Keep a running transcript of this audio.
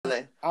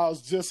I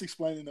was just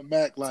explaining to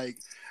Mac, like,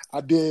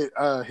 I did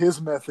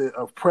his method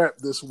of prep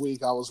this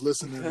week. I was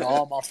listening to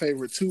all my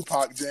favorite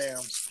Tupac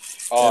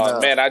jams. Oh,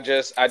 man, I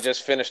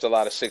just finished a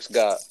lot of Six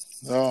God.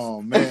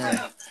 Oh,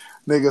 man.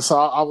 Nigga, so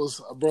I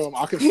was, bro,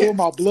 I can feel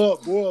my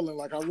blood boiling.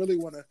 Like, I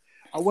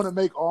want to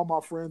make all my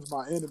friends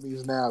my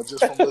enemies now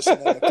just from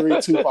listening to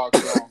 3 Tupac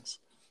songs.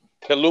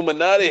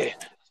 Illuminati.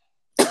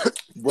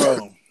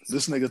 Bro,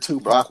 this nigga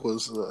Tupac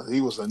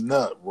he was a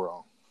nut,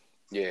 bro.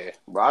 Yeah.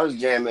 Bro, I was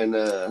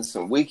jamming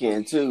some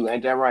Weekend too.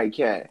 Ain't that right,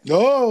 Cat?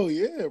 Oh,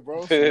 yeah, bro.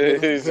 Ain't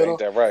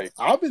that right?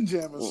 I've been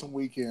jamming some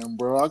Weekend,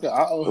 bro. I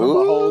owe him a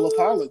whole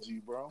apology,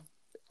 bro.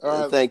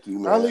 Thank you,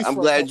 man. I'm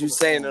glad you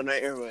saying it on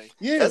the airway.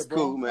 Yeah, that's bro.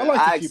 cool, man. I like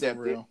to keep accept it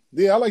real.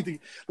 Yeah, I like to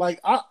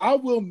I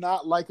will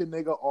not like a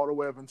nigga all the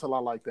way up until I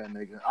like that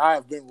nigga. I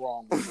have been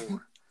wrong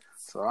before.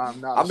 So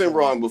I'm not. I've been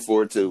wrong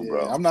before too,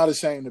 bro. I'm not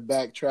ashamed to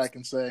backtrack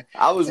and say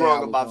I was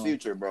wrong about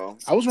Future, bro.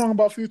 I was wrong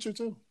about Future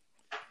too.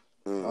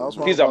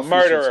 He's a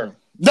murderer.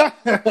 I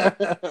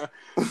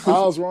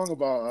was wrong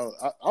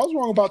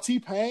about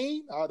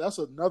T-Pain. That's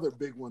another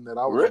big one that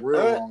I was real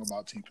wrong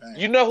about T-Pain.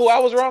 You know who I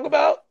was wrong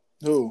about?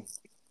 Who?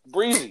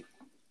 Breezy.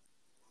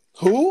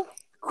 Who?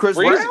 Chris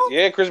Breezy. Brown?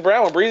 Yeah, Chris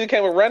Brown. When Breezy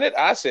came and run it,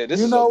 I said,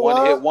 this is a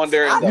one-hit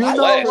wonder in the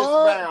flesh. Chris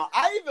Brown.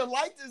 I even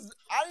like this.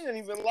 I didn't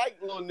even like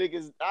little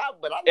niggas,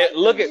 but I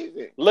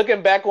like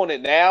looking back on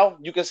it now,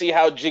 you can see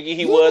how jiggy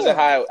he was and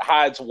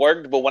how it's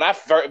worked. But when I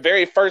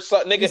very first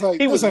saw nigga, like,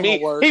 he was me.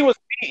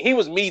 He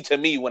was me to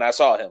me when I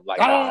saw him. Like,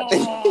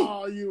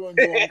 you weren't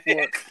going for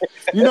it.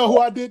 You know who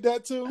I did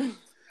that to?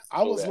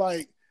 I was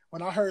like,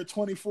 when I heard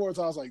 24s,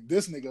 I was like,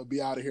 this nigga will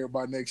be out of here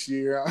by next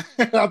year.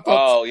 I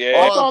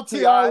thought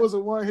T.I. was a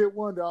one-hit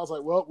wonder. I was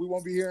like, well, we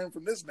won't be hearing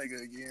from this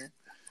nigga again.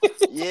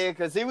 Yeah,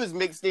 because he was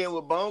mixed in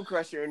with Bone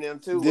Crusher and them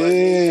too.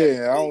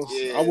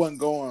 I wasn't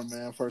going,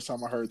 man. First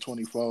time I heard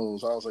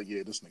 24s, I was like,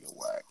 yeah, this nigga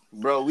whack.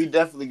 Bro, we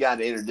definitely got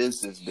to introduce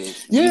this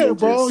bitch. Yeah,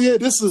 bro. Yeah,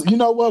 this is, you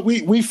know what?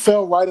 We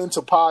fell right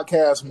into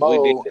podcast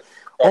mode.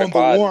 On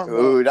the warm,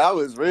 dude, that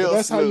was real.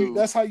 That's how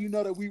you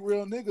know that we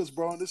real niggas,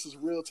 bro. And this is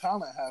real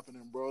talent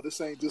happening, bro. This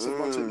ain't just a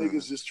bunch of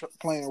niggas just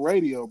playing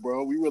radio,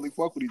 bro. We really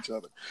fuck with each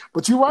other.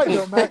 But you're right,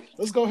 though, Mac.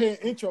 Let's go ahead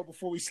and intro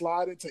before we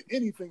slide into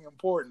anything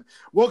important.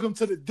 Welcome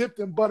to the Dipped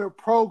in Butter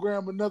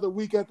program. Another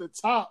week at the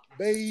top,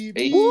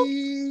 baby.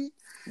 Hey.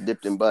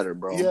 Dipped in butter,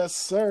 bro. Yes,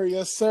 sir.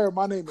 Yes, sir.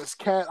 My name is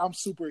Kat. I'm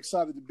super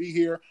excited to be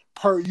here,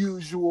 per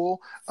usual.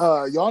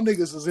 Y'all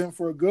niggas is in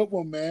for a good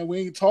one, man. We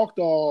ain't talked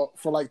all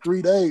for like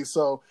 3 days,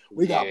 so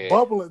we got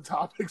bubbling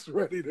topics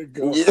ready to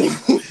go. Yeah.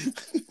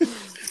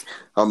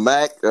 I'm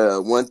Mac,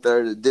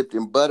 1/3 of Dipped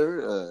in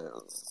Butter.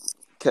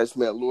 Catch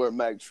me at Lord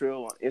Mac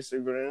Trill on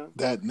Instagram.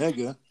 That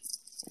nigga.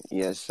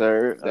 Yes,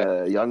 sir.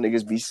 Y'all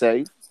niggas be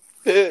safe.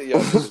 Yo,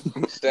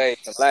 stay.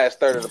 The last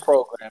third of the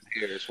program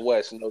here is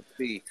Wes No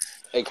T,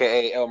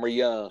 a.k.a. Elmer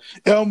Young.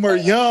 Elmer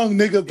Young,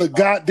 nigga, the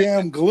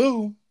goddamn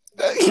glue.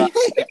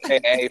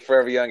 a.k.a.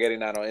 Forever Young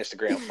 89 on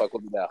Instagram. Fuck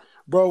with me now.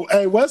 Bro,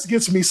 hey, Wes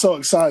gets me so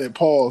excited,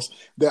 pause,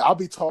 that I'll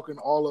be talking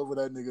all over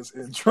that nigga's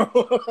intro.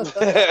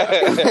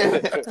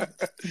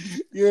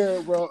 Yeah,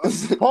 bro.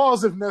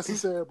 Pause if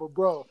necessary, but,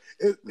 bro,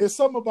 it's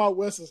something about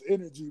Wes's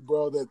energy,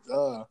 bro,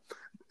 that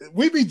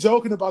we be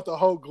joking about the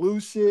whole glue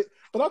shit.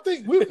 But I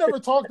think we've never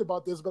talked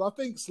about this, but I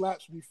think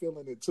Slaps be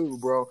feeling it too,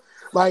 bro.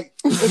 Like,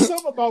 it's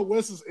something about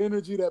Wes's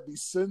energy that be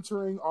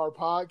centering our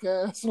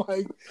podcast.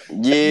 Like,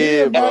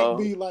 yeah, bro.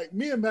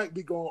 Me and Mac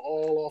be going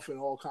all off in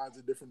all kinds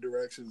of different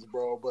directions,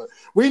 bro. But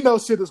we know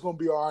shit is gonna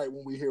be all right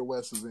when we hear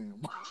Wes is in.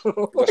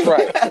 That's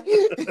right.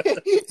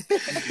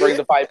 Bring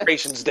the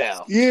vibrations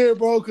down. Yeah,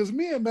 bro. Because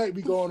me and Mac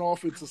be going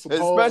off into some.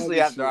 Especially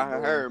after I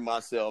heard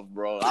myself,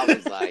 bro. I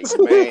was like,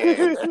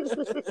 man,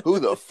 who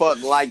the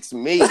fuck likes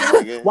me?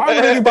 Nigga? Why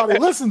would anybody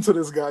listen to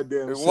this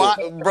goddamn shit?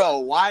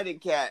 Why did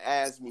Cat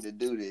ask me to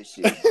do this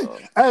shit, bro?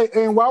 Hey,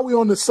 and while we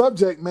on the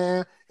subject,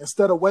 man,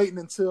 instead of waiting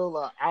until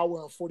an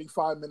hour and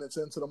 45 minutes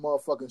into the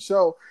motherfucking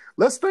show,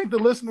 let's thank the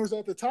listeners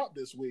at the top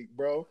this week,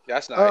 bro.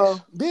 That's nice.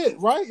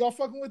 Right? Y'all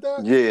fucking with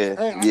that? Yeah.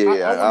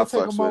 Hey, I want to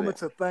take a moment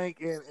to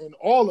thank and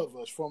all of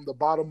us from the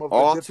bottom of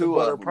the Dipped in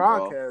Butter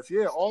podcast.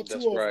 Bro. Yeah, all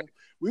two of them.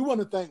 We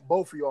want to thank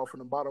both of y'all from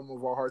the bottom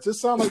of our hearts. It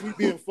sounds like we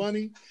being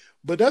funny,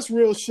 but that's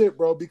real shit,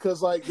 bro,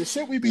 because like the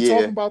shit we be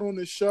talking about on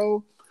this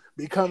show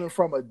be coming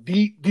from a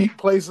deep, deep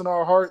place in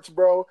our hearts,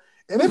 bro.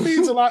 And it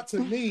means a lot to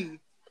me.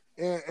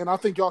 And I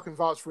think y'all can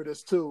vouch for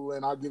this too.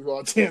 And I'll give y'all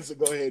a chance to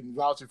go ahead and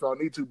vouch if y'all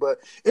need to. But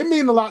it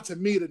means a lot to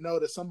me to know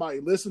that somebody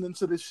listening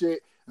to this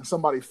shit and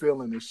somebody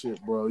feeling this shit,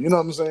 bro. You know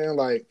what I'm saying?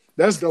 Like,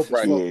 that's dope as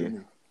fuck to me.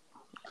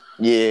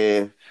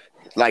 Yeah.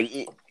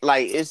 Like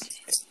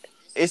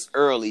it's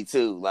early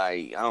too.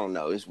 Like, I don't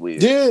know, it's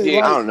weird. Yeah,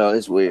 I don't know,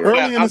 it's weird.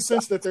 Early in the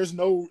sense that there's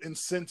no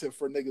incentive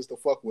for niggas to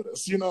fuck with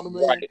us. You know what I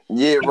mean? Right.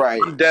 Yeah,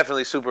 right. I'm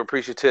definitely super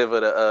appreciative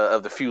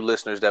of the few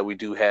listeners that we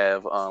do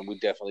have. We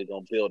definitely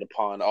gonna build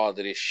upon all of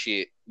this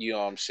shit. You know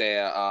what I'm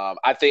saying?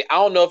 I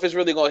don't know if it's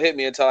really gonna hit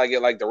me until I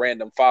get like the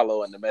random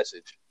follow in the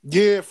message.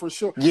 Yeah, for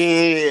sure.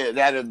 Yeah,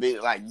 that'll be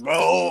like,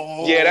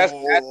 bro. Yeah, that's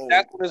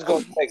what it's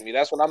gonna take me.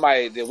 That's when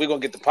we're gonna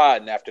get the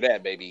pod after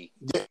that, baby.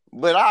 Yeah.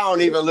 But I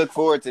don't even look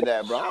forward to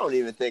that, bro. I don't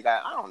even think I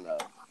don't know.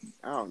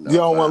 You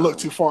don't want to look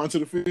too far into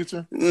the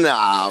future?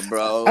 Nah,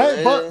 bro.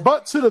 Hey,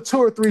 but to the 2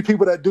 or 3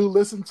 people that do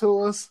listen to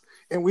us,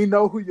 and we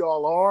know who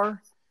y'all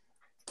are,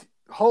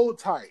 hold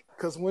tight.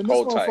 Because when this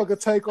motherfucker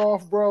take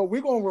off, bro,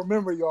 we gonna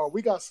remember y'all.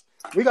 We got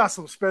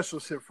some special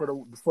shit for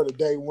the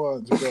day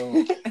ones,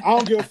 bro. I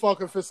don't give a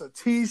fuck if it's a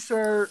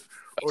T-shirt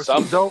or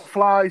some Don't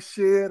Fly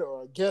shit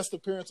or a guest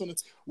appearance on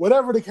this.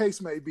 Whatever the case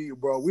may be,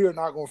 bro, we are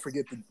not gonna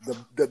forget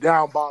the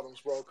down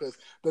bottoms, bro, because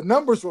the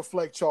numbers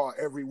reflect y'all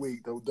every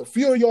week. The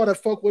few of y'all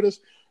that fuck with us,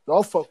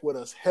 y'all fuck with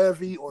us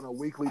heavy on a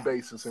weekly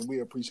basis, and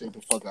we appreciate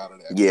the fuck out of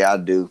that. Yeah, I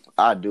do.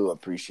 I do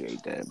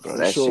appreciate that, bro.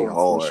 That shit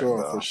hard,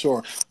 for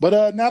sure.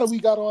 But now that we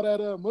got all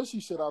that mushy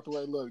shit out the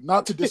way, look,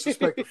 not to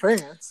disrespect the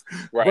fans,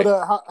 right.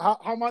 But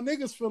how my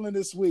niggas feeling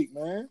this week,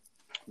 man?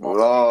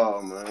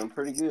 Oh, man,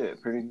 pretty good.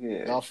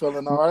 Y'all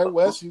feeling all right,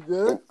 Wes? You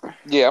good?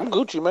 Yeah, I'm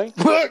Gucci, man.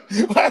 Look,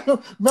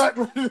 Mac,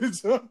 go ahead.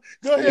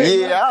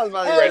 Yeah, Mac. I was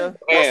about to say.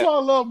 That's why I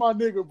love my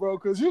nigga, bro,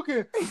 because you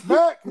can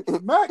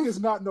Mac is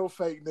not no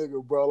fake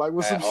nigga, bro. Like,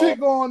 with some shit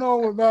going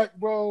on with Mac,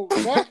 bro,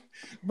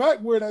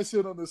 Mac wear that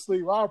shit on the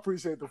sleeve. I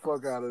appreciate the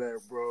fuck out of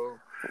that, bro.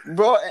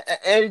 Bro,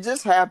 and it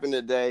just happened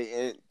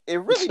today, and it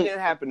really didn't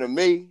happen to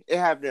me. It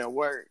happened at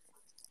work.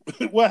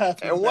 What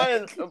happened?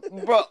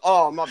 And bro,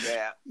 oh my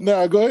bad.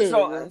 No, go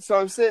ahead. So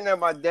I'm sitting at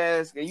my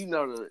desk, and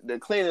the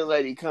cleaning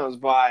lady comes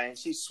by, and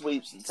she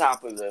sweeps the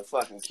top of the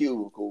fucking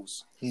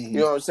cubicles. Mm-hmm. You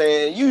know what I'm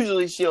saying?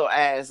 Usually she'll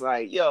ask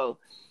like, "Yo,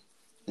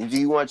 do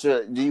you want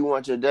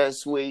your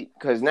desk sweep?"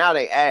 Because now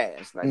they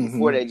ask. Like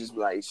before they just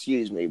be like,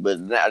 "Excuse me," but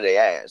now they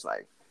ask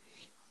like.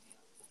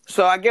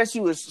 So I guess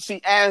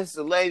she asked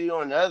the lady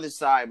on the other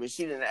side, but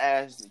she didn't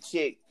ask the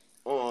chick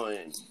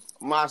on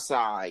my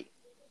side.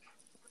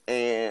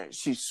 And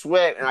she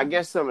sweat, and I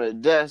guess some of the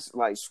dust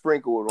like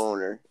sprinkled on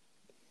her.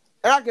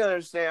 And I can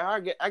understand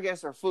her. I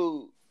guess her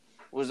food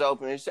was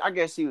open. I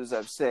guess she was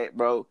upset,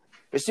 bro.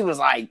 But she was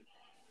like,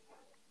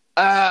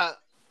 "I'm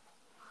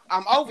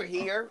over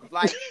here."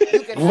 Like,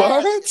 you can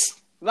what?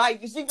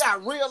 Like, she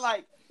got real.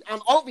 Like,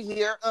 "I'm over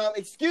here.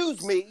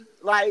 Excuse me."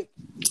 Like,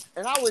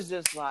 and I was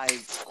just like,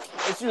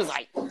 and she was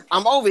like,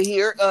 "I'm over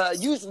here.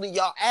 Usually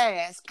y'all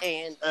ask,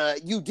 and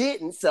you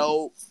didn't,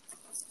 so."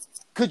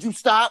 Could you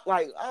stop?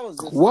 Like, I was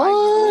just like,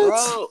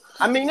 bro.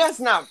 I mean, that's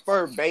not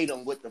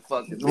verbatim what the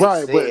fuck the bitch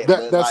right, said,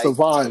 but that's like, the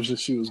vibes that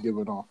she was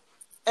giving off.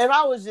 And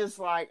I was just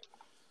like,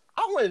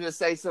 I wanted to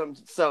say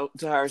something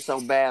to her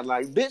so bad.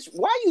 Like, bitch,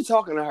 why are you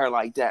talking to her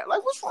like that?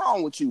 Like, what's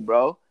wrong with you,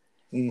 bro?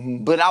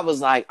 Mm-hmm. But I was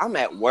like, I'm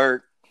at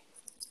work.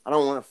 I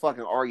don't want to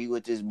fucking argue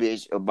with this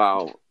bitch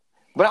about...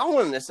 But I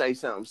wanted to say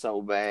something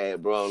so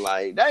bad, bro.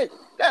 Like,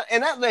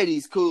 that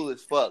lady's cool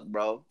as fuck,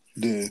 bro.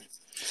 Yeah.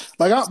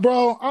 Like,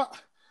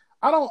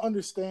 I don't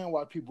understand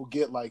why people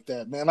get like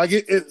that, man. Like,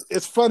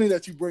 it's funny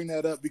that you bring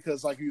that up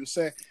because, like you were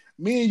saying,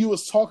 me and you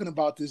was talking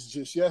about this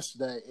just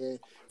yesterday. And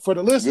for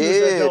the listeners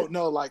that don't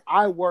know, like,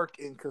 I work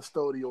in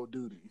custodial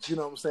duties. You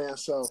know what I'm saying?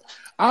 So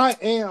I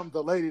am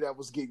the lady that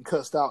was getting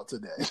cussed out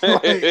today.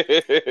 Like,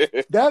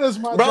 that is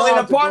my bro. job. And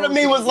a part of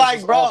me was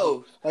like,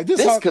 bro, like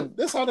this could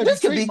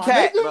be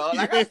cat, nigga? bro.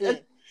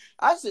 Like,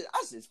 I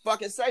should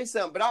fucking say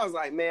something, but I was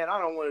like, man, I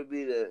don't want to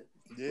be the.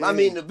 Yeah. I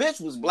mean, the bitch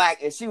was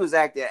black and she was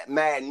acting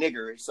mad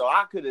niggerish, so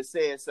I could have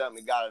said something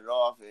and got it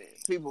off, and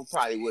people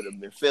probably would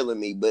have been feeling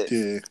me. But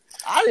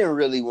I didn't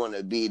really want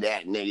to be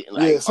that nigga,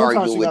 like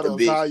arguing with the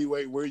bitch.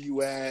 Evaluate where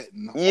you at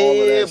and all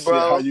of that bro.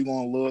 Shit, how you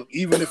gonna look,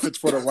 even if it's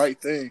for the right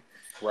thing.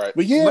 Right.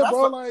 But yeah,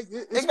 bro, like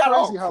it's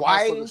got crazy how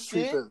motherfuckers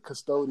treat the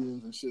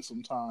custodians and shit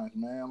sometimes,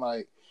 man.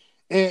 Like.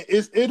 And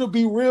it'll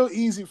be real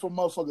easy for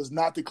motherfuckers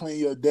not to clean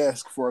your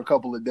desk for a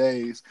couple of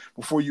days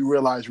before you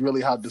realize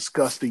really how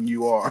disgusting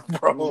you are,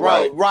 bro.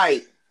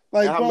 Right.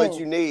 Like, how much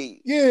you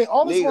need. Yeah,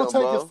 all it's going to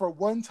take is for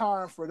one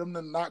time for them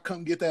to not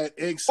come get that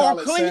egg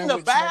salad sandwich. Or clean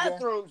the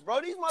bathrooms, bro.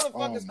 These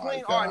motherfuckers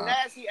clean our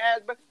nasty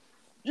ass. But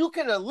you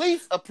can at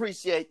least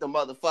appreciate the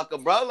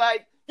motherfucker, bro.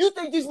 Like, you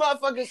think these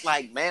motherfuckers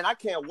like, man, I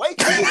can't wait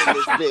to get in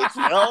this bitch,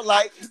 you know?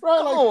 Like,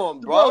 come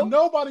on, bro.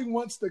 Nobody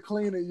wants to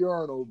clean a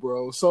urinal,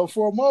 bro. So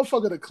for a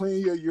motherfucker to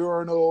clean your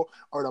urinal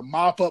or to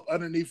mop up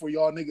underneath where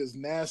y'all niggas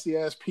nasty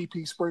ass pee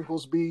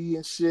sprinkles be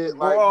and shit,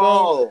 like,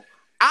 bro.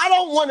 I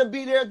don't want to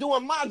be there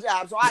doing my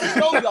job, so I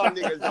know y'all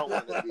niggas don't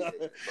want to be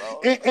there,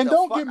 bro. And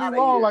don't get me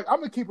wrong, like, I'm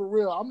going to keep it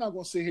real. I'm not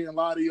going to sit here and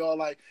lie to y'all,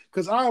 like,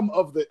 because I'm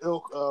of the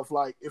ilk of,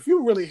 like, if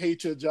you really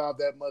hate your job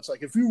that much,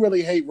 like, if you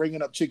really hate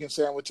ringing up chicken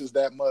sandwiches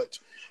that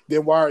much,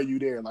 then why are you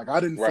there? Like, I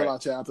didn't fill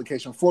out your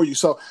application for you.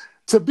 So,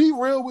 to be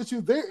real with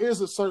you, there is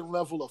a certain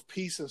level of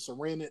peace and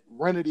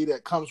serenity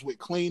that comes with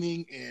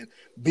cleaning and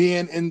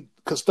being in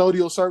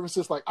custodial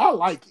services. Like, I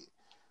like it.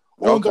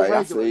 On the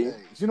regular days.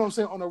 You know what I'm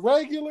saying? On a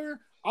regular,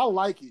 I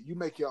like it. You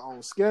make your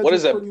own schedule.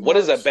 What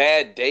is a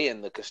bad day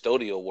in the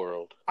custodial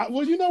world?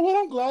 Well, you know what?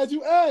 I'm glad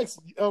you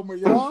asked, Elmer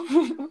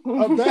Young.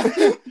 a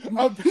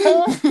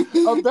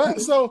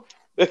bad. So,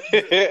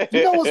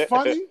 you know what's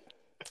funny?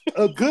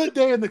 A good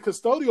day in the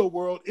custodial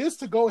world is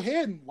to go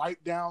ahead and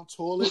wipe down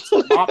toilets,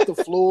 mop the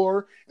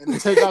floor, and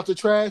take out the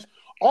trash.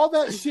 All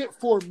that shit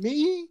for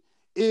me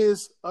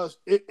is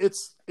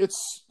it's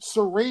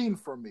serene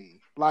for me.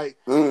 Like,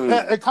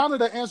 and kind of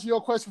to answer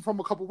your question from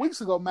a couple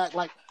weeks ago, Mac.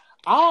 Like,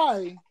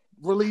 I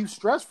relieve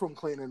stress from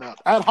cleaning up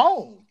at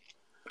home.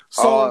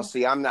 So,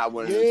 see, I'm not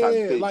one of the type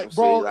of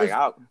people.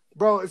 Like,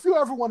 bro, if you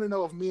ever want to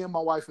know if me and my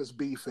wife is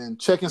beefing,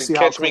 check and see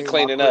catch me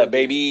cleaning up,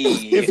 baby.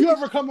 If you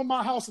ever come to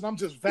my house and I'm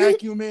just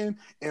vacuuming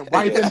and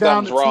wiping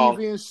down the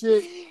TV and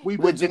shit, we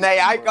with Janae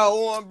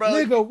Aiko on, bro.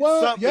 Nigga,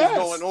 what? Something's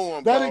going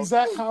on, bro. That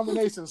exact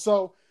combination.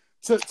 So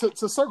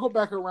to circle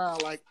back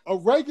around, like a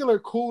regular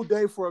cool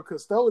day for a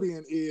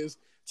custodian is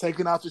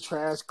taking out the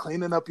trash,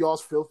 cleaning up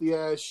y'all's filthy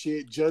ass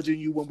shit, judging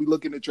you when we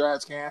look in the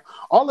trash can.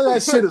 All of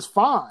that shit is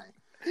fine.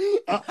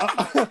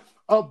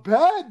 A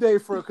bad day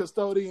for a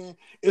custodian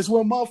is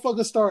when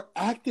motherfuckers start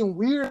acting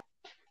weird. You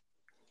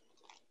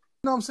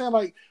know what I'm saying?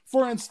 Like,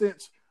 for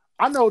instance,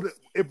 I know that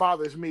it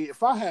bothers me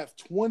if I have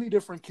 20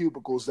 different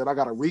cubicles that I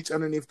got to reach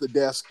underneath the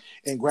desk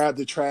and grab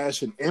the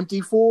trash and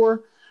empty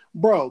for.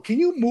 Bro, can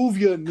you move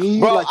your knee?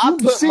 Bro, like, you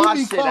see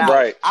me come out.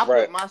 Right, I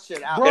put my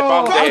shit out. Bro,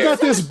 I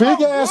got this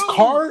big ass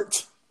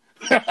cart.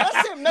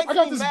 That shit makes I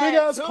got me this mad big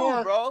ass too,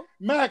 cart, bro.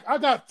 Mac, I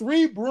got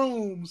 3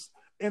 brooms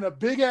in a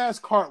big ass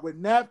cart with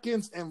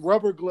napkins and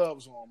rubber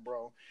gloves on,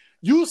 bro.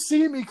 You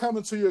see me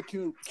coming to your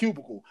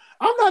cubicle.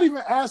 I'm not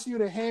even asking you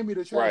to hand me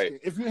the trash can.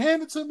 If you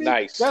hand it to me,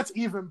 that's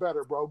even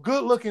better, bro.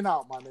 Good looking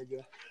out, my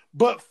nigga.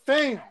 But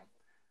fam,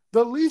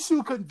 the least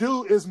you could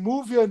do is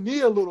move your knee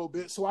a little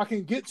bit so I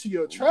can get to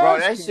your trash Bro,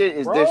 that can, shit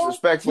is bro.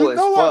 disrespectful as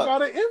fuck. I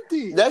gotta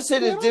empty. That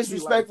shit is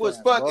disrespectful as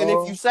fuck. Bro. And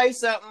if you say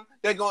something,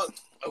 they're going,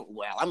 oh,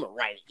 well, I'm gonna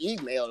write an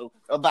email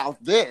about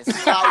this.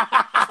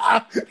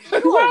 Like, you a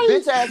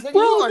bitch ass nigga.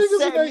 Bro, you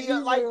gonna set me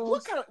up. Like,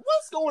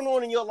 what's going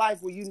on in your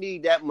life where you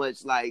need that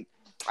much? Like,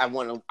 I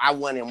want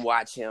to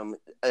watch him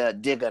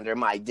dig under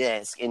my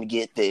desk and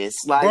get this.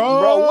 Like,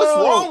 bro what's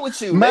wrong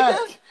with you, Mac,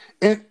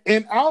 nigga?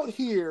 And out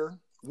here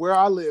where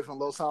I live in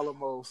Los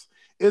Alamos,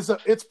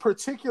 it's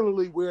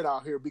particularly weird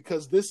out here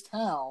because this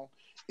town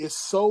is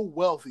so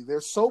wealthy.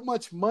 There's so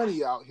much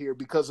money out here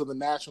because of the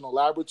national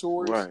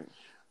laboratories. Right.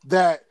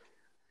 That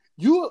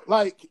you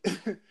like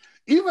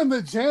even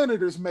the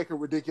janitors make a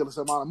ridiculous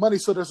amount of money.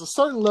 So there's a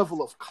certain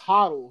level of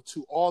coddle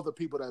to all the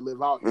people that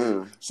live out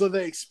here. So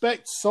they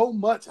expect so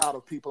much out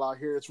of people out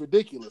here. It's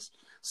ridiculous.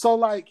 So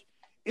like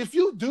if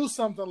you do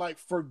something like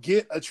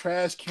forget a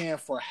trash can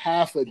for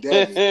half a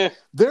day,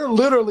 they're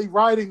literally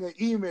writing an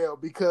email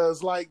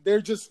because like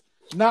they're just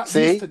not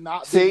used to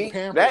not being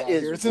pampered out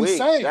here. It's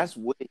insane. That's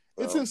weak.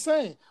 It's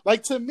insane.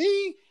 Like to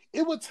me,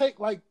 it would take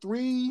like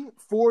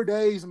 3-4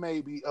 days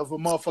maybe of a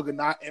motherfucker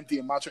not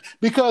emptying my trash.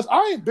 Because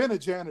I ain't been a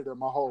janitor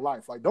my whole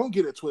life. Like, don't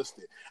get it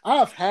twisted.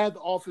 I've had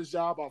the office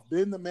job. I've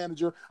been the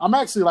manager. I'm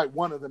actually like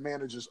one of the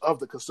managers of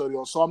the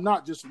custodial. So I'm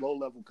not just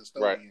low-level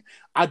custodian. Right.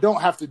 I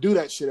don't have to do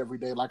that shit every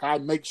day. Like, I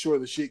make sure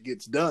the shit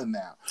gets done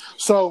now.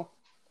 So,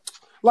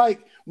 like,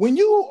 when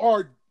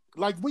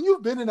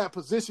you've been in that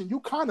position,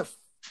 you kind of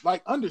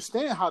like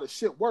understand how the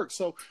shit works.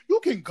 So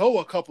you can go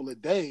a couple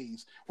of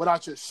days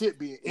without your shit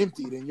being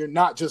emptied and you're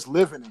not just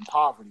living in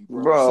poverty,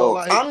 bro. So,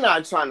 like, I'm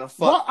not trying to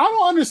fuck. I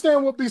don't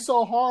understand what be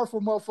so hard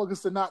for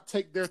motherfuckers to not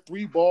take their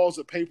 3 balls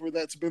of paper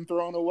that's been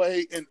thrown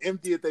away and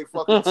empty it they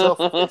fucking self.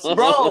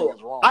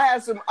 Bro, I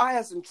had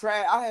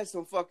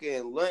some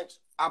fucking lunch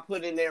I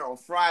put in there on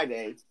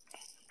Friday,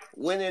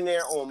 went in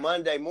there on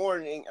Monday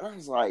morning, and I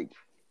was like,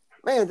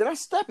 man, did I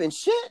step in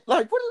shit?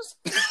 Like, what is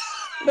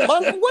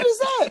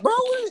that, bro?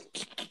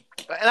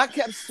 And I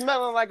kept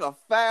smelling like a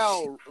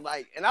foul,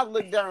 like, and I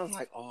looked down and was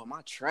like, oh,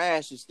 my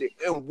trash is there.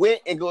 And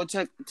went and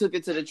took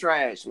it to the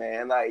trash,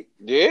 man. Like,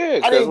 yeah,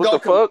 because what the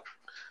fuck?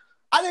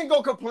 I didn't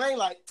go complain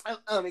like,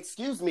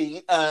 excuse me,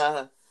 you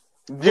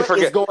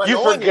forgot one. Yeah,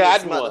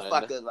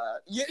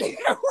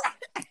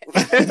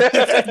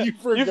 right. you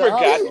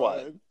forgot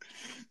one.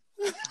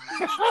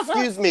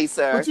 Excuse me,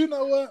 sir. But you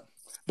know what?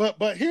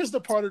 But here's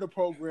the part of the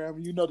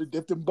program, you know, the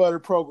dipped in butter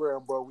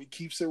program, bro. We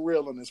keeps it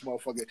real on this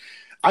motherfucker.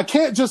 I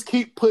can't just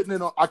keep putting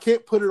it on. I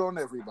can't put it on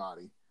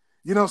everybody.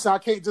 You know what I'm saying? I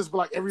can't just be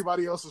like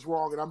everybody else is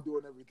wrong and I'm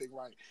doing everything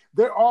right.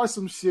 There are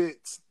some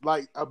shits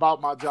like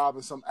about my job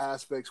in some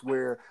aspects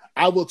where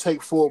I will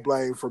take full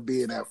blame for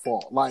being at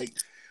fault. Like,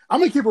 I'm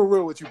gonna keep it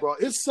real with you, bro.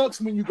 It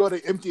sucks when you go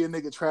to empty a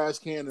nigga trash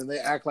can and they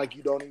act like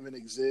you don't even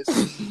exist,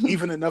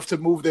 even enough to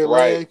move their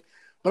leg.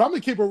 But I'm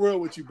gonna keep it real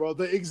with you, bro.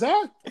 The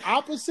exact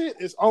opposite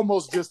is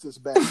almost just as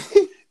bad.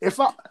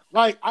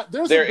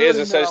 There is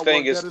a such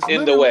thing as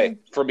in the way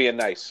for being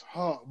nice.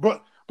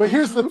 But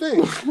here's the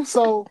thing.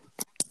 So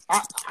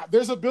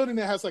there's a building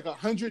that has like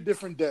 100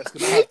 different desks,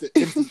 and I have to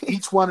empty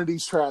each one of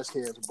these trash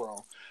cans,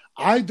 bro.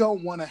 I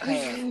don't want to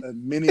have a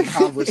mini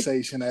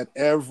conversation at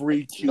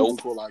every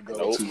cubicle I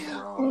go to,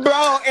 bro.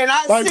 Bro, and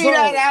I see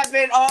that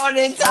happen all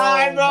the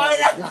time,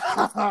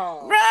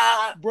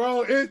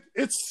 bro.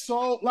 It's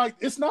so like,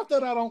 it's not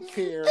that I don't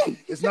care.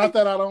 It's not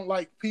that I don't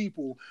like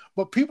people,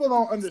 but people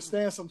don't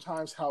understand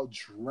sometimes how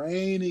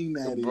draining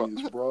that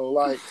is, bro.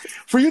 Like,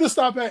 for you to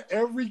stop at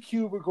every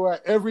cubicle,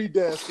 at every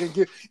desk,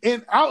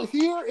 and out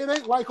here, it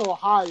ain't like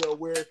Ohio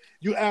where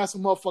you ask a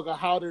motherfucker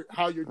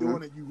how you're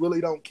doing and you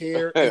really don't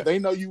care, and they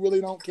know you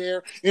really don't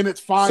care, and it's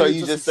fine. So it's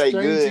you just say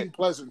good,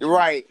 pleasant,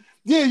 right?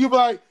 Yeah, you be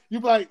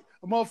like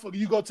a motherfucker.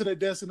 You go to their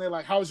desk and they're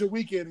like, "How was your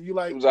weekend?" And you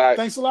like,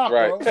 "Thanks a lot,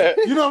 bro."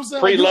 You know what I'm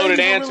saying? Preloaded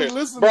answers,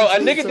 really bro. A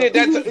nigga did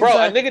that.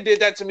 A nigga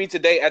did that to me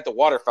today at the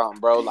water fountain,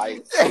 bro.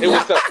 Like it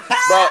was,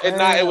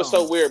 it was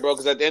so weird, bro.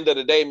 Because at the end of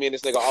the day, me and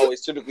this nigga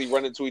always typically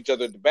run into each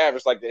other at the bathroom.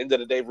 It's like the end of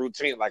the day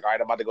routine. Like, all right,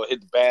 I'm about to go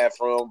hit the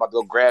bathroom. I'm about to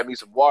go grab me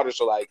some water.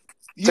 So like.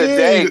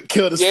 Today,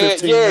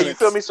 you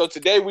feel me? So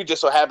today we just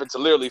so happened to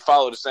literally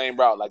follow the same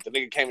route. Like the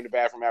nigga came in the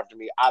bathroom after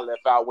me. I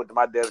left out, went to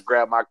my desk,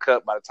 grabbed my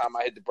cup. By the time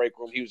I hit the break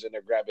room, he was in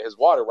there grabbing his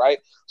water, right?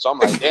 So I'm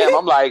like, damn,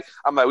 I'm like,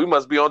 we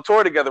must be on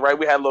tour together, right?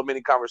 We had a little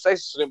mini conversation.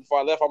 So then before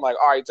I left, I'm like,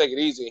 all right, take it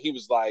easy. And he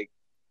was like,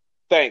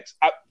 thanks.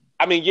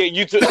 I mean, yeah,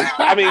 you too.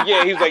 I mean,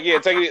 yeah, he was like, yeah,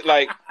 take it.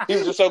 Like, he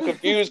was just so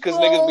confused because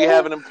niggas be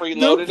having them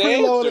preloaded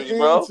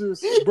answers,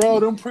 bro. Bro,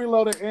 them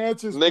preloaded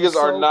answers. Niggas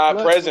are not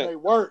present. When they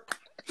work.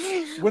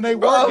 When they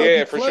work,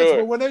 yeah, for sure.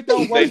 But when they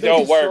don't work, they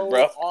don't work,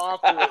 bro.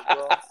 Awkward,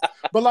 bro.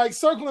 But like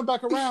circling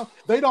back around,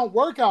 they don't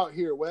work out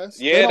here, Wes.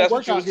 Yeah, they don't that's work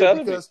what you out was here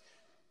telling because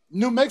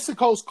New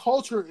Mexico's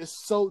culture is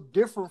so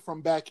different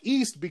from back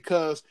east.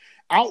 Because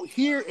out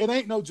here, it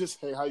ain't no just,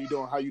 hey, how you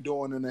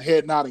doing, and the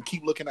head nod and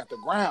keep looking at the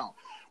ground.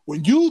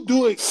 When you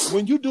do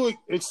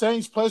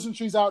exchange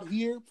pleasantries out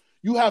here,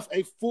 you have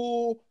a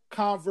full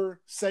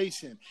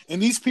conversation,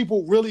 and these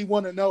people really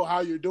want to know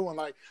how you're doing.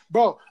 Like,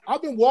 bro,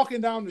 I've been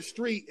walking down the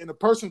street and the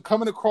person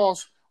coming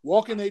across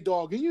walking their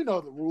dog, and you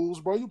know the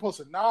rules, bro. You're supposed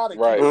to nod and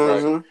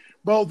right.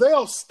 Bro,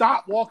 they'll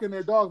stop walking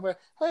their dog, man.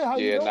 Hey, how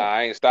you doing? Yeah,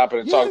 I ain't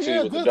stopping to talk to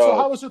you with the dog. So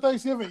how was your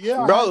Thanksgiving?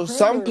 Yeah, bro,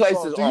 some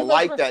places are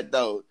like that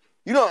though.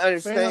 You don't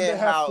understand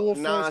how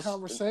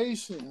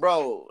conversation,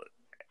 bro.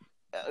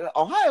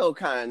 Ohio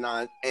kind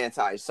of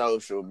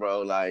antisocial,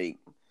 bro. Like.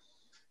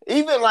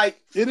 Even like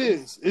it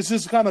is. It's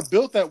just kind of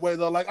built that way,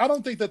 though. Like, I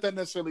don't think that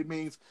necessarily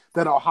means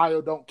that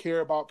Ohio don't care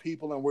about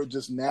people and we're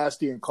just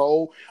nasty and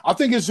cold. I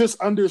think it's just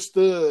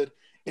understood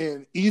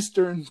in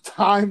Eastern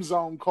time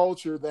zone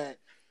culture that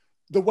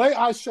the way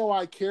I show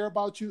I care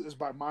about you is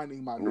by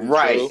minding my business.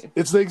 Right.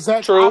 It's the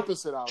exact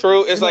opposite.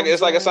 True. It's like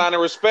a sign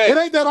of respect. It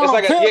ain't that I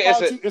don't care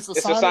about you. It's a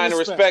sign of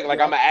respect. Like,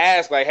 I'm gonna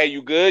ask, like, hey,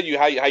 you good?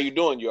 How you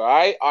doing? You all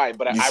right? All right.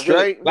 But I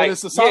really like. But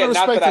it's a sign of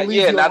respect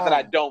not that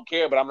I don't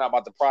care, but I'm not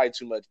about to pry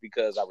too much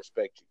because I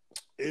respect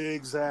you.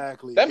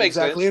 Exactly. That makes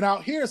sense. And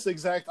out here, it's the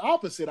exact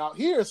opposite. Out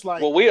here, it's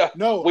like, well, we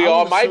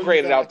all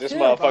migrated out this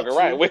motherfucker,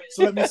 right?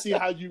 So let me see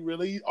how you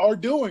really are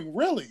doing.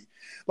 Really.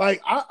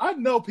 Like, I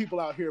know people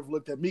out here have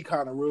looked at me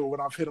kind of rude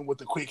when I've hit them with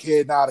the quick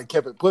head nod and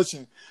kept it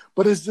pushing.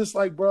 But it's just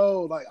like,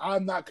 bro, like,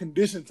 I'm not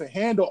conditioned to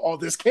handle all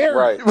this care.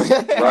 Right.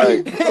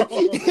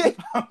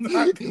 I'm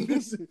not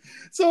conditioned.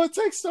 So it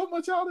takes so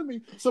much out of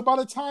me. So by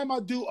the time I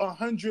do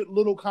 100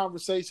 little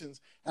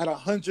conversations at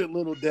 100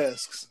 little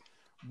desks,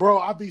 bro,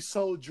 I'd be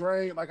so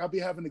drained. Like, I'd be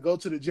having to go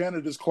to the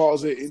janitor's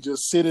closet and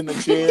just sit in the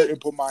chair and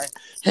put my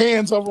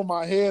hands over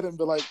my head and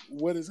be like,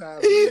 what is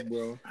happening,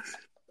 bro?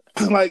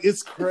 Like,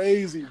 it's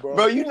crazy, bro.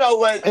 Bro, you know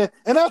what? And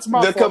that's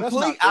my the fault.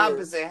 complete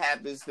opposite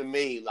happens to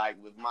me. Like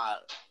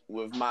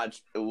with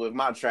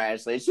my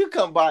trash list, you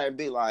come by and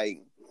be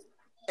like,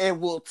 and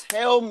will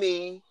tell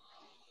me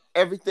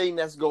everything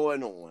that's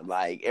going on,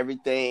 like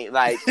everything,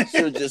 like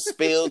she'll just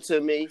spill to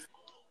me,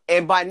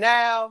 and by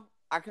now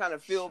I kind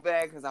of feel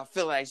bad because I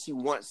feel like she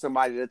wants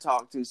somebody to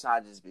talk to, so I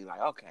just be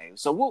like, okay,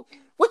 so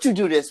what you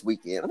do this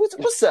weekend?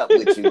 What's up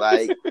with you?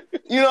 Like,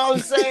 you know what I'm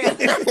saying?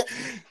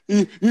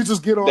 you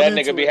just get on that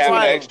nigga be having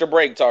an extra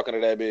break talking to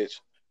that bitch,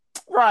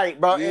 right,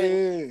 bro?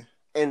 Yeah.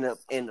 And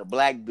the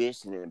black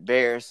bitch and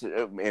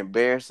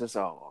embarrass us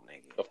all,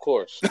 nigga. Of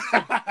course.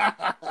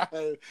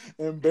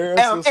 Embarrass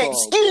us all.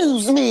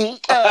 Excuse me,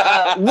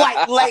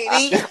 white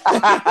lady,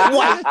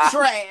 white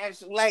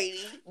trash lady,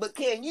 but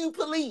can you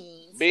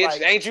please,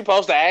 bitch? Ain't you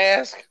supposed to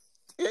ask?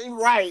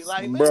 Right,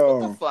 like, man, bro,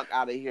 get the fuck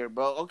out of here,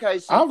 bro. Okay,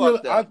 she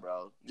fucked up,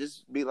 bro.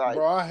 Just be like,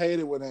 bro, I hate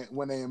it when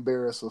they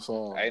embarrass us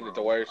all. Ain't it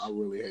the worst? I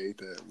really hate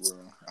that, bro.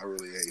 I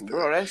really hate that,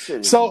 bro. That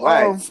shit is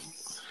so.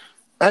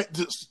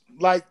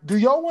 Like, do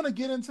y'all want to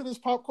get into this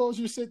pop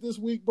culture shit this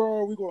week, bro?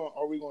 Or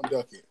are we going to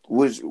duck it?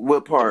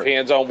 What part?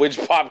 Depends on which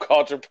pop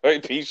culture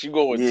piece you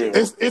going to.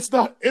 It's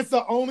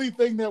the only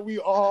thing that we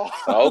all.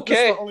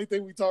 Okay. It's the only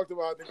thing we talked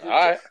about. All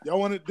right. Y'all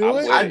want to do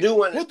it? I do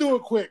want. We'll do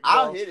it quick. Bro.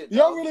 I'll hit it.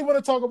 Y'all really want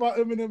to talk about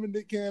Eminem and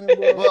Nick Cannon,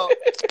 bro? Well,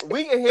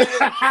 we can hit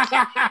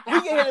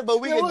it. But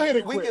we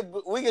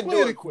can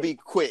do it quick. Be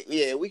quick.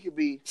 Yeah, we can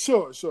be.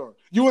 Sure.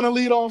 You want to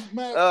lead off,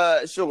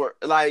 Matt? Sure.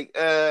 Like,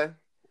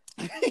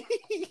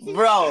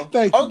 bro.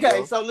 Thank you, okay,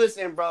 bro. so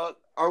listen, bro.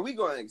 Are we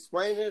going to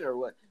explain it or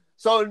what?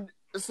 So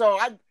It's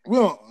fine.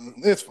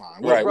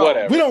 Right,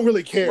 whatever. We don't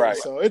really care,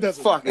 so it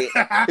doesn't. Fuck it.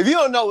 If you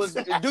don't know,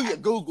 do your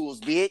Googles,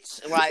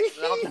 bitch. Like,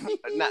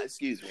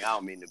 excuse me, I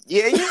don't mean to.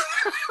 Yeah.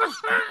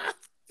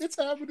 It's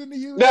happening to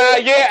you.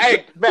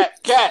 Hey,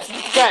 Matt, Cat,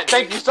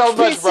 thank you so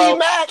much, bro.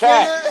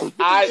 Cat,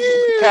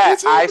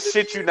 I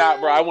shit you not,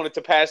 bro. I wanted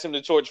to pass him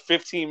the torch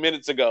 15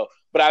 minutes ago,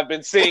 but I've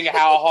been seeing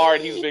how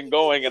hard he's been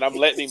going, and I'm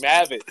letting him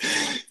have it.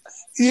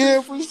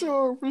 Yeah, for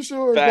sure. Go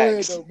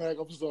ahead, though, Mac.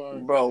 I'm sorry,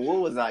 bro.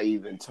 What was I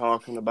even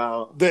talking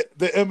about? The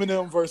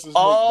Eminem versus Nick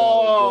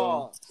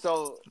battle, bro.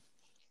 So,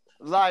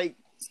 like,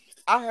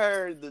 I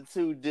heard the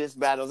two diss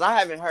battles. I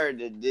haven't heard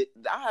the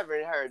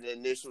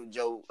initial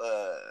Joe.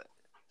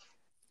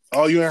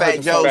 You ain't heard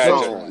the Joe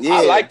song. Yeah,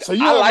 I like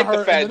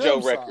the Fat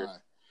Joe record.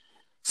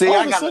 So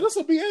this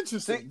will be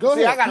interesting. Go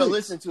ahead. I gotta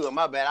listen to it.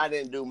 My bad. I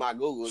didn't do my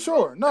Google.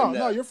 Sure.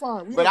 No, you're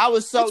fine. But I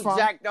was so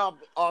jacked off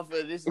of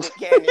this Nick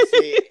Cannon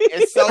shit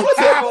and so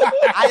tickled.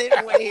 I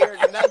didn't want to hear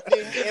nothing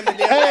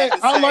Eminem had to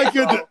say,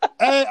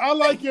 I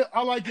like it.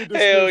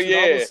 Hell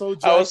yeah.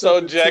 I was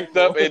so jacked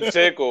up and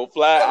tickled.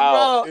 Flat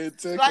out.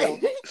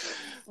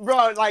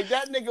 Bro, like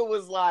that nigga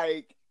was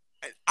like,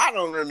 I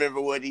don't remember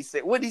what he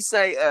said. What did he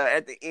say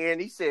at the end?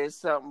 He said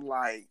something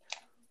like,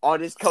 all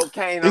this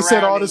cocaine around. He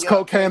said all this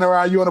cocaine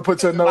around. You want to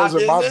put your nose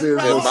in my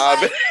business. That was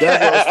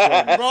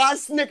funny. Bro, I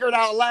snickered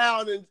out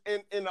loud in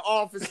the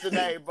office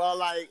today, bro.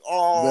 Like,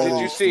 Did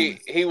you see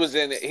he was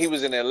in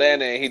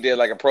Atlanta and he did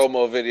like a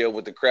promo video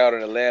with the crowd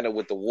in Atlanta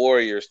with the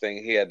Warriors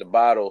thing. He had the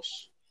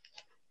bottles.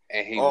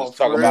 And he was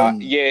talking about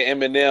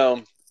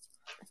Eminem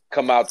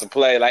come out to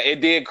play. Like,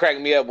 it did crack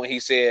me up when he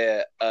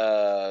said,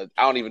 I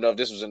don't even know if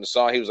this was in the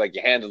song. He was like,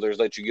 your handlers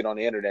let you get on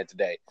the internet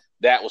today.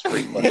 That was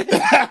pretty funny.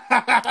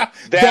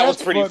 That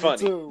was pretty funny.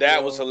 Too,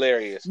 that was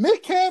hilarious.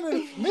 Nick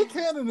Cannon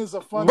is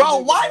a funny.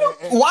 Bro, why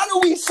do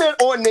we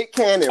sit on Nick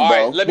Cannon, bro? All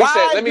right, let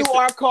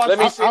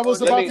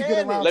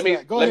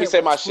me say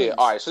my shit.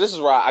 All right, so this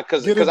is why,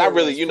 because I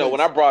really, when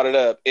I brought it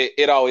up,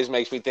 it always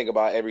makes me think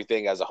about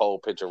everything as a whole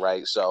picture,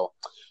 right? So,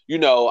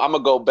 I'm gonna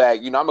go back.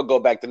 I'm gonna go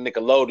back to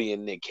Nickelodeon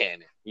Nick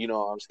Cannon. You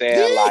know what I'm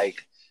saying?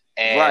 Like,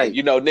 and right.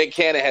 Nick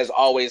Cannon has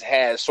always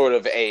had sort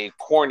of a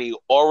corny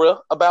aura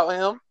about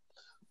him.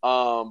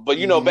 But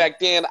back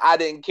then I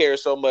didn't care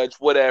so much.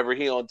 Whatever,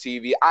 he on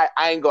TV. I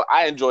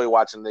enjoy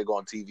watching nigga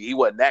on TV. He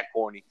wasn't that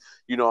corny.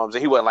 You know what I'm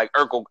saying? He wasn't like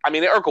Urkel. I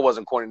mean, Urkel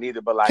wasn't corny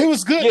neither, but like he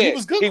was good. Yeah, he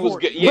was good. He was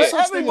good. Yeah,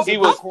 he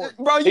was.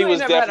 Bro, you ain't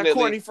never had a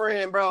corny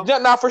friend, bro. Yeah,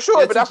 nah, for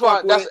sure. But that's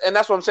why.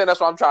 That's what I'm saying.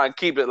 That's why I'm trying to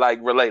keep it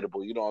like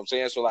relatable. You know what I'm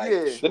saying? So like,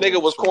 the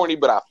nigga was corny,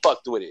 but I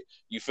fucked with it.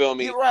 You feel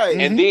me? You're right.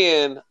 And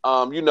then,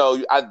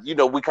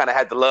 we kind of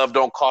had the love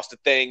don't cost a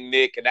thing,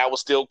 Nick, and that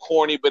was still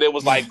corny, but it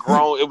was like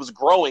grown. It was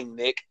growing,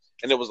 Nick.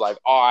 And it was like,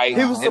 all right.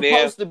 He was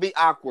supposed to be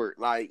awkward.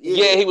 Like,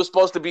 yeah, he was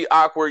supposed to be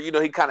awkward. He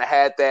kind of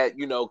had that,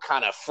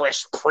 kind of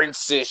Fresh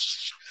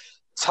Prince-ish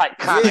type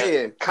kind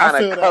of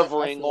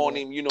covering on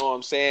him. You know what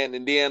I'm saying?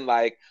 And then,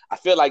 like, I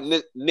feel like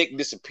Nick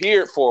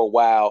disappeared for a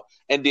while.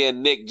 And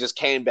then Nick just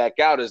came back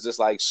out as this,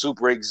 like,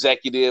 super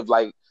executive,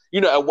 like,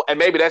 and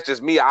maybe that's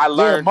just me. I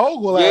learned,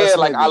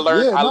 I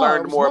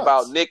learned more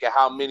about Nick and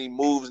how many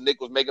moves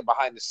Nick was making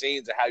behind the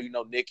scenes, and how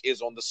Nick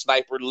is on the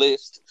sniper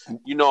list.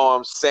 You know what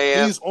I'm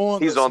saying?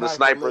 He's on the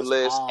sniper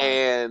list,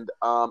 and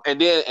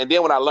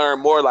then when I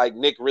learned more, like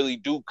Nick really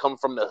do come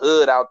from the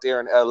hood out there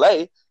in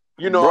LA.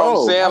 You know what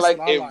I'm saying? Like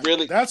it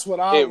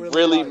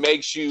really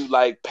makes you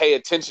like pay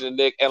attention to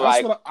Nick and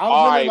like,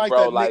 all right,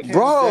 bro, like,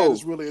 bro,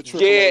 is really a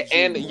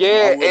and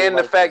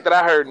the fact that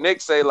I heard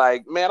Nick say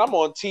like, man, I'm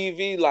on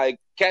TV, like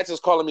cats is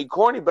calling me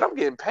corny, but I'm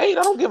getting paid.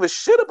 I don't give a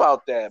shit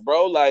about that,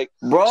 bro. Like,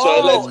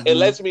 so it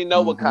lets me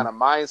know what kind of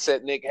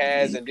mindset Nick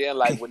has, and then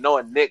like with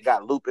knowing Nick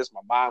got lupus,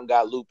 my mom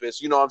got lupus.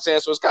 You know what I'm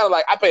saying? So it's kind of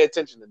like I pay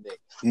attention to Nick.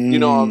 You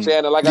know what I'm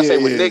saying? And like I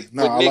say, with Nick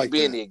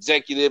being the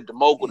executive, the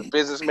mogul, the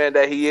businessman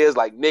that he is,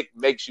 like Nick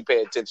makes you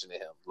pay attention to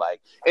him.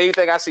 Like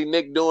anything I see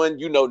Nick doing,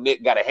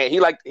 Nick got a hand. He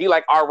like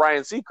our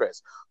Ryan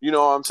Seacrest. You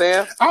know what I'm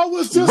saying? I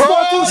was just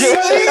about to say,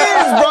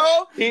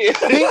 he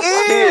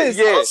is.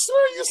 Yeah. I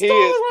swear you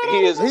stole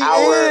He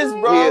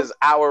is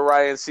our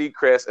Ryan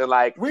Seacrest, and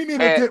like we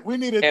need a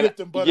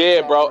dipped in butter.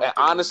 Yeah, bro. And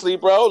honestly,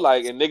 bro,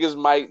 like, and niggas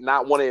might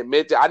not want to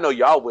admit that. I know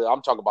y'all will.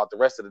 I'm talking about the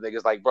rest of the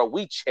niggas. Like, bro,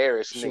 we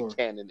cherish Nick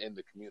Cannon in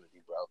the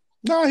community, bro.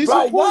 No, he's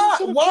important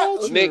to the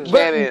culture. Nick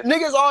Cannon.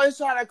 Niggas always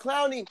try to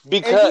clown him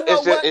because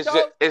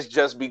it's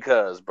just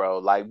because, bro.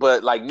 Like,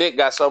 but like Nick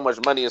got so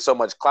much money and so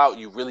much clout,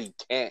 you really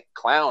can't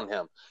clown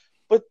him.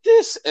 But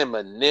this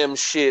Eminem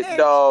shit,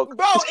 dog.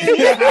 Bro,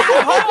 Nick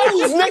got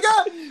hoes,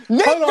 nigga.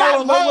 Nick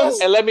got hoes.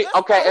 And let me,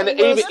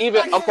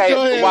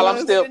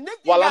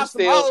 while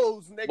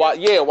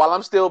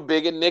I'm still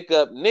bigging Nick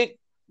up, Nick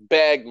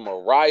bagged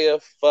Mariah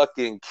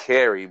fucking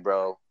Carey,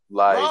 bro.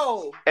 Like,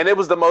 and it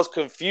was the most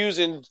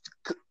confusing,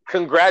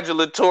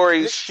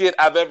 congratulatory shit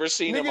I've ever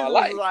seen in my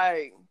life.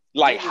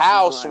 Like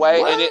how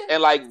Sway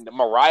and like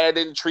Mariah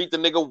didn't treat the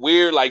nigga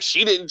weird, like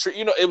she didn't treat,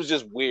 it was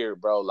just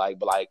weird, bro. Like,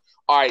 but like,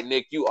 all right,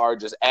 Nick, you are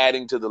just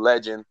adding to the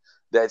legend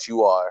that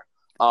you are.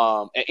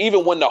 And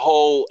even when the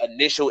whole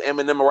initial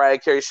Eminem Mariah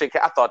Carey shit,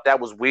 I thought that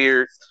was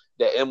weird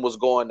that M was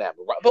going that.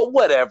 But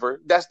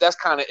whatever. That's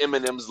kind of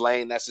Eminem's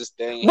lane. That's his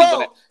thing.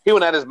 He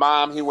went at his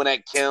mom. He went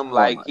at Kim.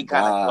 He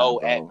kind of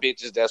go at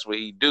bitches. That's what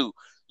he do.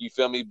 You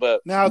feel me?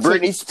 But now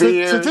Britney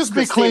Spears, to just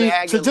be clean,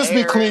 to just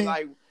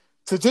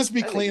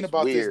be clean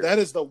about this,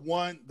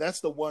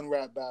 that's the one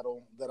rap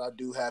battle that I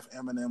do have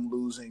Eminem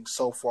losing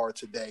so far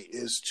today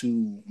is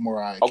to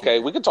Mariah Carey. Okay,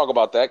 we can talk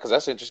about that because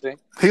that's interesting.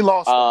 He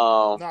lost.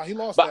 He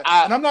lost that.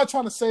 And I'm not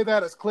trying to say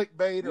that as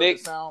clickbait or Nick,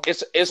 to sound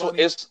it's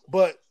funny,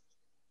 but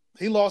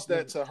he lost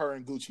that to her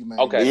and Gucci Mane.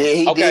 Okay,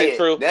 yeah, he did.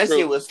 True. That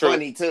shit was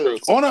funny too.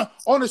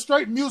 On a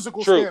straight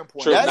musical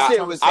standpoint. That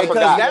shit was. I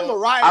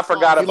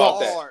forgot about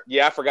that.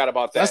 Yeah, I forgot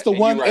about that. That's the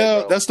one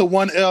L. That's the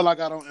one L I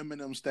got on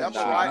Eminem stats.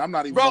 Right. I'm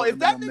not even. Bro, if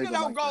that nigga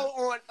don't go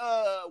on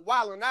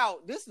Wildin'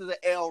 Out, this is an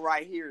L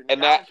right here.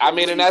 And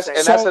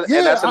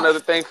that's another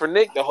thing for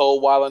Nick. The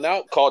whole Wildin'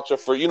 Out culture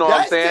for what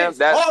I'm saying.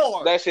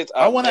 That shit's.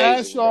 I want to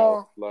ask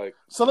y'all.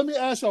 So let me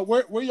ask y'all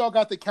where y'all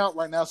got the count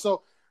right now.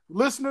 So.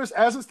 Listeners,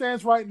 as it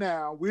stands right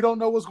now, we don't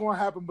know what's going to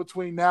happen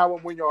between now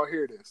and when y'all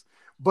hear this.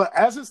 But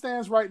as it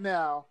stands right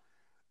now,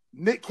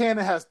 Nick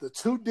Cannon has the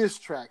 2 diss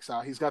tracks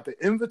out. He's got the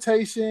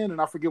Invitation, and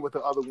I forget what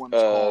the other one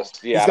is called.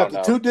 He's got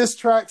the 2 diss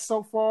tracks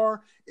so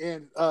far,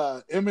 and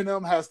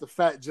Eminem has the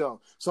Fat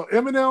Joe. So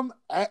Eminem,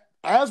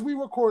 as we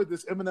record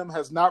this, Eminem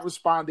has not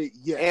responded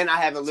yet. And I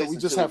haven't listened to it. So we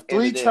just have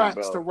 3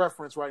 tracks to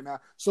reference right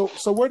now. So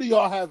where do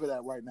y'all have it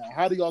at right now?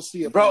 How do y'all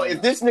see it? Bro,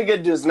 if this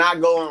nigga does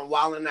not go on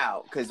Wildin'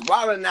 Out, because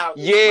Wildin' Out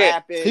is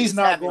rapping, he's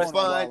not going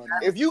fun.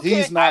 If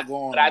he's not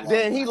going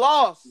then he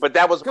lost. But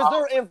that was because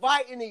they're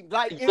inviting him.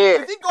 Like, if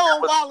he go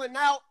on Wildin'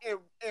 Out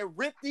and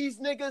rip these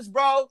niggas,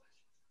 bro,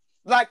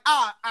 like,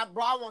 I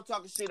won't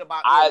talk shit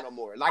about him no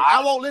more. Like,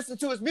 I won't listen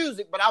to his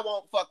music, but I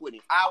won't fuck with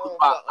him.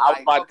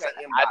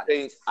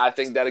 I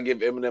think that'll give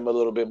Eminem a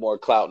little bit more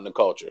clout in the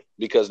culture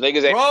because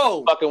niggas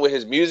ain't fucking with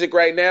his music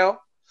right now.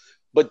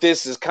 But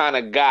this has kind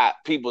of got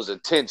people's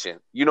attention.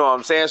 You know what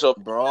I'm saying? So,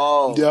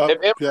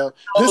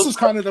 this is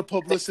kind of the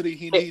publicity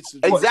he needs to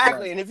do.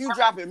 Exactly. And if you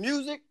drop your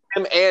music,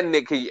 him and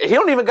Nick, he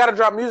don't even got to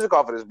drop music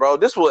off of this, bro.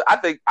 I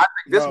think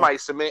this might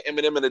cement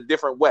Eminem in a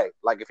different way.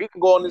 Like if he can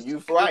go on this, you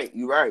right.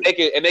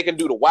 They can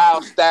do the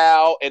wild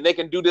style, and they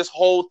can do this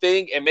whole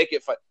thing and make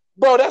it fun.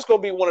 Bro, that's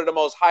gonna be one of the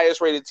most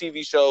highest rated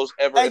TV shows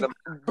ever.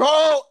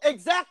 Bro,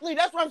 exactly.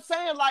 That's what I'm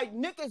saying. Like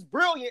Nick is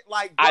brilliant.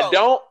 Like,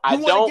 bro, I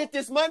want to get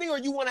this money, or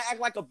you want to act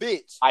like a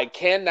bitch? I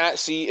cannot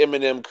see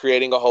Eminem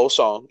creating a whole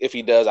song. If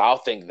he does, I'll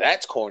think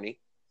that's corny.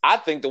 I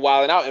think the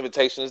Wildin' Out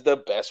invitation is the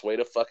best way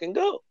to fucking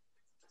go.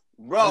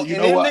 Bro, you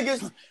know what?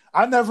 Niggas...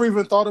 I never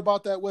even thought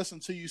about that, Wes,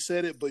 until you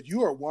said it, but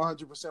you are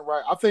 100%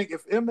 right. I think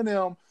if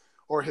Eminem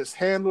or his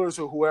handlers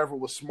or whoever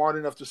was smart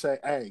enough to say,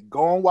 hey,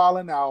 go on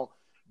Wildin' Out,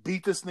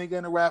 beat this nigga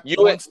in the rap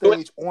on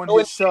stage on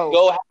his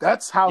show,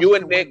 that's how you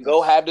and Nick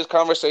go have this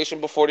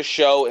conversation before the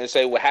show and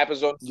say what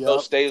happens on the show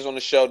stays on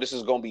the show. This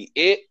is going to be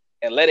it,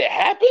 and let it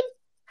happen.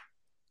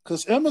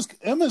 Because M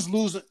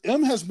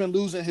has been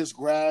losing his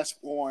grasp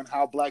on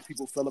how black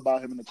people feel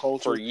about him in the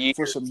culture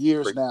for some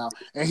years now,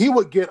 and he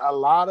would get a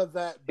lot of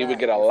that. He would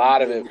get a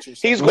lot of it.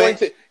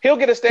 He'll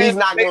get a stand. He's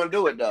not going to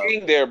do it though.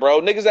 Being there,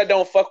 bro. Niggas that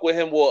don't fuck with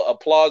him will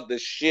applaud the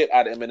shit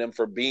out of Eminem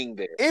for being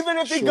there. Even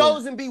if he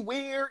goes and be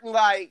weird and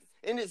like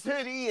in his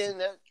hoodie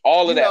and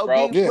all of that,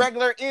 bro.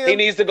 Regular M. He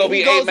needs to go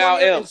be 8 Mile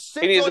M.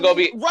 He needs to go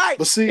be right.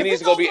 But see, he needs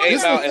to go be 8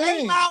 Mile M.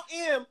 8 Mile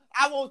M.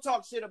 I won't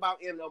talk shit about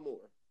M no more.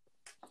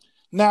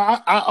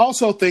 Now, I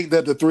also think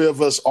that the 3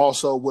 of us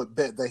also would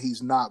bet that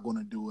he's not going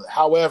to do it.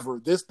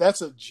 However,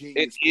 that's a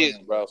genius. It is,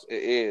 bro. It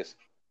is.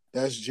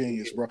 That's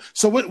genius, bro.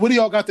 So what do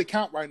y'all got to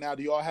count right now?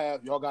 Do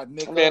y'all got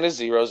Nick? Man, it's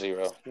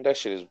 0-0. That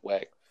shit is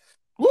whack.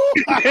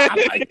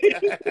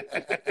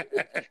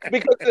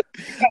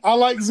 I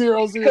like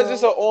 0-0 because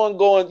it's an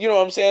ongoing. You know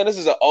what I'm saying? This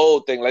is an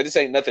old thing. Like this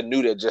ain't nothing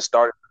new that just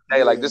started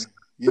today. Like this.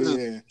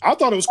 I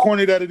thought it was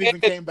corny that it even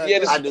came back.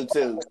 I do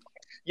too.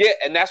 Yeah,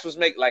 and that's what's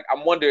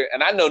I'm wondering,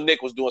 and I know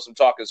Nick was doing some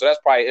talking, so that's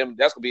probably him.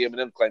 That's gonna be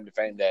Eminem claim to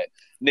fame that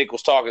Nick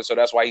was talking, so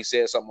that's why he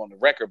said something on the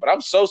record. But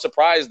I'm so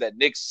surprised that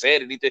Nick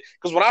said anything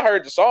because when I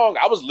heard the song,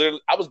 I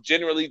was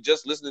genuinely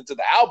just listening to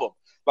the album.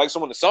 Like,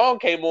 so when the song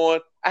came on,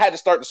 I had to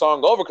start the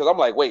song over because I'm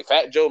like, wait,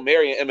 Fat Joe,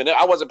 Mary, and Eminem.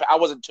 I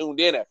wasn't tuned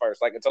in at first,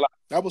 like until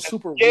that was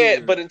super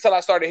weird. But until I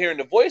started hearing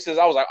the voices,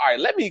 I was like, all right,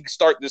 let me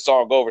start this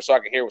song over so I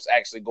can hear what's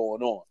actually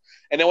going on.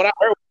 And then when I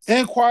heard,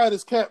 and quiet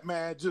as kept,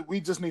 man, we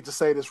just need to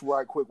say this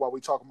right quick while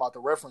we talking about the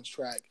reference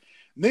track.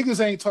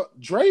 Niggas ain't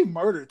Dre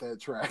murdered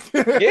that track.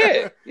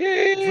 Yeah.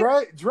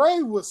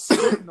 Dre was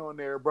sitting on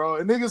there, bro.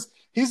 And niggas,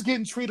 he's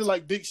getting treated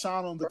like Big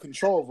Sean on the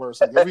Control verse.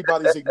 Like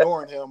everybody's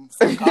ignoring him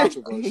for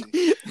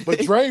controversy. But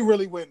Dre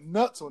really went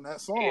nuts on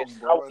that song,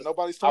 bro. And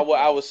nobody's talking.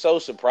 I was so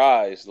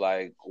surprised.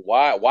 Like,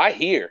 why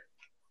here?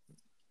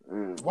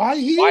 Why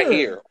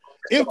here?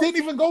 It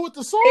didn't even go with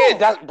the song. Yeah,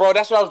 that's what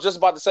I was just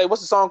about to say.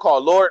 What's the song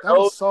called? Lord That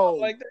was so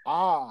like that?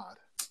 odd.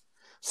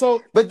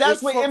 but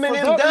that's what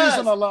Eminem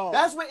does.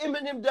 That's what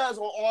Eminem does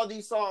on all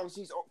these songs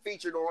he's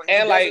featured on.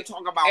 And he doesn't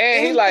talk about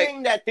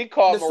anything that he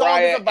called the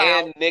Mariah song is about.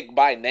 and Nick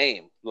by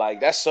name.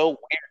 Like, that's so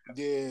weird.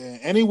 Yeah,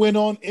 and he went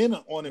on it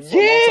for a long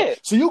time.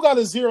 So you got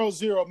a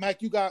 0-0,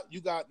 Mac. You got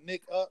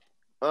Nick up.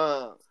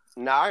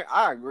 No,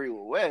 I agree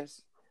with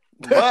Wes,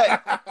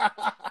 but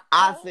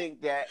I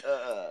think that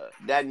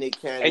that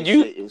Nick Cannon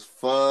shit is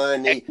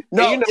funny.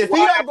 If he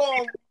don't go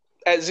on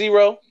at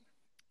 0,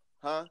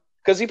 huh?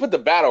 Because he put the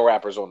battle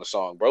rappers on the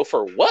song, bro.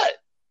 For what?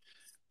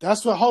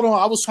 That's what. Hold on,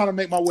 I was trying to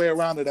make my way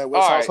around to that.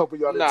 Wes. I was hoping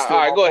y'all didn't. All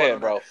right, go ahead,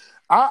 bro.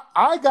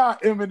 I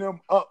got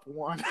Eminem up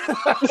 1.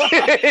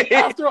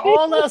 After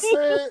all that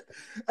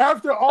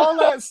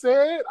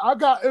said, I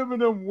got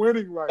Eminem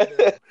winning right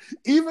now.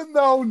 Even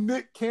though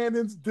Nick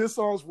Cannon's diss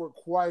songs were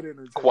quite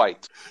entertaining.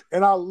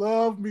 And I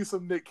love me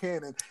some Nick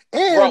Cannon.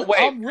 And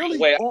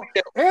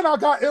and I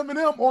got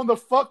Eminem on the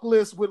fuck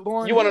list with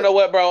Lauryn. You want to know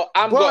what, bro?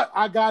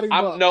 I got him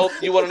up. No,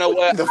 you want to know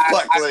what? The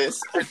fuck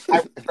list.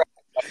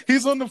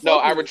 He's on the fuck No,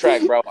 list. I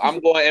retract, bro. I'm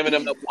going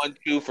Eminem up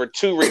 1-2 for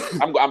 2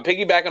 reasons. I'm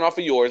piggybacking off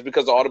of yours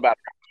because of all the battle.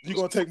 You're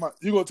gonna take my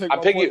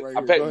point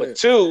right here. But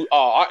 2,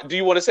 do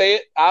you want to say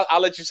it?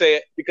 I'll let you say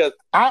it because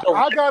I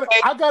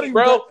got him,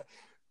 bro.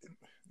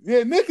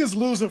 Yeah, Nick is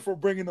losing for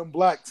bringing them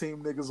black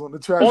team niggas on the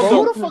track.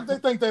 Who the fuck they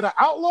think they're the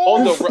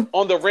outlaws?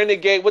 On the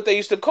Renegade, what they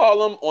used to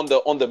call them on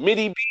the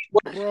MIDI beat.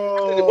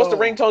 What's the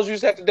ringtones you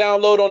used to have to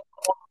download on?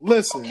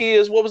 Listen,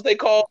 kids, what was they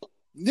called?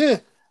 Yeah,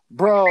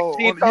 bro.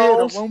 The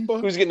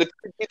Roomba. Who's getting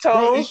the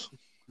tones?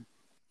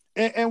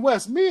 And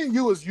Wes, me and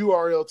you as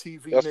URL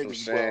TV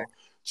niggas, bro.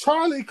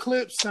 Charlie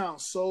clips sound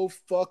so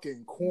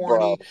fucking corny.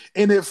 Bro.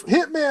 And if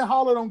Hitman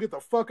Holler don't get the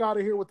fuck out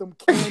of here with them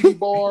candy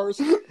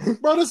bars,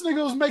 bro, this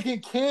nigga was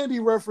making candy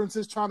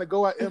references trying to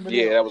go at Eminem.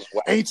 Yeah, that was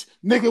whack.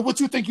 Nigga, what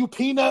you think you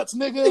peanuts,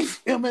 nigga?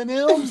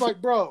 Eminem's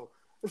like, bro,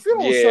 if you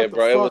don't shut the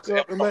fuck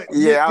up and let Nick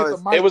get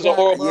the mic it was a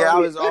horrible. Yeah, I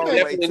was all the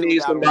way too.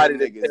 Need somebody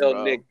to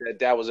tell Nick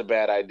that was a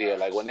bad idea.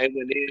 Like when they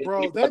went in,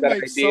 bro, they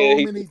make so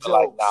many jokes.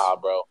 Like, nah,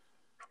 bro.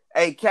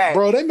 Hey, Cat.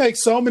 Bro, they make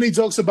so many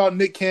jokes about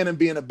Nick Cannon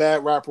being a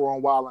bad rapper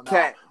on Wild 'N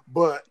Out.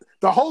 But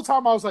the whole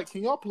time I was like,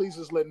 can y'all please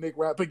just let Nick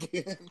rap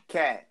again?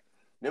 Cat.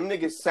 Them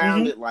niggas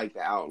sounded like the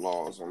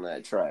Outlaws on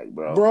that track,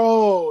 bro.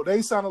 Bro,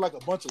 they sounded like a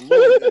bunch of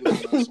little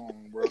niggas on that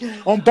song, bro.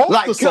 On both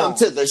the songs. Come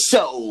to the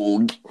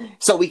show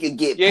so we can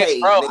get paid,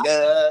 bro,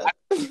 nigga. I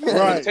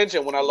paid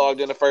attention when I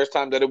logged in the first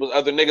time that it was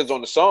other niggas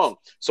on the song.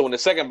 So when the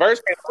second verse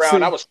came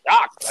around, I was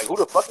shocked. Like, who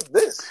the fuck is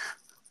this?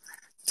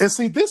 And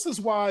see, this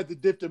is why the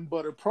Dipped in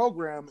Butter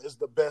program is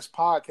the best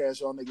podcast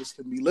y'all niggas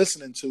can be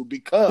listening to,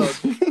 because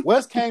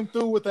Wes came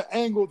through with an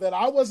angle that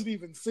I wasn't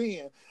even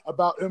seeing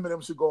about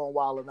Eminem should go on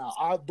Wild 'N Out.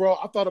 I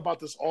thought about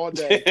this all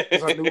day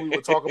because I knew we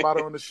would talk about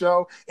it on the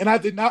show, and I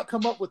did not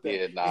come up with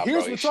that. Yeah,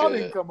 here's what y'all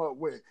didn't come up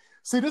with.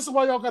 See, this is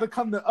why y'all got to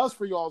come to us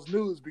for y'all's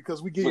news,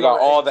 because we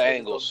got all the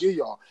angles. Give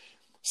y'all.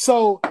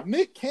 So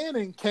Nick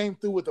Cannon came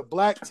through with the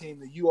black team,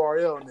 the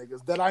URL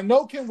niggas, that I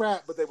know can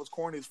rap, but they was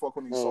corny as fuck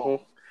on these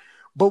songs.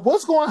 But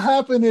what's going to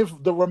happen if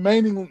the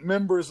remaining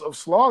members of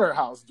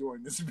Slaughterhouse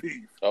join this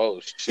beef? Oh,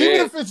 shit.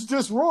 Even if it's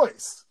just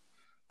Royce.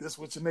 This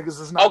what your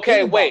niggas is not.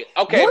 Okay, wait.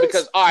 Okay, Royce,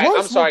 because all right, Royce,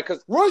 I'm sorry,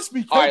 because Royce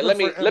be. All right, let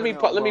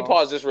me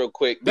pause this real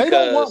quick. They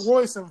don't want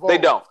Royce involved. They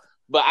don't.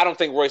 But I don't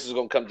think Royce is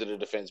going to come to the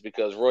defense,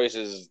 because Royce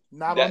is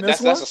not on this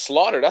one. That's a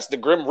slaughter. That's the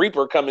Grim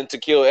Reaper coming to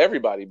kill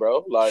everybody,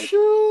 bro. Like,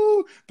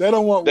 they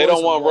don't want.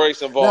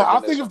 Royce involved. Now, I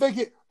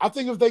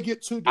think if they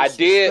get too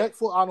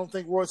disrespectful, I don't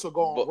think Royce will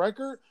go on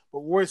record. But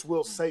Royce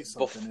will say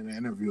something in the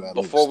interview.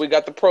 Before we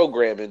got the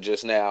programming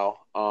just now,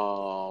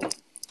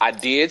 I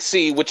did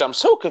see, which I'm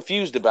so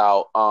confused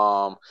about,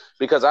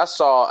 because I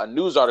saw a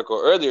news article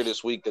earlier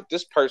this week that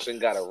this person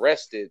got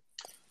arrested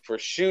for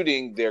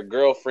shooting their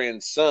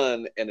girlfriend's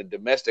son in a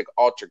domestic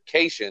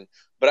altercation.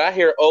 But I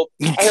hear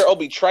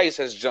Obi Trice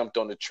has jumped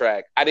on the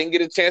track. I didn't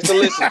get a chance to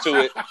listen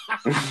to it.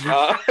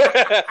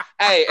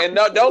 Hey, and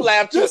don't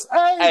laugh too.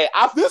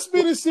 This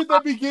be the shit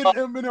that be getting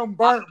Eminem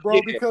burnt, bro.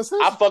 Yeah, because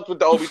I fucked with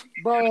the Obi,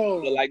 bro.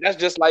 Like, that's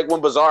just like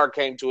when Bizarre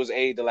came to his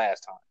aid the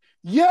last time.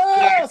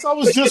 Yes, I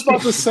was just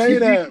about to say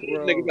that,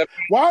 bro.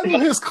 Why do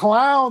his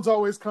clowns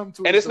always come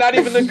to? And it's not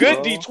even the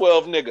good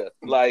D12 nigga.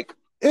 Like,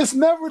 it's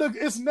never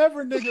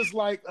niggas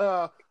like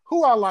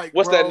who I like.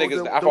 What's bro? that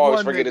nigga's? I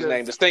always forget his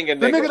name. The stinging nigga.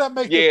 The nigga that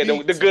make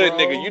the good bro.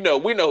 nigga. You know,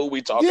 we know who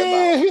we talking about.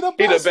 Yeah, he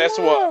the best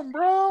one,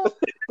 bro.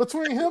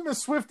 Between him and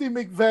Swifty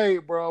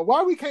McVeigh, bro.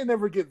 Why we can't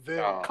never get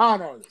them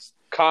con artists?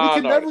 We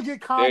can never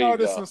get con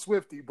artists and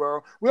Swifty,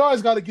 bro. We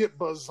always got to get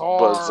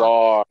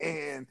Bizarre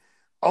and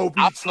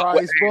Obi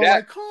Trice, bro.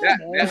 Like, come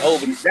on. That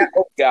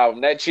Obi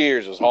album, that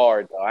Cheers was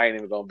hard, though. I ain't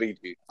even gonna beat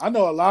you. I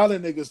know a lot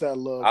of niggas that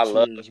love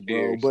Cheers,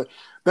 bro. But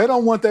they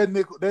don't want that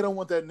nickel. They don't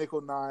want that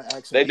nickel 9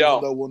 accent. They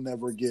don't. Though we'll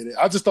never get it.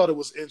 I just thought it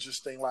was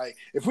interesting. Like,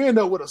 if we end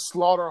up with a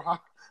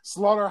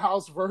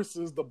Slaughterhouse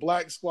versus the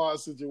Black Squad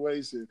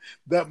situation,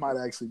 that might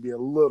actually be a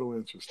little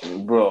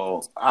interesting,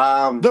 bro.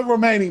 The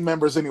remaining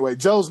members, anyway.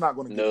 Joe's not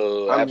going to get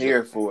it. I'm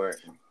here for it.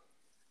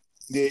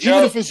 Yeah,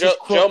 even if it's just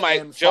Joe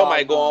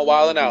might go on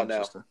Wild 'N Out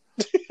now.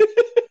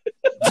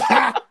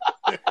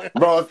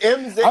 Bro, if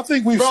M's there,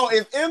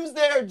 if M's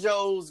there,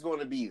 Joe's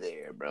gonna be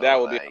there, bro. That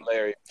would be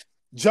hilarious.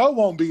 Joe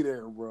won't be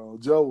there, bro.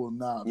 Joe will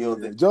not be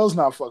there. Joe's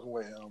not fucking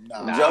with him.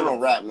 Nah, Joe don't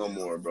rap no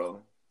more,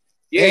 bro.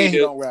 Yeah, he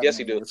do. Yes,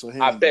 he do. So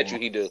I bet you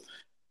he do.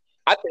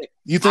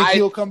 You think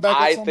he'll come back?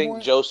 I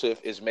think Joseph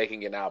is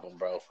making an album,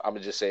 bro. I'm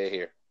gonna just say it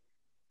here.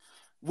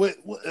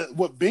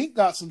 What Bink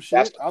got some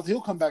shit.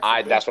 He'll come back.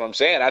 That's what I'm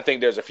saying. I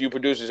think there's a few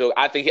producers.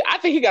 I think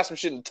he got some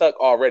shit in tuck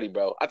already,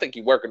 bro. I think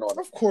he's working on it.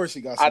 Of course,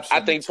 he got some.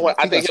 I think he'll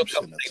come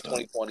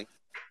 2020.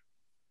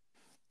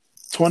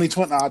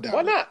 2020. I doubt.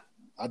 Why not?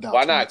 I doubt.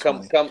 Why not?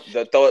 Come.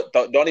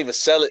 Don't even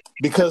sell it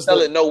because sell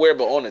it nowhere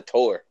but on a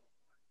tour.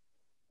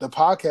 The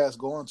podcast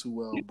going too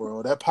well,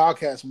 bro. That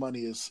podcast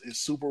money is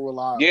super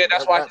reliable. Yeah,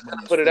 that's why he's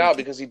gonna put it out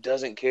because he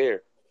doesn't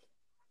care.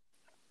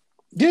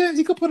 Yeah,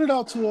 he could put it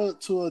out to a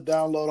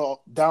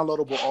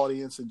downloadable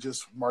audience and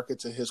just market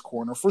to his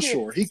corner for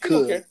sure. He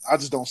could. I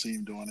just don't see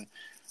him doing it,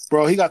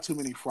 bro. He got too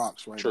many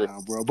frocks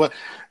now, bro. But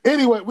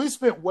anyway, we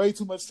spent way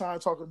too much time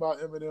talking about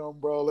Eminem,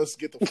 bro. Let's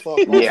get the fuck.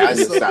 Yeah, I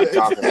just stopped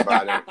talking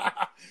about it.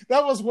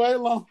 That was way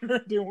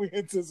longer than we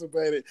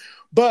anticipated.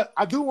 But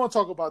I do want to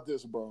talk about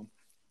this, bro.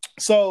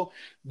 So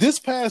this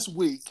past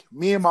week,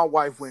 me and my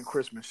wife went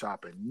Christmas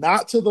shopping.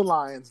 Not to the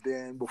Lions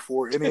Den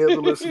before any of the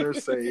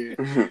listeners say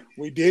it.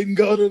 We didn't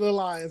go to the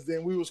Lions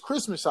Den. We was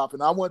Christmas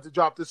shopping. I wanted to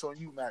drop this on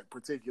you, Mac,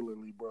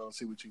 particularly, bro.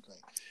 See what you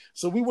think.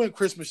 So we went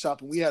Christmas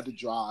shopping. We had to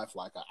drive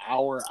like an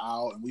hour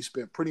out, and we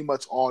spent pretty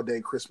much all day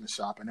Christmas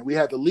shopping. And we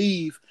had to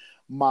leave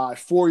my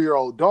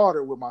 4-year-old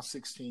daughter with my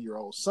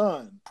 16-year-old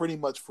son pretty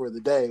much for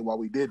the day while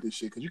we did this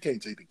shit, because you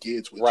can't take the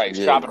kids with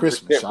you.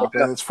 Christmas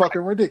shopping. It's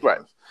fucking ridiculous.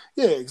 Right.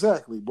 Yeah,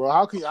 exactly, bro.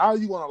 How are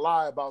you gonna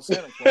lie about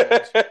Santa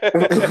Claus?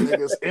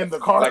 Niggas in the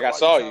car. Like I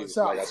saw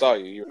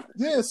you.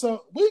 Yeah,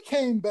 so we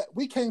came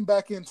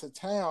back into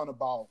town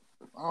about,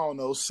 I don't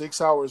know,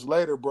 6 hours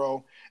later,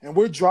 bro. And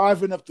we're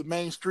driving up the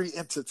main street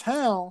into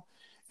town,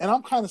 and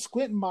I'm kind of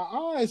squinting my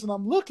eyes and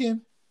I'm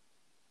looking,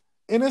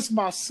 and it's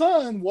my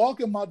son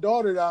walking my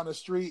daughter down the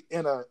street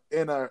in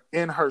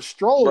her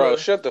stroller. Bro,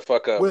 shut the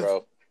fuck up,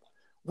 bro.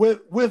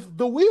 With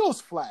the wheels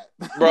flat,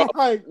 bro.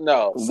 Like,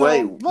 no, so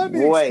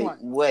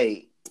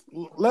wait.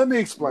 Let me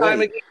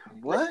explain.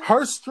 What?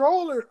 Her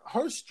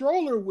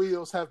stroller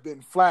wheels have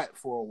been flat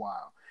for a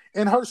while,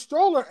 and her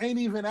stroller ain't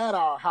even at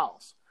our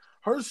house.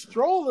 Her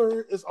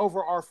stroller is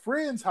over our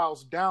friend's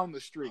house down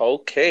the street.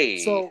 Okay.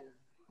 So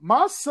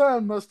my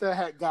son must have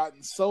had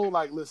gotten so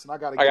like, listen, I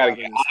gotta get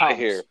out of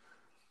here.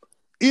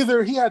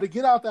 Either he had to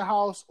get out the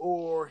house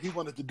or he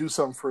wanted to do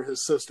something for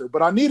his sister.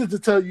 But I needed to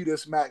tell you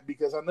this, Mac,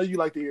 because I know you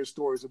like to hear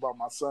stories about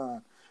my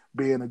son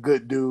being a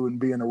good dude and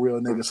being a real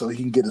nigga so he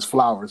can get his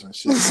flowers and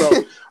shit.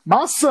 So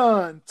my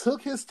son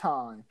took his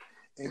time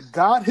and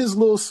got his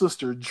little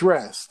sister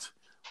dressed,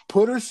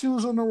 put her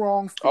shoes on the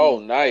wrong feet. Oh,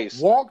 nice.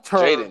 Walked her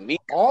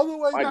all the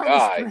way down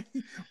the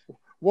street.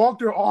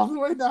 Walked her all the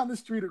way down the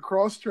street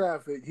across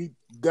traffic. He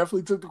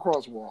definitely took the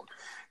crosswalk.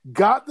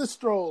 Got the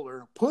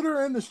stroller, put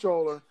her in the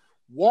stroller,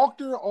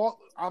 walked her all,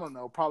 I don't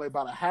know, probably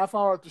about a half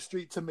hour up the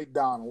street to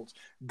McDonald's,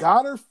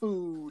 got her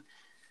food,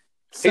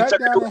 sat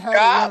down and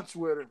had lunch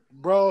with her.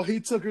 Bro, he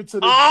took her to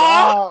the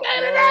job.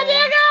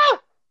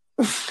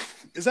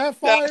 Is that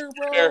fire,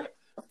 bro?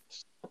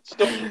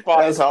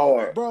 That's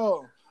hard.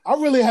 Bro, I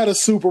really had a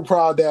super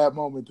proud dad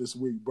moment this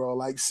week, bro.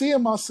 Like,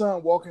 seeing my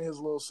son walking his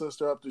little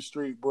sister up the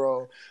street,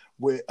 bro,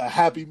 with a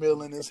Happy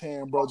Meal in his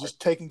hand, bro,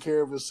 just taking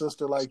care of his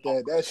sister like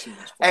that. That shit is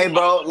fun. Hey,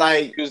 bro,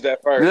 like, who's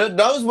that first?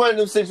 Those one of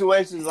them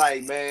situations,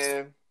 like,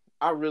 man,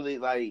 I really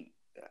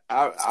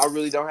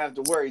don't have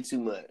to worry too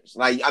much.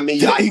 Like, I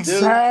mean,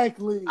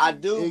 exactly. I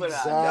do, but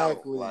I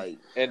don't. Like,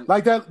 and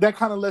like that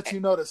kind of lets you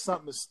know that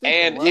something is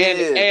sticking.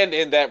 And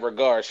in that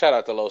regard, shout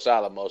out to Los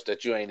Alamos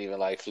that you ain't even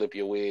like flip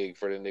your wig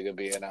for the nigga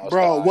being outside.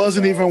 Bro,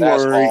 wasn't even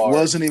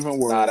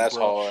worried. Nah, that's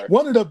hard.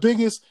 One of the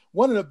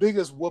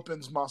biggest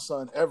whoopings my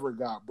son ever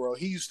got, bro.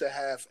 He used to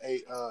have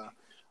a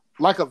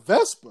like a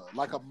Vespa,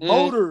 like a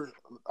motor,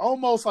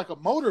 almost like a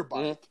motorbike.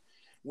 Mm-hmm.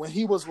 When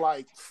he was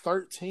like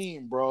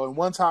 13, bro, and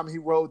one time he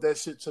rode that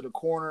shit to the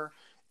corner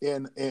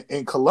in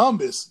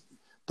Columbus,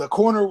 the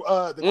corner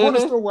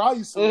store where I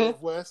used to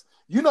live, West.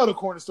 You know the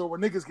corner store where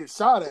niggas get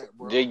shot at,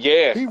 bro.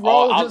 Yeah. He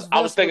rode his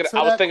I was thinking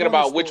about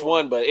store. which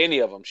one, but any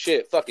of them.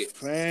 Shit, fuck it.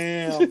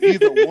 Fam,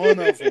 either one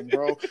of them,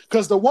 bro.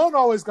 Because the one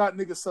always got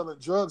niggas selling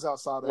drugs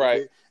outside of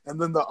it, and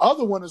then the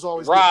other one is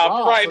always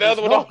robbed. Right, the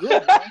other one.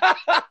 Good,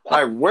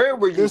 like, where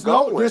were you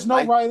going? There's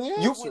no right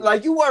answer.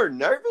 You weren't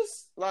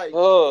nervous? Like,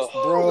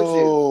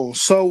 bro.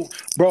 So,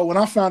 bro, when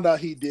I found out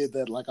he did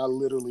that, like, I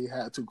literally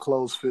had to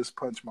close fist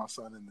punch my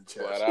son in the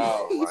chest.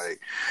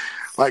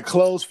 Like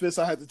closed fist,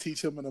 I had to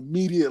teach him an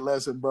immediate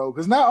lesson, bro.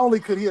 Because not only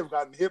could he have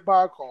gotten hit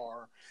by a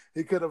car,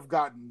 he could have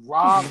gotten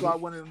robbed by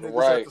one of the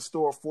niggas at the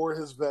store for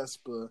his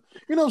Vespa.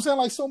 You know what I'm saying?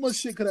 Like, so much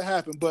shit could have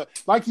happened. But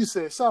like you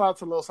said, shout out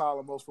to Los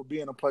Alamos for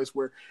being a place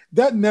where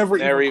that never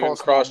even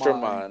crossed your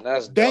mind.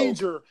 That's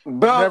danger,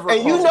 bro.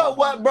 And you know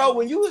what, bro?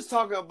 When you was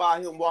talking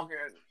about him walking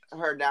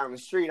her down the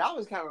street, I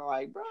was kind of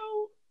like, bro,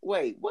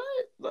 wait,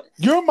 what?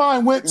 Your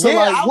mind went to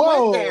like,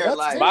 whoa. There,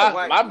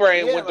 my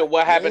brain went to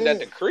what happened at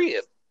the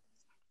crib.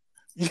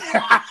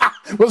 Yeah.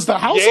 Was the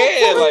house?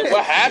 Yeah, like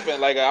what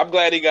happened? Like I'm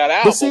glad he got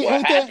out. But see,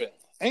 what happened?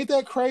 Ain't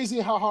that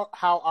crazy how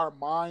our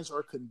minds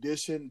are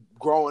conditioned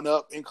growing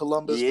up in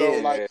Columbus? Though,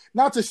 like,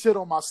 not to shit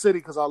on my city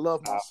because I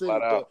love my city,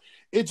 but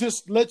it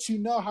just lets you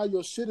know how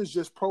your shit is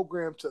just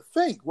programmed to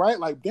think, right?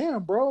 Like,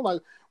 damn, bro,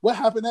 like, what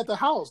happened at the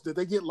house? Did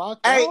they get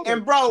locked out?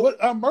 And bro, what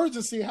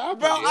emergency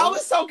happened? Bro, I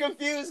was so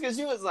confused because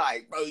you was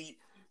like, bro, you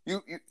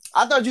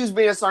I thought you was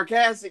being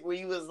sarcastic when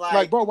you was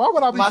like, bro, why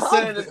would I be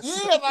proud of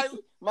this? Yeah, like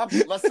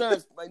my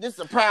son's like, this is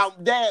a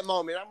proud dad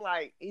moment. I'm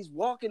like, he's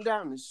walking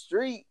down the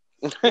street.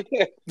 It's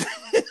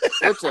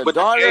a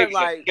daughter,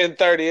 like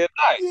 10:30 at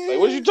night. Yeah. Like,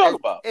 what you talking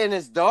about? And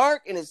it's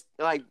dark, and it's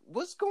like,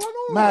 what's going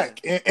on,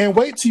 Mac? And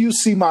wait till you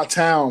see my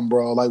town,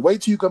 bro. Like,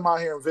 wait till you come out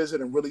here and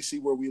visit and really see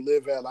where we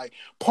live at. Like,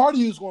 part of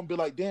you is going to be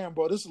like, damn,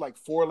 bro, this is like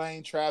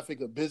 4-lane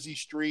traffic, a busy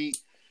street.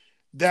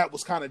 That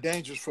was kind of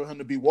dangerous for him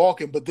to be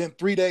walking. But then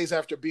 3 days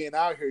after being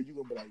out here, you're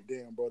going to be like,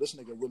 damn, bro, this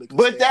nigga really.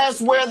 But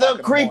that's where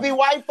the creepy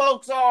white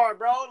folks are,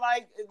 bro.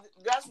 Like,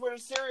 that's where the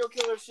serial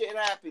killer shit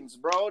happens,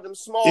 bro. Them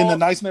small. In the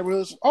nice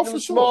neighborhoods? Oh, for sure.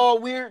 Small,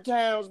 weird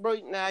towns, bro.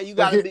 Nah, you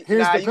got to be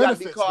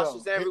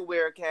cautious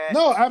everywhere, Cat.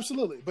 No,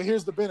 absolutely. But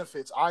here's the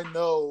benefits. I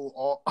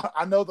know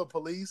the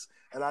police,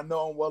 and I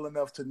know them well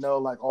enough to know,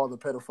 like, all the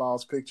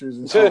pedophiles' pictures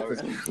and stuff.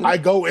 I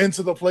go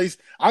into the police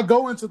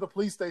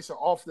station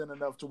often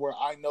enough to where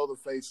I know the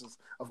faces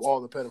of all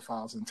the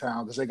pedophiles in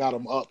town because they got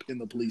them up in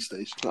the police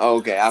station.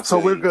 Okay, so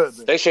we're good.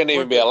 They shouldn't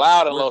even be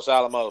allowed in Los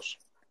Alamos.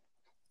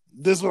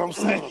 This is what I'm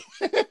saying.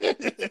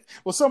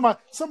 Well,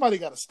 somebody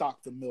got to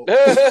stock the milk.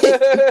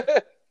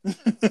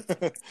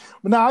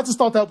 But nah, I just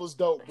thought that was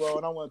dope, bro,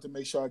 and I wanted to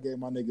make sure I gave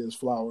my nigga his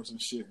flowers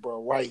and shit,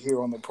 bro, right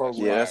here on the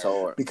program. Yeah, that's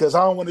hard. Because I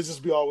don't want to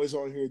just be always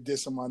on here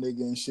dissing my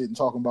nigga and shit and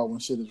talking about when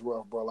shit is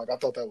rough, bro. Like, I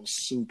thought that was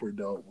super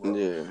dope, bro.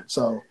 Yeah.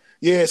 So,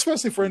 yeah,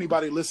 especially for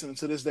anybody listening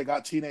to this that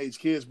got teenage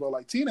kids, bro.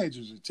 Like,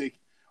 teenagers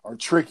are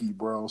tricky,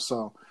 bro.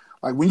 So,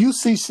 like, when you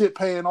see shit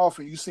paying off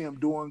and you see them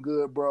doing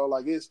good, bro,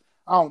 like,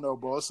 I don't know,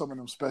 bro. It's some of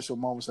them special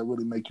moments that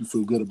really make you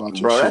feel good about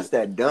your shit. Bro, that's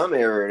that dumb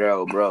era,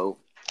 though, bro.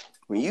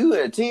 When you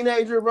a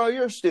teenager, bro,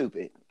 you're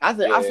stupid. I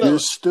feel you're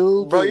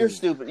stupid, bro. You're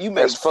stupid. You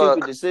make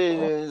stupid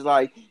decisions.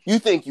 Like, you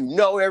think you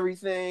know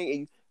everything,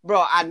 and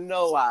bro, I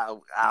know I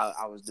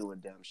was doing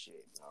dumb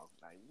shit, bro.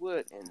 Like,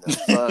 what in the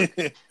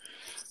fuck?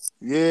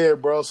 Yeah,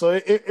 bro. So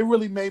it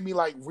really made me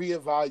like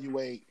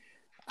reevaluate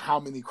how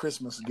many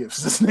Christmas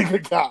gifts this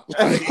nigga got.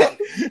 Like,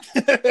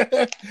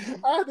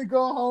 I had to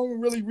go home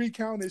and really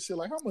recount this shit.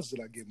 Like, how much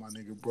did I get my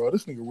nigga, bro?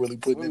 This nigga really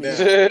putting it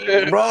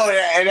down, bro.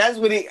 And that's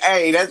what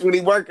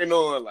he working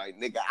on. Like,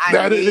 nigga,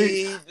 I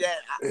need that.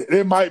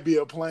 It might be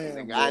a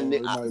plan,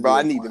 nigga, bro.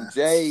 I need them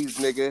J's,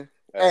 nigga.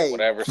 Hey,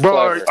 whatever. Bro,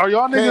 are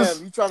y'all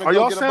niggas? Cam, are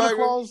y'all Santa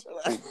Claus?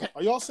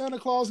 Are y'all Santa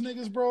Claus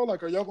niggas, bro?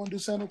 Like, are y'all gonna do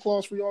Santa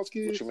Claus for y'all's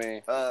kids? What you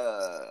mean?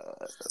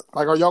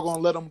 Like, are y'all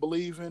gonna let them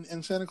believe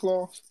in Santa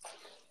Claus?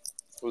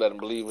 Let them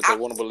believe what they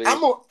want to believe.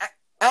 I'm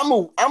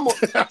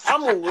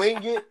a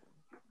wing it.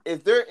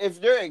 If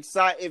they're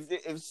excited,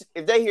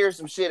 if they hear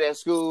some shit at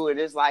school and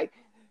it's like,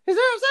 is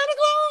there a Santa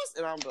Claus?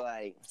 And I'm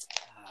like,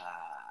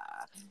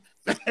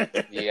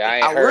 yeah,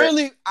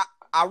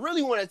 I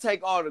really want to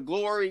take all the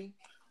glory,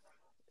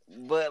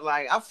 but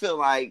like, I feel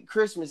like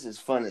Christmas is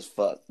fun as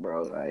fuck,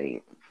 bro.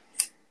 Like,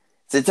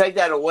 to take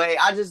that away,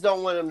 I just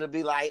don't want them to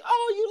be like,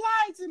 oh, you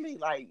lied to me,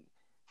 like.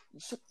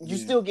 You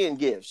still getting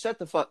gifts. Shut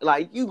the fuck.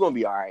 Like, you gonna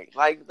be all right.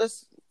 Like,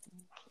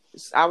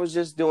 I was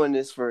just doing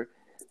this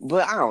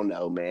but I don't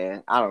know,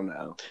 man. I don't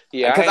know.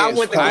 Yeah, because I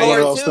want the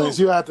glory too. Things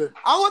you have to.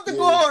 I want the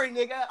glory,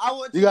 nigga.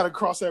 You got to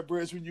cross that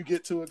bridge when you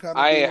get to it. Kind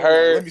of. I ain't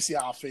heard. Let me see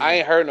how I feel. I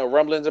ain't heard no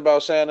rumblings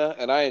about Santa,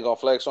 and I ain't gonna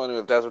flex on them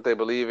if that's what they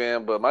believe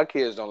in. But my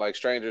kids don't like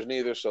strangers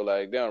neither, so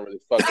like they don't really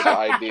fuck with the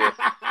idea.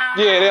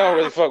 Yeah, they don't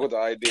really fuck with the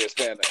idea of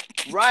Santa.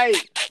 Right.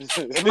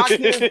 My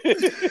kids,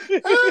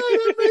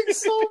 that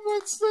makes so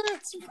much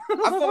sense, bro.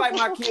 I feel like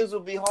my kids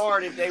would be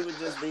hard if they would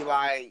just be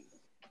like,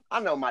 I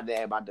know my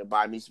dad about to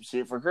buy me some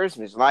shit for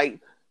Christmas. Like,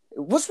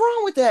 what's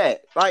wrong with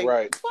that? Like,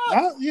 right.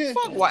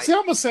 Fuck white. See,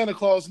 I'm a Santa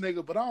Claus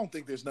nigga, but I don't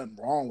think there's nothing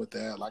wrong with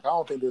that. Like, I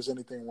don't think there's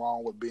anything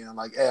wrong with being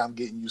like, hey, I'm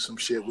getting you some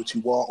shit what you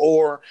want,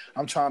 or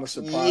I'm trying to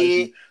surprise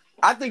you.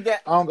 I think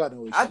that I don't got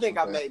no. I think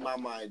I made my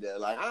mind up.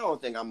 Like, I don't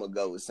think I'm gonna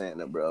go with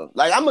Santa, bro.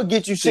 Like, I'm gonna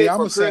get you shit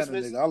for Christmas.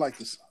 Santa nigga. I like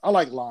this. I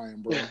like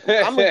lying, bro.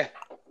 I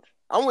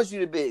want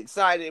you to be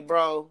excited,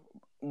 bro.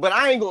 But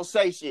I ain't gonna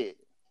say shit.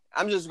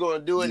 I'm just gonna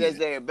do it as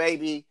their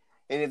baby.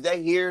 And if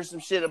they hear some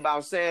shit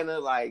about Santa,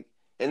 like,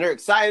 and they're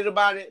excited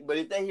about it, but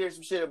if they hear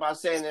some shit about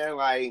Santa, they're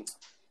like,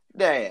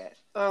 Dad,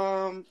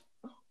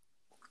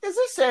 is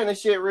this Santa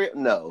shit real?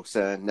 No,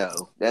 son, no.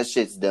 That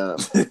shit's dumb.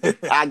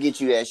 I'll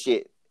get you that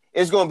shit.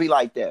 It's going to be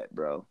like that,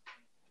 bro.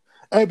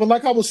 Hey, but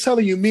like I was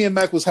telling you, me and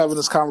Mac was having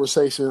this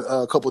conversation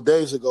a couple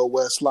days ago,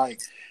 Wes. Like,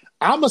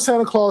 I'm a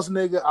Santa Claus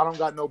nigga. I don't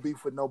got no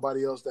beef with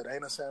nobody else that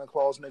ain't a Santa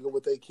Claus nigga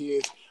with their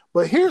kids.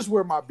 But here's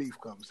where my beef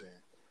comes in.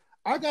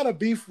 I got a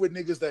beef with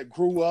niggas that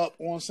grew up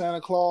on Santa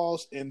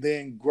Claus and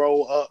then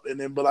grow up and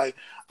then be like,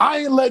 I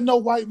ain't letting no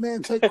white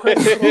man take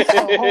credit for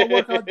the hard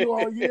work I do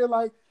all year.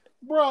 Like,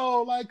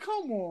 bro, like,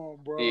 come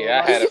on, bro. Yeah,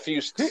 like, I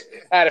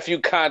had a few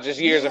conscious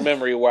years of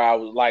memory where I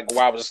was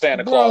a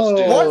Santa Claus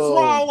dude. What's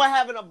wrong with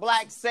having a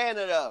black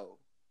Santa though?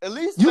 At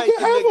least you can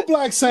have a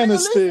black Santa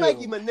still. Make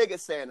him a nigga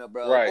Santa,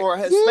 bro, right? Or a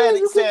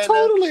Hispanic Santa. You can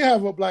totally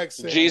have a black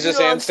Santa. Jesus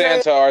and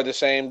Santa are the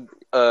same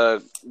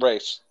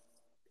race.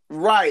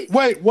 Right.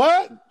 Wait,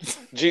 what?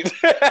 Wait,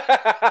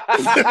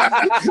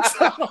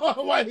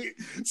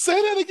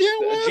 say that again,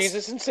 Wes?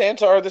 Jesus and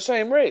Santa are the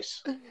same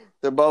race.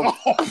 They're both.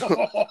 Oh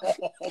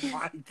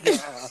my God!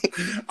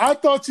 I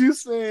thought you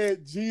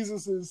said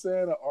Jesus and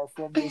Santa are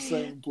from the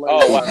same place.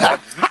 Oh, wow.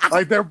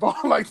 like they're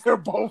both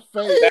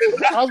fake.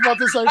 I was about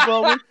to say,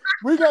 bro,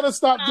 we gotta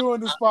stop doing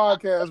this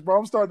podcast, bro.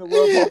 I'm starting to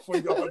rub off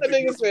on y'all. That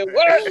nigga said,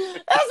 "What?"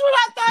 That's what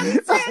I thought he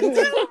said too,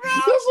 bro.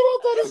 That's what I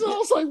thought he said. I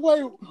was like,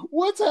 wait,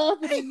 what's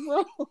happening,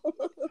 bro?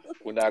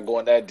 We're not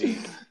going that deep.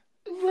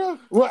 Bro.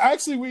 Well,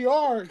 actually, we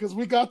are because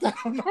we got that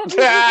on our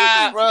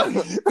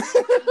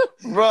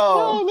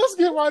bro. Let's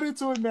get right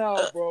into it now,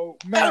 bro.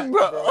 Matt,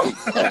 bro.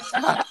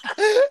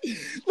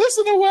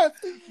 Listen to what,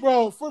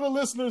 bro. For the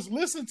listeners,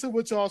 listen to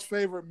what y'all's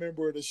favorite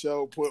member of the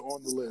show put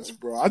on the list,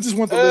 bro. I just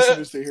want the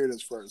listeners to hear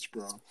this first,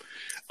 bro.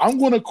 I'm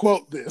going to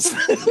quote this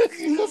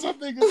because I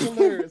think it's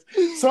hilarious.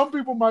 Some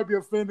people might be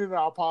offended, and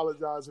I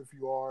apologize if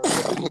you are.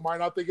 Some people might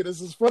not think it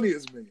is as funny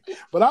as me,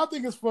 but I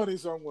think it's funny,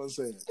 so I'm going to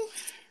say it.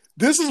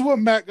 This is what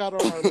Matt got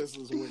on our list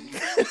this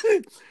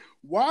week.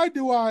 Why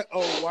do I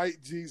owe white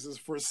Jesus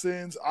for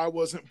sins I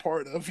wasn't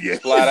part of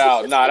yet? Flat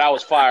out. Nah, that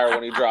was fire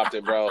when he dropped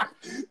it, bro.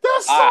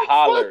 That's so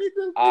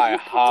I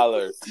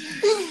hollered.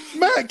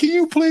 Matt, can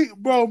you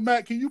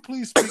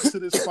please speak to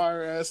this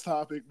fire ass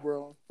topic,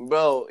 bro?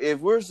 Bro, if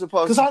we're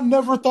supposed to... Because I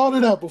never thought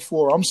of that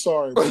before. I'm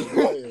sorry, bro.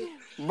 Go ahead.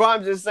 Bro,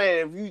 I'm just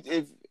saying,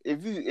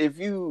 if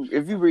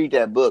you read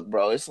that book,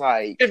 bro, it's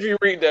like... If you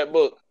read that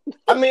book.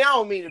 I mean, I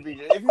don't mean to read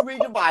it. If you read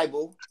the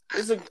Bible,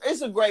 it's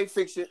a great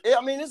fiction. I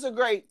mean, it's a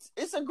great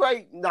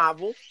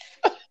novel.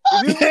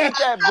 If you read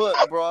that book,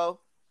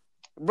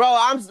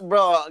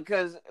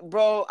 because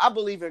I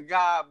believe in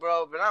God,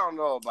 bro, but I don't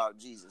know about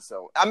Jesus.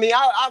 So I mean,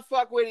 I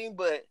fuck with him,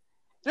 but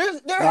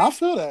I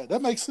feel that.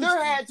 That makes sense.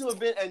 There had to have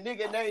been a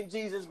nigga named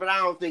Jesus, but I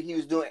don't think he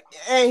was doing it.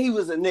 And he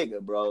was a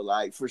nigga, bro,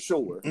 like for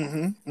sure.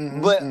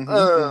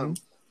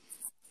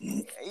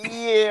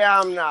 Yeah,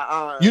 I'm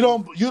not.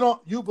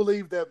 You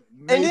believe that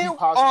maybe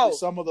possibly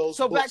some of those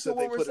books that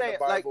they put in the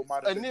Bible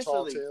might have been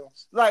tall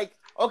tales? Like,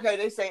 okay,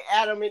 they say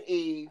Adam and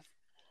Eve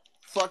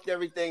fucked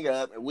everything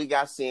up, and we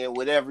got sin.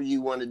 Whatever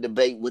you want to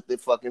debate what the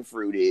fucking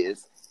fruit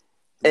is,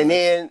 and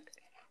then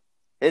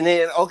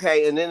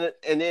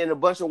a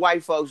bunch of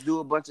white folks do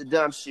a bunch of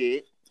dumb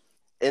shit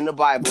in the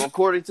Bible.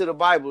 According to the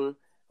Bible,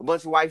 a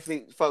bunch of white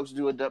folks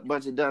do a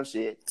bunch of dumb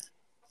shit.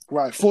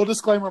 Right. Full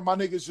disclaimer, my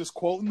nigga's just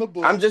quoting the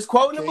book. I'm just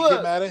quoting the book.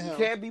 Get mad at him. You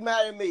can't be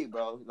mad at me,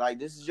 bro. Like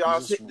this is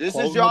y'all's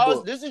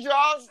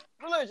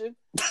religion.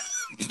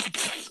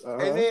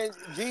 And then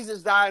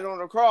Jesus died on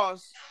the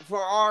cross for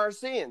our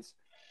sins.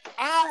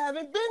 I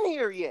haven't been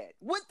here yet.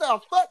 What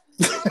the fuck?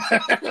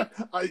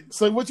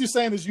 So what you're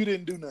saying is you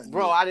didn't do nothing,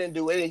 bro. I didn't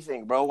do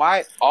anything, bro.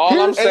 Why?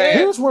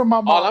 Here's where my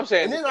mom. All I'm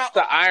saying is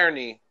the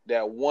irony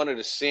that one of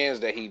the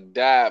sins that he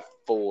died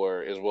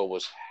for is what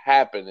was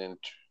happening.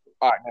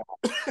 All right,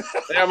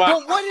 never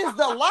mind. But what is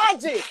the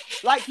logic?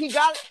 Like he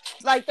got,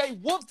 like they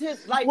whooped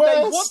his, like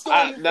they whooped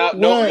him. No,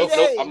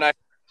 I'm not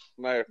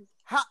here.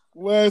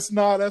 Wes,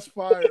 that's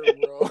fire,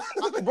 bro.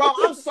 Bro,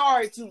 I'm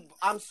sorry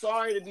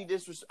to be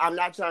disrespectful. I'm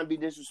not trying to be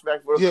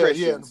disrespectful to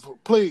Christians. Yeah,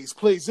 please.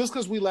 Just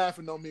because we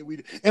laughing don't mean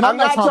we. And I'm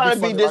not trying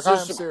to be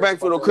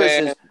disrespectful to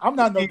Christians. I'm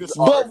not no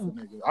disrespectful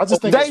nigga. I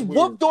just think they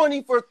whooped on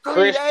him for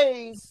 3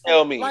 days.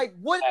 Tell me, like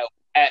what?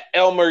 At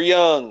Elmer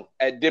Young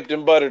at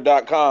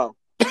dippedinbutter.com.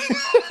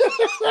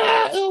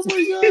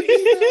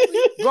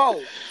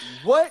 Bro,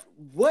 what?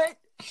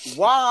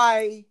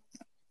 Why?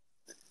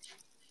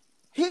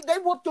 They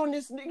whooped on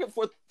this nigga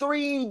for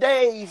 3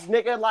 days,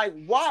 nigga. Like,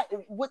 why?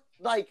 What?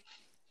 Like,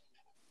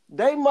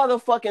 they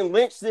motherfucking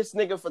lynched this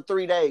nigga for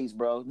 3 days,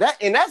 bro.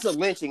 That's a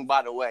lynching,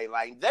 by the way.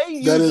 Like, that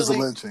is a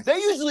lynching. They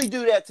usually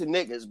do that to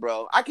niggas,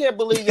 bro. I can't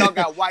believe y'all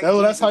got white.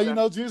 That's how you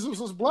know Jesus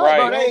was black.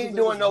 Right. Bro, they ain't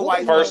doing no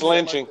white first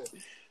lynching.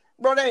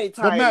 Bro, they ain't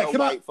tying no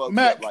white folks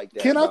up like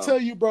that. Can I tell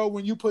you, bro,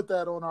 when you put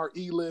that on our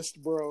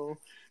E-list, bro,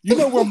 you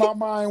know where my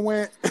mind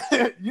went?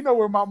 And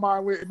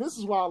this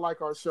is why I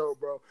like our show,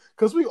 bro,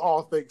 because we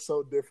all think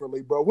so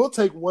differently, bro. We'll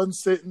take one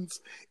sentence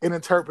and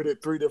interpret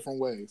it 3 different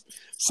ways.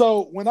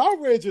 So when I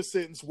read your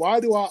sentence, why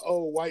do I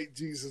owe white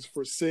Jesus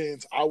for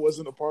sins I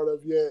wasn't a part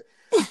of yet?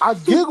 I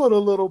giggled a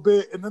little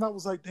bit, and then I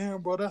was like,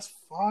 damn, bro, that's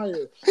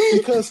fire.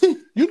 Because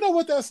you know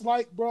what that's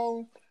like,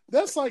 bro?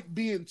 That's like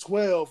being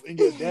 12 and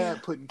your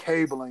dad putting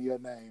cable in your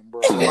name,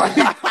 bro. Like,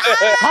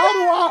 how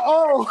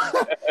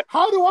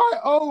do I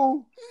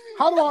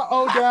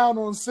owe down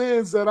on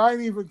sins that I ain't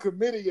even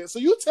committed yet? So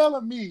you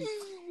telling me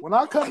When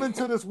I come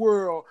into this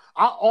world,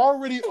 I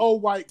already owe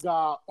white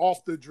guy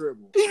off the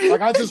dribble.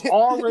 Like I just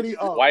already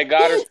owe. White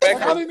guy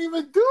respect. Like, I didn't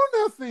even do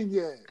nothing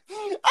yet.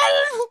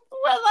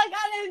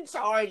 I didn't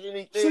charge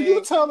anything. So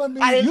you telling me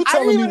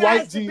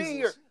white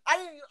Jesus?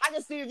 I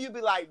can see if you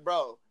be like,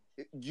 bro,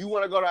 you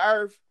want to go to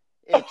Earth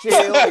and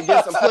chill and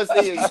get some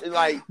pussy and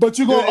like. But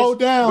you gonna owe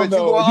down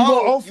though. You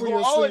gonna owe for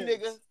your sins.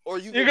 Nigga, or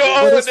you gonna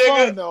owe a nigga.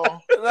 Fun,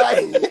 though.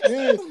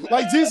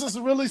 Like Jesus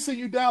really sit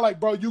you down. Like,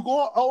 bro, you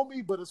gonna owe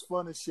me, but it's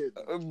fun as shit,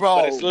 bro.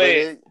 But it's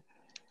lit.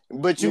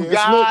 But you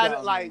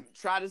gotta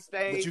try to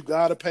stay. But you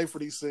gotta pay for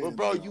these things. But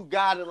bro, you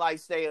gotta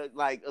stay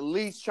at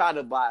least try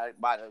to by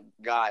the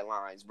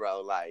guidelines,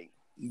 bro. Like,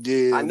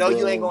 yeah, I know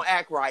you ain't gonna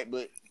act right,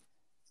 but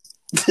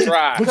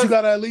try. But you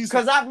gotta at least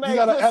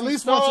at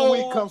least once a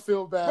week come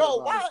feel bad.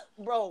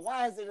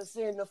 Why is it a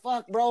sin to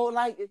fuck, bro?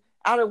 Like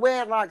out of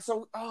wedlock,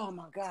 so oh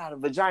my god, a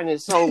vagina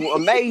is so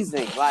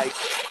amazing. Like,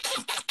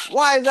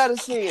 why is that a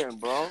sin,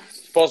 bro?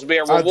 Supposed to be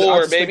a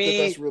reward, baby.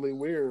 Think that's really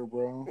weird,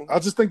 bro. I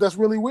just think that's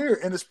really weird,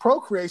 and it's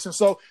procreation.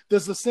 So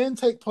does the sin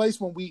take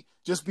place when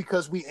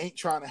because we ain't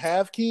trying to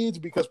have kids?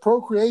 Because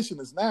procreation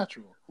is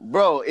natural,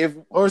 bro.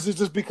 Or is it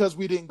just because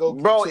we didn't go?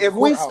 Bro, if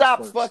we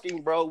stopped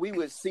fucking, bro, we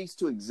would cease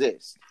to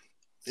exist.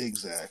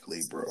 Exactly,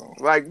 bro.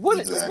 Like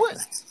what?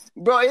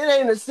 Bro, it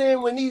ain't a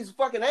sin when these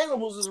fucking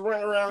animals is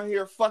running around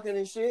here fucking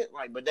and shit.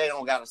 Like, but they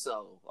don't got a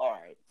soul. All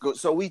right, good.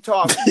 So we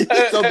talk.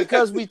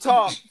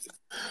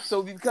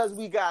 So because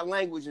we got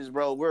languages,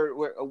 bro,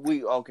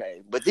 we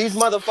okay. But these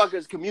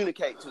motherfuckers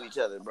communicate to each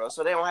other, bro.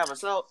 So they don't have a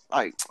soul.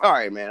 Like, all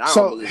right, man.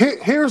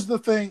 Here's the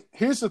thing.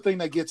 Here's the thing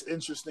that gets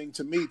interesting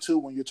to me too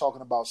when you're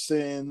talking about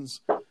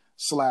sins /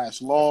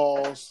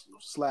 laws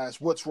 /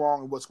 what's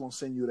wrong and what's going to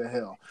send you to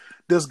hell.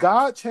 Does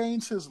God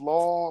change his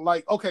law?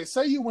 Like, okay,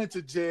 say you went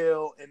to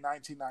jail in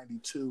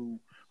 1992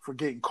 for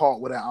getting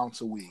caught with an ounce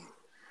of weed.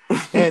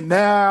 And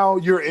now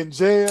you're in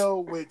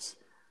jail, which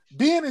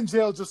being in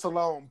jail just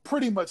alone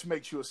pretty much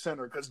makes you a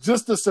sinner because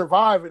just to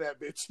survive in that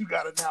bitch, you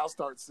got to now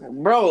start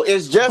sinning. Bro,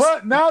 it's just...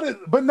 But now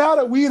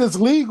that weed is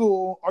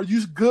legal, are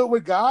you good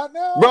with God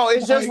now? Bro,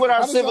 it's just what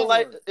our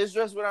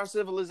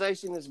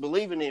civilization is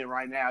believing in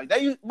right now.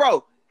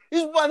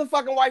 These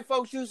motherfucking white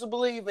folks used to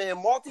believe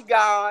in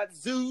multi-god,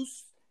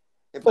 Zeus,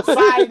 and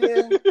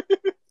Poseidon.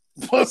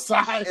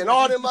 And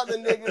all them other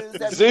niggas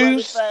that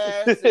Zeus.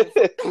 Fast.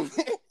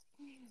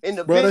 And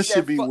the bro, bitch that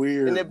should be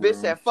weird. And the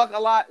bitch that fuck a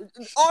lot.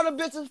 All the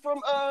bitches from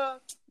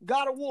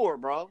God of War,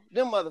 bro.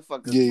 Them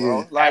motherfuckers,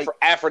 bro. Like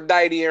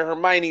Aphrodite and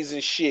Hermione's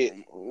and shit.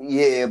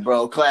 Yeah,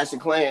 bro. Clash of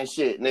Clans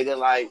shit, nigga.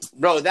 Like,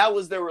 bro, that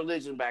was their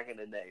religion back in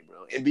the day,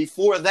 bro. And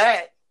before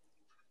that,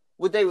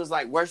 what they was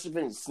like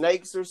worshiping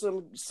snakes or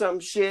some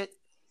shit.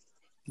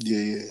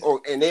 Yeah.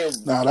 And then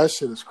that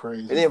shit is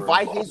crazy. And then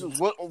Vikings was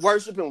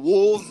worshiping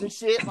wolves and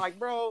shit. Like,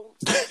 bro,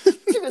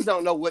 niggas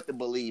don't know what to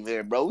believe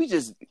here, bro. We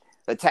just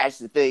attach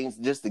to things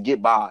just to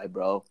get by,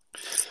 bro.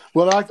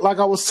 Well, like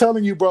I was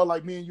telling you, bro,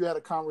 like me and you had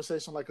a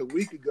conversation like a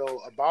week ago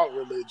about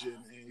religion,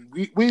 and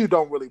we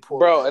don't really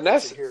pull and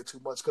that's here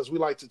too much because we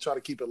like to try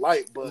to keep it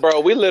light. But bro,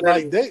 we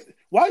literally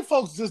white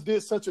folks just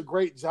did such a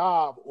great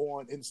job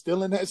on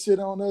instilling that shit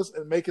on us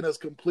and making us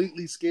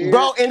completely scared,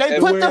 bro. And they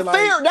put the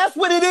fear. That's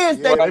what it is.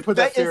 Yeah, they put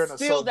that fear in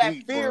us. Instill that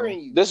fear in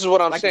you. This is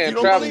what I'm saying. If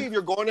you don't believe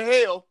you're going to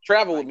hell.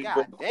 Travel with me,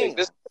 bro.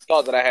 This is the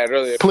thought that I had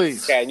earlier.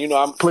 Please, and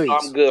I'm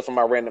good for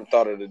my random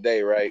thought of the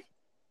day, right?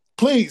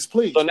 Please.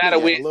 So now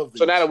that we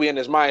in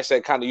this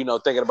mindset, kind of,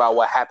 thinking about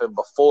what happened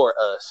before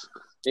us,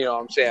 you know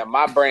what I'm saying?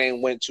 My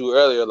brain went to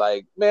earlier,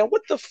 like, man,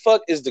 what the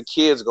fuck is the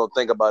kids gonna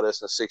think about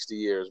us in 60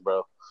 years,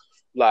 bro?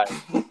 Like,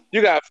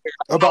 you gotta figure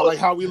about like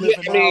how we live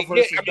now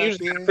versus back then.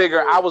 You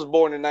figure I was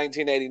born in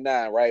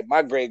 1989, right?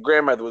 My great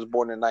grandmother was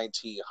born in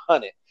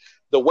 1900.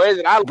 The way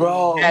that I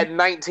had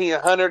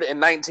 1900 and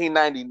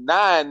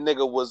 1999,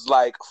 nigga, was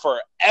like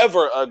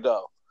forever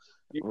ago.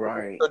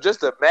 Right. So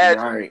just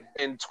imagine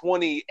in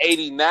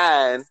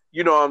 2089,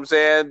 you know what I'm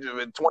saying?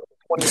 In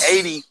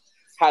 2080,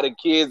 how the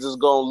kids is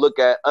gonna look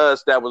at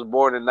us that was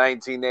born in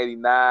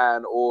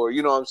 1989, or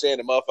you know what I'm saying,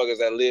 the motherfuckers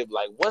that live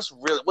like, what's it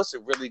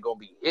really gonna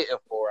be hitting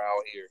for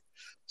out here?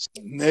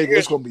 Nigga,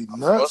 it's gonna be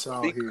nuts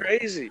out here.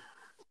 Crazy.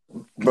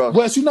 Bro.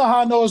 Wes, you know how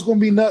I know it's gonna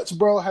be nuts,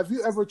 bro? Have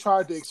you ever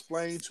tried to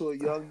explain to a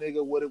young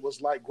nigga what it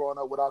was like growing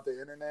up without the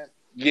internet?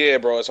 Yeah,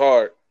 bro, it's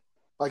hard.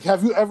 Like,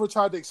 have you ever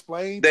tried to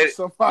explain to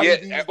somebody?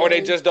 Yeah, or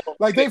they just don't.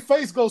 Like, their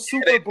face goes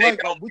super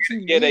blank. Like, what you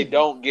mean? Yeah, they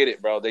don't get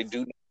it, bro. They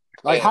do.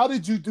 Like, how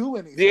did you do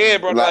anything? Yeah,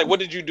 bro. Like, what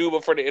did you do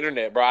before the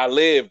internet, bro? I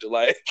lived.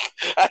 Like,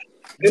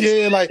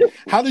 yeah, like,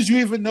 how did you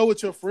even know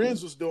what your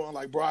friends was doing?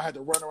 Like, bro, I had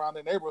to run around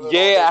the neighborhood.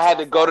 Yeah, I had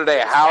to go to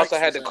their house. I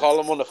had to call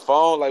them on the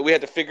phone. Like, we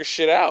had to figure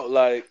shit out.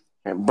 Like,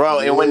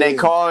 bro, and when they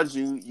called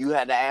you, you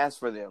had to ask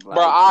for them. Like,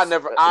 bro, I'll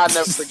never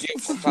forget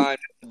one time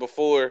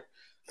before.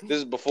 This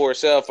is before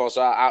cell phone,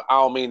 so I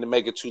don't mean to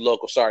make it too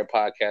local. Sorry,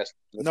 podcast.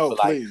 No,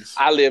 please.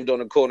 I lived on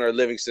the corner of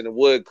Livingston and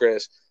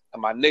Woodcrest,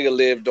 and my nigga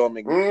lived on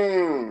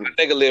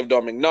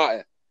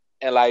McNaughton.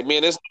 And like,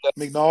 man, this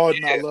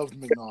McNaughton, I loved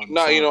McNaughton.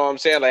 No, you know what I'm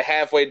saying? Like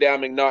halfway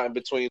down McNaughton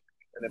between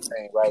and the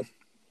thing, right?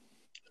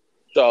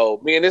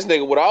 So me and this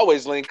nigga would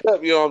always link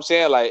up. You know what I'm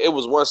saying? Like, it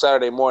was one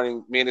Saturday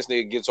morning. Me and this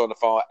nigga gets on the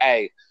phone.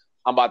 Hey,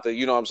 I'm about to,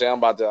 you know what I'm saying? I'm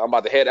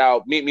about to head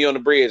out. Meet me on the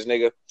bridge,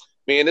 nigga.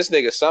 Me and this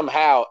nigga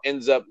somehow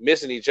ends up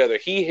missing each other.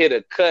 He hit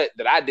a cut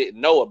that I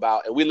didn't know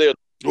about, and we lived.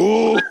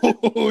 Oh,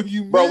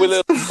 we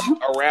lived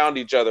around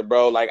each other,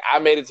 bro. Like, I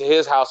made it to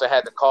his house and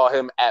had to call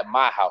him at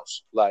my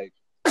house. Like,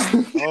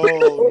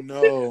 oh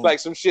no! Like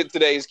some shit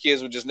today's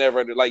kids would just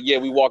never like. Yeah,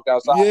 we walked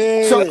outside.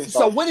 Yeah.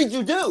 So what did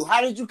you do?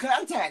 How did you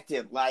contact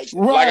him? Like,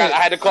 I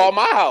had to call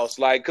my house.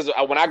 Like, because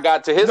when I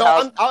got to his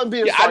house, I'm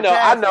being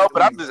I know,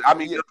 but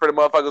for the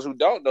motherfuckers who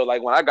don't know,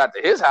 like when I got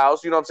to his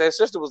house, you know what I'm saying?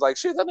 Sister was like,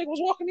 "Shit, that nigga was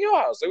walking to your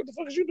house. Like, what the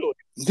fuck is you doing?"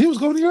 He was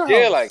going to your house.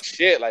 Yeah, like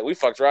shit. Like we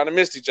fucked around and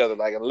missed each other.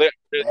 Like,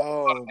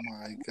 oh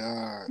my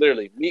god!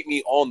 Literally, meet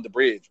me on the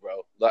bridge,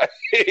 bro. Like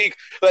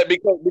because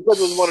it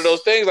was one of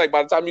those things. Like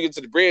by the time you get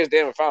to the bridge,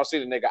 damn, if I don't see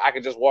the nigga, I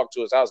can just walk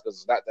to his house because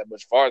it's not that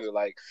much farther.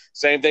 Like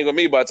same thing with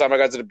me. By the time I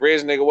got to the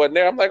bridge, nigga wasn't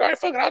there. I'm like, all right,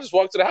 fuck it, I'll just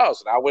walk to the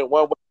house. And I went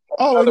one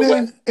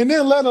way. And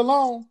then let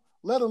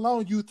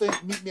alone you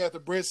think meet me at the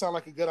bridge sound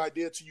like a good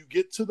idea till you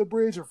get to the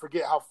bridge and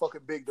forget how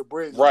fucking big the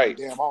bridge is. Right.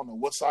 Like, damn, I don't know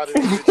what side of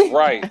the bridge.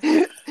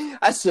 Right.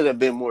 I should have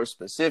been more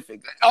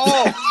specific.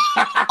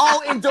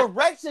 Oh, and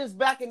directions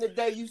back in the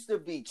day used to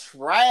be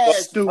trash.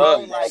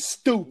 Stupid.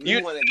 Stupid.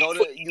 You want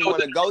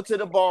to go to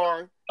the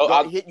barn.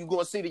 You're going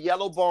to see the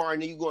yellow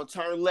barn, and you're going to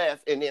turn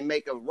left and then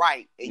make a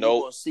right, and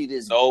you're going to see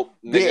this. Nope,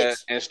 nigga.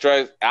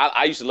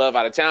 I used to love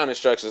out of town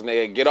instructions,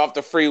 nigga. Get off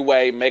the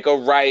freeway, make a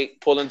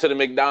right, pull into the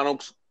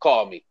McDonald's,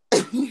 call me.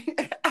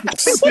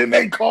 And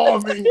they call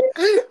me.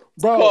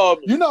 Bro,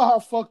 you know how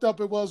fucked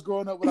up it was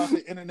growing up without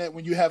the internet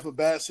when you have a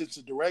bad sense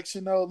of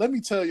direction, though? Let me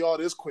tell y'all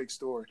this quick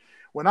story.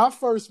 When I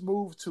first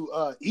moved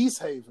to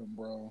East Haven,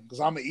 bro,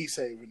 because I'm an East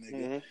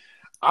Haven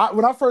nigga.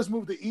 When I first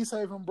moved to East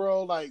Haven,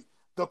 bro, like,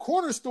 the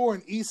corner store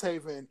in East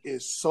Haven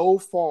is so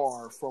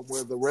far from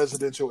where the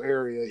residential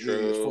area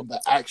is from the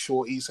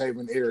actual East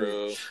Haven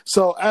area.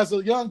 So as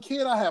a young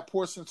kid, I had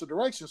poor sense of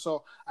direction.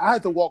 So I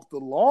had to walk the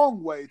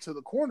long way to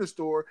the corner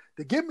store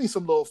to get me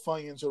some little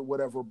Funyuns or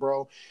whatever,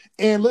 bro.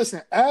 And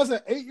listen, as an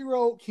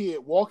 8-year-old kid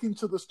walking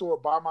to the store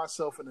by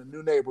myself in a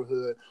new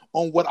neighborhood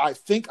on what I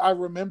think I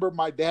remember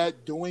my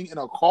dad doing in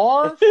a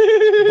car,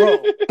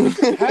 bro,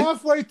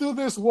 halfway through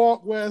this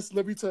walk, West,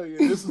 let me tell you,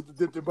 this is the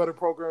Dipped in Butter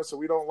program, so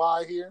we don't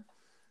lie here.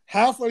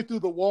 Halfway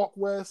through the walk,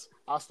 West,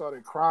 I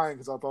started crying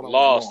because I thought I was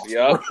lost.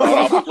 Yeah,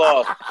 I was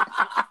lost.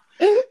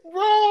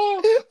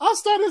 Bro, I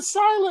started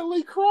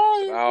silently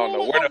crying. I don't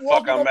know where the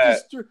fuck I'm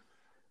at.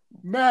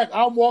 Mac,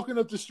 I'm walking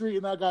up the street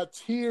and I got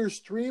tears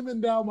streaming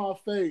down my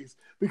face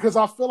because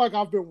I feel like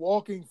I've been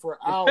walking for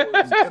hours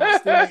and I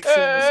still ain't seen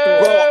the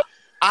store. Bro,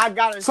 I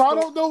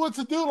don't know what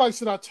to do. Like,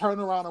 should I turn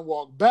around and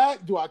walk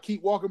back? Do I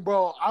keep walking,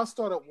 bro? I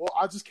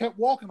just kept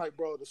walking. Like,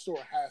 bro, the store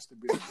has to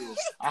be up here.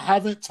 I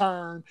haven't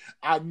turned.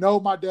 I know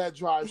my dad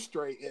drives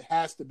straight. It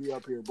has to be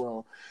up here,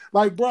 bro.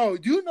 Like, bro,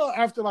 you know,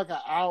 after like an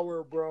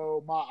hour,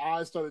 bro, my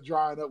eyes started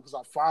drying up because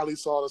I finally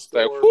saw the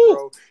store, like,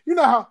 bro. You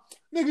know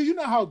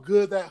how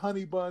good that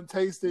honey bun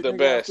tasted, the nigga,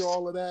 best. after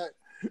all of that.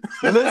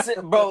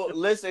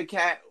 Listen,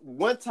 Cat.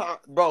 One time,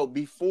 bro,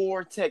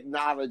 before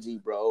technology,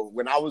 bro,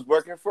 when I was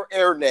working for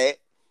AirNet,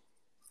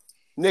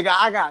 nigga,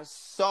 I got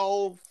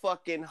so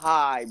fucking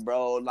high,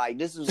 bro. Like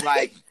this is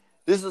like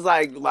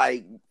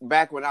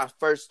back when I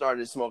first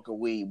started smoking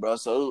weed, bro.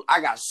 So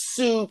I got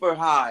super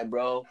high,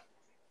 bro.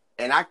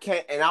 And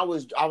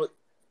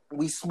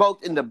we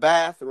smoked in the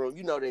bathroom.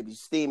 You know they be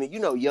steaming. You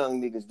know young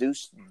niggas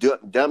do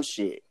dumb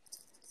shit.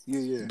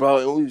 Yeah. Bro,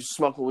 and we was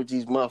smoking with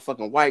these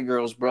motherfucking white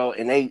girls, bro,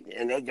 and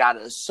they got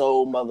us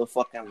so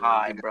motherfucking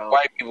high, bro.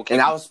 White people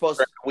and I was supposed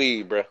to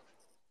weed, bro.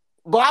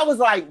 But I was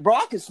like, bro,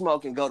 I can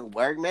smoke and go to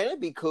work, man. It'd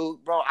be cool.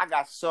 Bro, I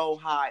got so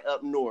high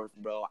up north,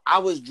 bro. I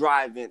was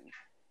driving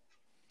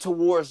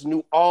towards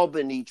New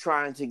Albany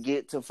trying to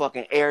get to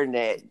fucking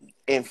AirNet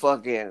in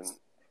fucking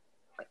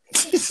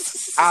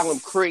Alum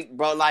Creek,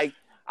 bro. Like,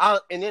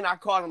 and then I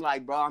called him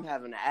like, bro, I'm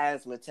having an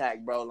asthma attack,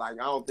 bro. Like,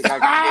 I don't think I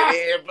can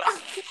get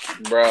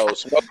in, bro.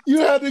 You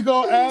had to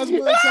go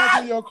asthma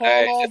attack in your call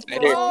off,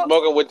 bro.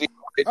 Smoking with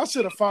I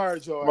should have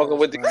fired your smoking ass,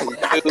 with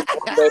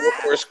the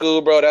before school,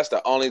 bro. That's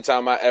the only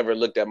time I ever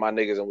looked at my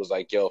niggas and was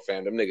like, yo,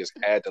 fam, them niggas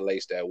had to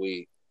lace that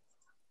weed.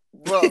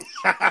 Bro,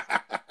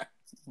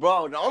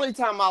 the only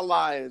time I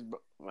lie is, bro,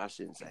 I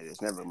shouldn't say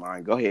this. Never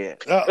mind. Go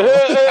ahead.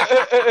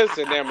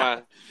 So never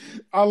mind.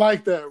 I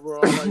like that,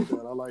 bro.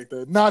 I like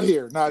that. Not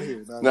here,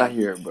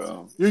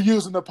 bro. You're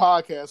using the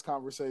podcast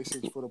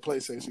conversations for the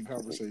PlayStation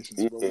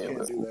conversations, bro. We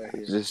can't do that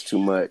here. It's just too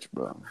much,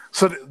 bro.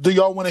 So do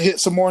y'all want to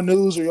hit some more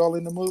news? Or y'all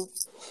in the mood?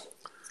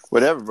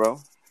 Whatever, bro.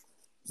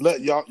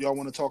 Y'all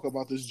want to talk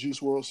about this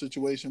Juice WRLD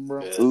situation,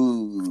 bro?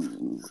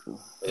 Ooh.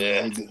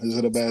 Yeah. Is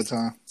it a bad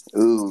time?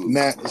 Ooh.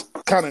 It's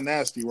kind of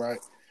nasty, right?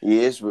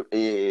 Yes.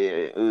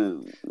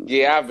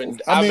 Yeah,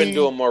 I've been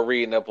doing more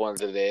reading up on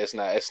today. It's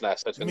not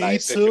such a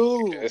nice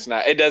situation. It's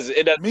not. It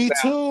doesn't. Me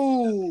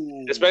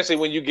too. Especially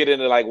when you get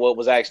into like what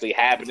was actually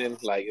happening.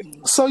 Like.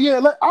 So yeah,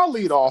 I'll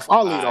lead off.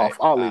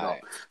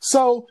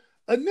 So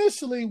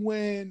initially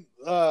when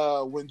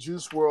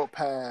Juice WRLD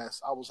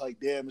passed, I was like,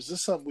 damn, is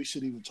this something we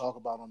should even talk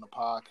about on the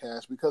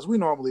podcast? Because we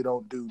normally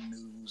don't do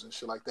news and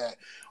shit like that.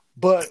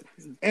 But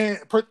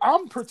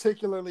I'm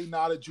particularly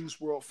not a Juice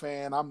WRLD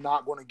fan. I'm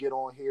not going to get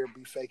on here and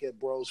be fake at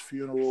bro's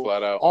funeral.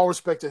 Flat out. All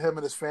respect to him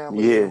and his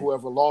family and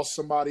whoever lost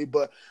somebody,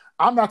 but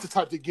I'm not the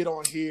type to get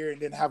on here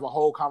and then have a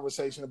whole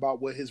conversation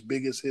about what his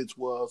biggest hits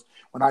was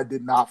when I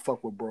did not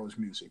fuck with bro's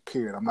music,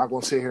 period. I'm not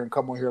going to sit here and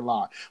come on here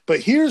live. But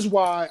here's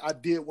why I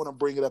did want to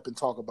bring it up and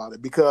talk about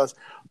it, because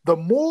the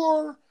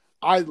more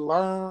I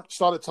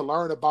started to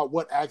learn about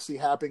what actually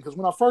happened, because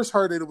when I first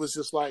heard it, it was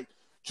just like,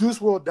 Juice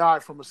WRLD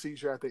died from a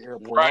seizure at the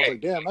airport. Right. I was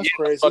like, damn, that's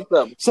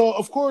crazy. So,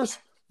 of course,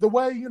 the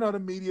way, the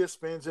media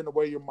spins and the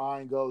way your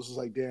mind goes is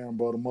like, damn,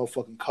 bro, the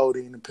motherfucking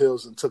codeine and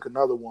pills and took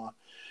another one.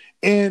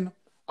 And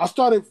I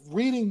started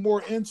reading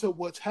more into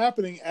what's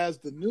happening as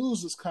the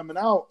news is coming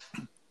out.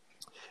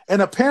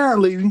 And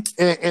apparently,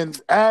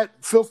 and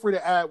feel free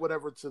to add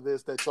whatever to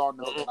this that y'all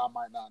know that I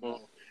might not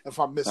know if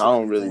I'm missing. I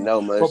don't really know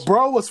much. But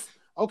bro was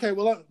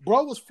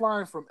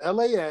flying from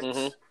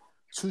LAX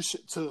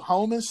to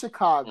home in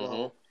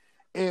Chicago.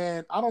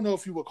 And I don't know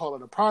if you would call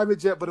it a private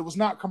jet, but it was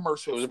not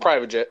commercial. It was a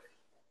private jet.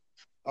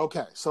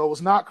 Okay, so it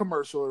was not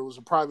commercial. It was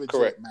a private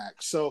jet,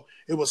 Max. So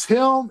it was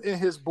him and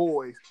his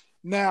boys.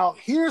 Now,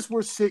 here's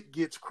where shit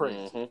gets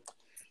crazy.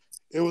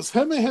 It was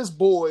him and his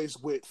boys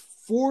with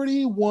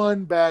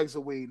 41 bags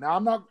of weed. Now,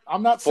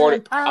 I'm not 40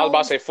 saying pounds. I was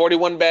about to say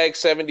 41 bags,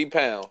 70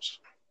 pounds.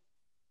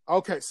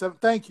 Okay, so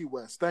thank you,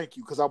 Wes. Thank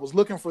you, because I was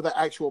looking for the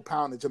actual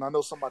poundage, and I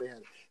know somebody had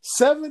it.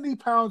 70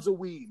 pounds of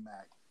weed,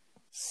 Mac.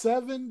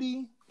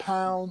 70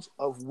 pounds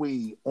of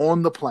weed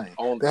on the plane.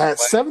 They had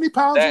 70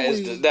 pounds of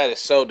weed. That is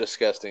so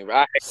disgusting.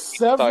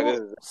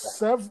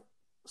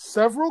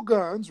 Several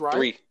guns, right?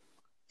 3.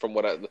 From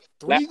what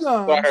Three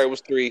guns. I heard it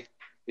was 3.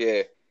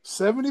 Yeah.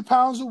 70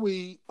 pounds of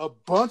weed, a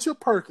bunch of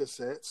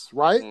Percocets,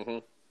 right?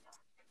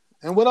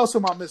 And what else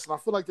am I missing? I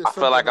feel like I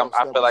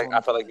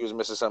feel like you was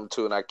missing something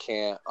too, and I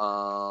can't.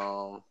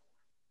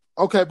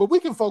 Okay, but we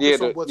can focus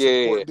on what's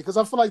important because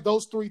I feel like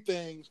those 3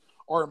 things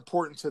are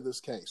important to this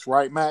case,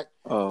 right, Mac?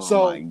 Oh,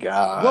 my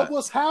God. What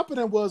was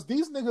happening was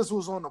these niggas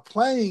was on the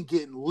plane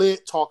getting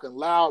lit, talking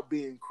loud,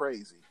 being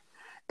crazy.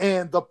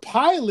 And the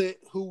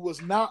pilot, who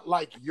was not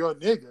like your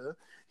nigga,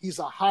 he's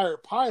a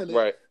hired pilot.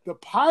 Right. The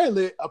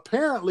pilot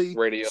apparently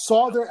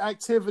saw their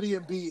activity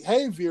and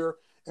behavior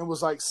and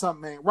was like,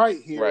 something ain't right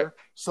here. Right.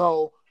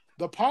 So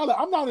the pilot,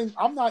 I'm not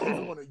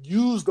even going to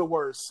use the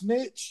word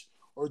snitch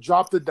or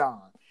drop the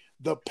dime.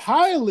 The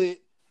pilot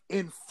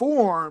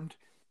informed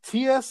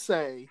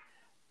TSA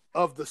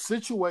of the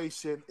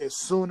situation as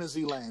soon as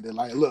he landed.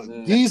 Like, look,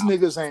 these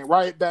niggas ain't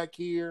right back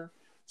here.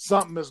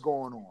 Something is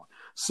going on.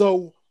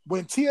 So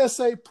when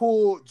TSA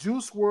pulled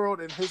Juice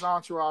WRLD and his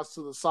entourage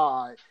to the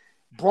side,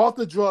 brought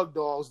the drug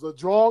dogs, the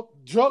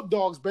drug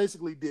dogs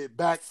basically did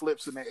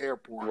backflips in the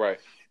airport. Right.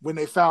 When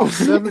they found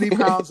 70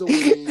 pounds of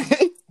weed,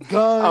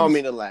 guns, I don't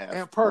mean to laugh,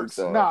 and perks.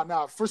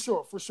 Nah, for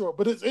sure.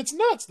 But it's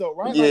nuts though,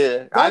 right?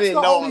 Yeah, like, I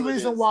didn't know. Only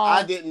reason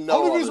why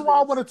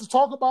I wanted to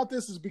talk about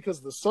this is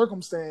because the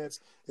circumstance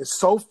is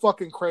so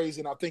fucking crazy,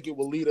 and I think it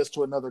will lead us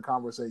to another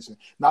conversation.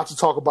 Not to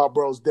talk about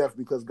bro's death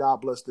because God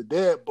bless the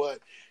dead, but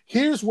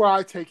here's where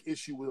I take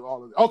issue with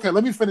all of it. Okay,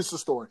 let me finish the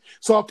story.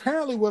 So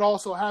apparently, what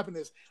also happened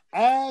is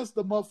as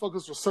the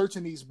motherfuckers were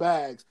searching these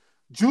bags,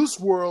 Juice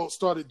WRLD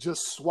started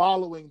just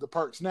swallowing the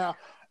perks. Now,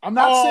 I'm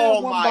not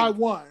saying one by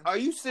one. Are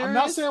you serious? I'm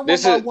not saying one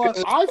by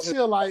one. I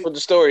feel like what the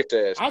story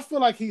says. I feel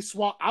like he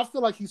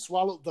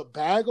swallowed the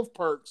bag of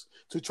perks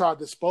to try to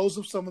dispose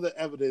of some of the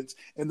evidence,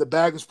 and the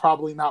bag was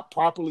probably not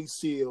properly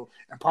sealed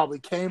and probably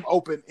came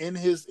open in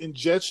his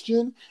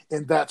ingestion,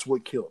 and that's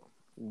what killed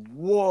him.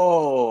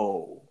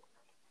 Whoa.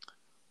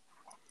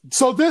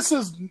 So this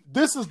is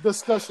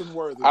discussion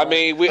worthy. I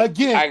mean,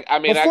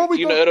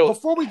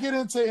 before we get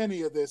into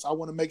any of this, I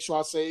want to make sure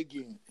I say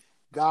again,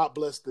 God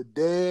bless the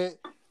dead.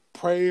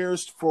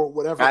 Prayers for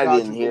whatever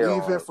God you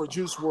believe in for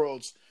Juice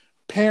WRLD's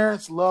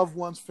parents, loved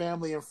ones,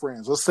 family, and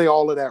friends. Let's say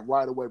all of that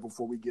right away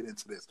before we get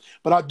into this.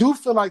 But I do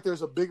feel like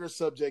there's a bigger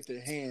subject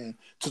at hand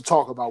to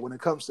talk about when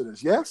it comes to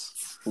this.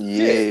 Yes?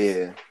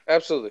 Yeah.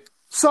 Absolutely.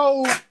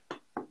 So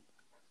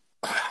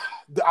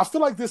I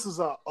feel like this is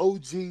a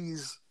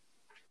OG's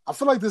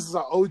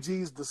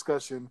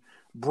discussion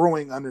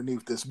brewing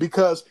underneath this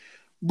because,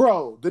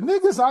 bro, the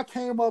niggas I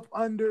came up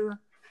under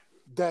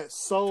that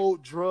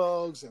sold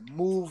drugs and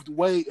moved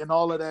weight and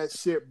all of that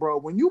shit, bro.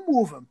 When you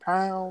moving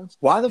pounds,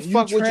 why the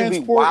fuck would you be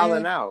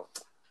wilding out?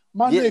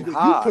 My nigga,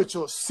 you put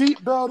your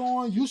seatbelt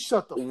on, you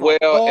shut the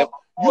fuck up.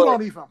 You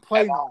don't even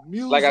play no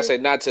music. Like I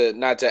said, not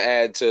to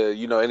add to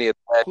any of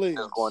that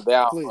that's going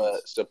down,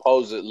 but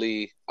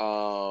supposedly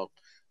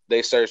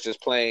they searched this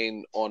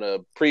plane on a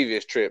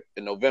previous trip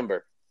in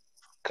November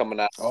coming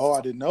out. Oh,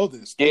 I didn't know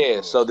this. Yeah,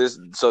 so this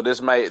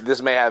may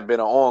have been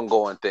an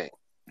ongoing thing.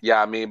 Yeah,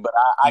 I mean, but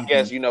I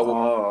guess,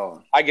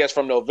 I guess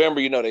from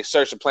November, they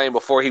searched the plane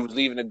before he was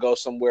leaving to go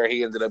somewhere.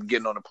 He ended up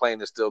getting on the plane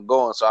and still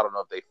going. So I don't know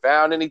if they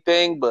found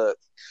anything, but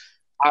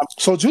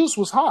so Juice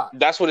was hot.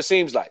 That's what it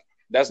seems like.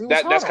 That's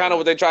kind of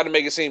what they tried to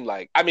make it seem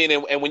like. I mean,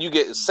 and when you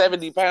get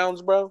 70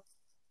 pounds, bro.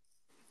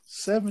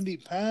 70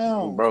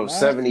 pounds, bro. man.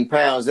 70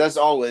 pounds. That's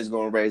always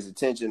going to raise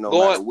attention, no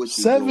matter what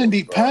you 70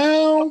 doing,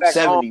 pounds.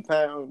 70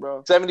 pounds,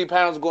 bro. 70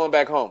 pounds going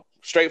back home,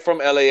 straight from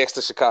LAX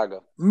to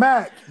Chicago.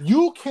 Mac,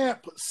 you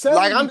can't put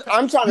 70. Like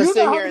I'm trying to sit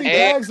here. You know how many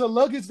bags of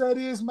luggage that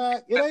is,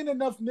 Mac? It ain't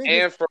enough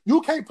niggas.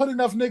 You can't put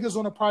enough niggas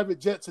on a private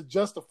jet to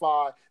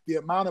justify the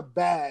amount of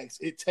bags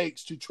it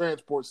takes to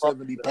transport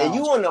 70 pounds. And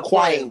you on the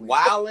plane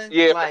wilding?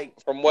 Yeah, like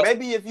from what?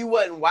 Maybe if you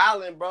wasn't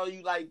wilding, bro,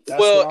 you like.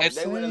 Well, and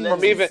they would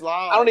have let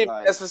slide. I don't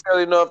even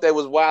necessarily know if they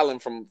was wilding.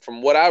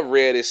 From what I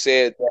read, it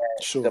said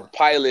that the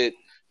pilot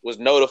was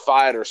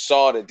notified or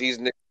saw that these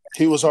niggas.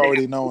 He was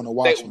already knowing to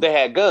watch. They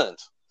had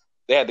guns.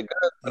 They had the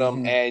guns with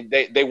them, and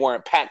they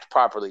weren't packed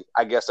properly.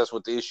 I guess that's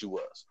what the issue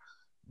was.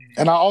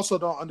 And I also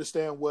don't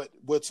understand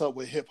what's up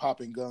with hip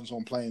hop and guns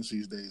on planes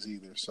these days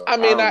either. So I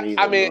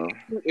mean,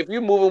 if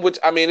you're moving with,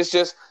 it's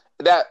just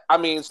that.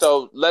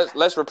 So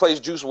let's replace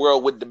Juice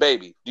WRLD with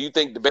DaBaby. Do you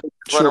think DaBaby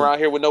run around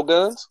here with no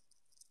guns?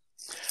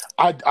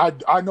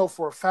 I know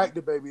for a fact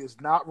DaBaby is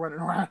not running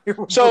around here.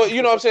 So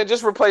you know what I'm saying?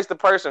 Just replace the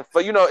person.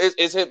 But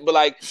it's hit. But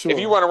like, if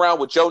you run around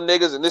with your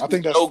niggas and this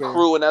is your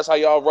crew and that's how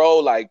y'all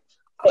roll, like.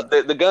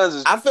 The guns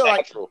is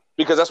natural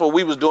because that's what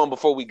we was doing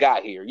before we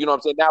got here. You know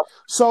what I'm saying?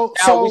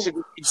 Now we should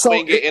be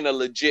doing it in a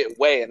legit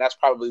way, and that's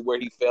probably where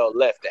he felt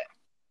left at.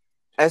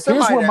 And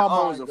somebody that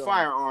owns a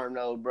firearm,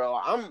 though, bro,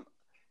 I'm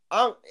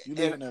you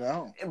leaving it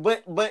out.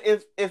 But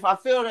if I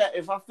feel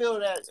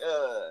that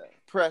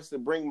press to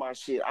bring my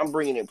shit, I'm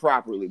bringing it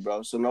properly,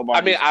 bro. So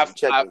nobody. I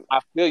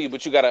feel you,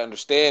 but you got to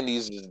understand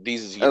these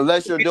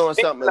unless you're doing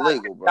something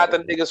illegal, bro. Not the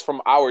niggas from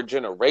our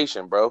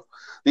generation, bro.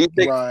 These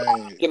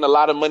niggas getting a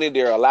lot of money.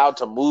 They're allowed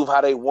to move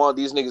how they want.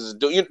 These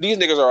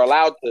niggas are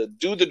allowed to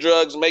do the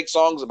drugs, make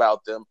songs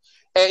about them,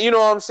 and you know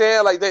what I'm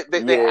saying? Like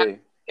they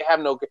have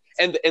no.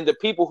 And the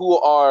people who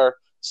are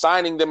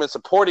signing them and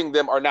supporting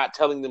them are not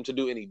telling them to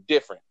do any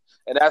different,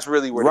 and that's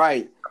really where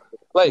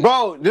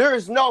bro. There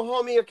is no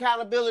homie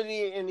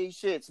accountability in these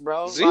shits,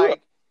 bro. Zero.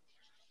 Like,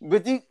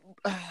 but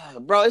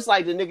bro, it's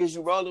like the niggas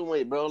you rolling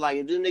with, bro. Like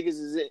if the niggas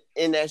is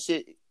in that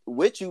shit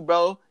with you,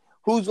 bro,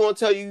 who's gonna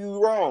tell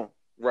you wrong?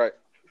 Right.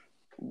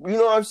 You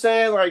know what I'm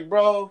saying? Like,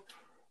 bro,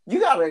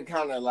 you gotta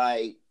kind of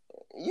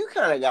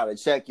gotta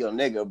check your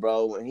nigga,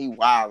 bro, when he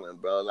wilding,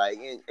 bro. Like,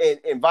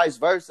 and vice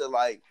versa.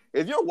 Like,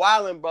 if you're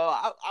wilding, bro,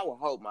 I would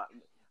hope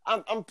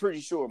I'm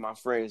pretty sure my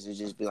friends would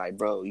just be like,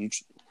 bro, you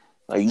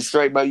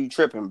straight, bro, you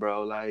tripping,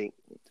 bro. Like,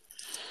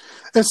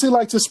 and see,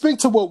 like to speak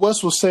to what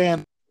Wes was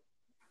saying,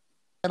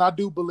 and I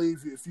do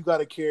believe if you got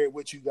to carry it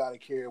with you, got to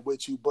carry it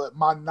with you. But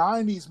my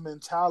 '90s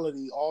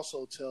mentality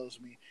also tells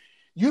me.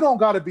 You don't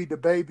got to be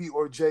DaBaby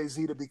or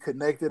Jay-Z to be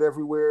connected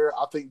everywhere.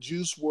 I think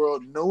Juice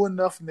WRLD know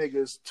enough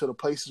niggas to the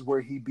places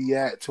where he be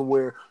at to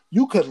where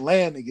you could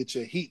land and get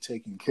your heat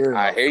taken care of.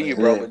 I hear you,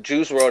 bro. But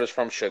Juice WRLD is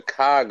from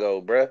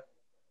Chicago, bro.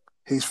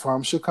 He's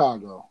from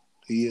Chicago.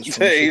 He is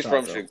from He's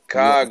from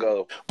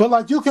Chicago. Yeah. But,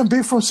 like, you can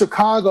be from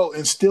Chicago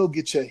and still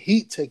get your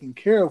heat taken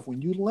care of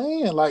when you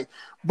land. Like,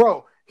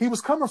 bro, he was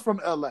coming from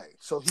L.A.,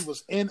 so he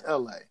was in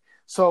L.A.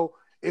 So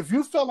if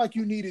you felt like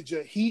you needed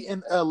your heat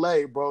in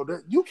LA, bro,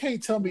 you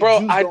can't tell me.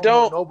 Bro, Juice I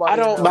don't.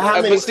 Nobody. But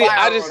how many?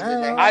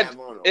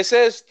 It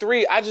says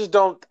 3. I just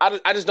don't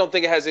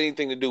think it has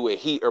anything to do with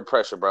heat or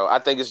pressure, bro. I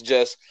think it's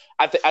just.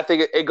 I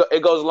think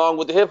it goes along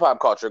with the hip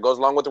hop culture. It goes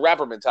along with the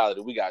rapper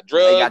mentality. We got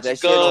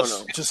drugs, guns,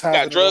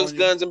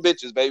 guns, and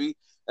bitches, baby.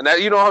 And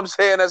that, you know what I'm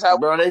saying? That's how.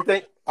 Bro, they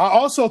think. I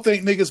also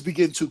think niggas be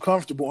getting too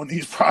comfortable on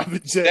these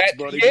private jets,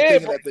 bro. They be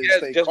thinking that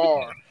they stay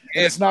car.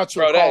 And it's not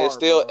your car, that is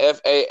still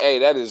FAA.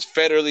 That is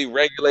federally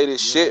regulated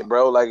shit,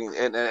 bro. Like,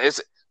 and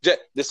it's just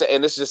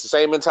it's just the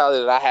same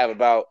mentality that I have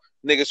about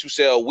niggas who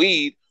sell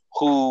weed.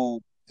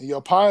 Who and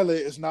your pilot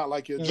is not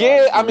like your driver.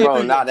 Yeah, I mean,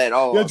 bro, not at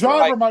all. Your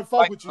driver might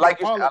fuck with you. Like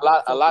a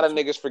lot of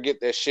niggas forget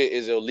that shit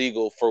is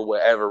illegal for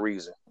whatever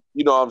reason.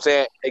 You know what I'm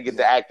saying? They get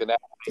to acting out,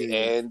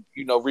 and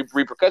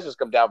repercussions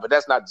come down. But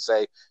that's not to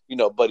say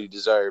Buddy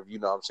deserved. You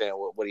know what I'm saying?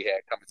 What he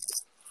had coming,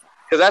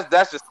 because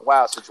that's just a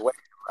wild situation,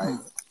 right?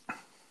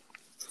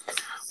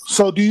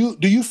 So do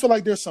you feel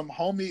like there's some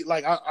homie,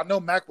 like I know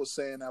Mac was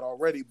saying that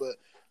already, but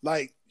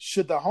like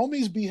should the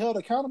homies be held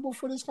accountable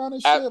for this kind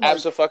of shit?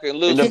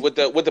 Absolutely. With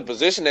the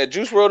position that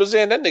Juice WRLD is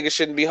in, that nigga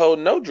shouldn't be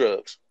holding no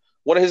drugs.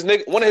 One of his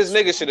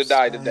niggas should have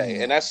died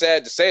today, and that's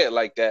sad to say it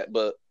like that,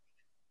 but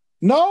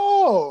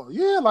no,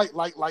 yeah,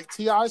 like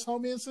T.I.'s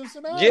homie in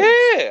Cincinnati.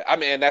 Yeah, I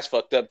mean that's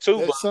fucked up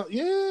too.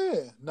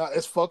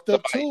 It's fucked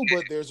up too.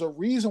 But there's a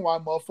reason why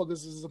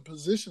motherfuckers is in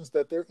positions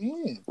that they're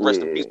in.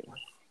 Rest in peace.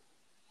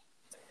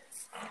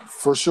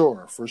 For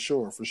sure.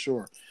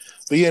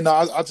 But yeah, no,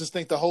 I just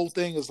think the whole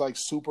thing is like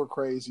super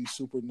crazy,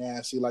 super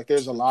nasty. Like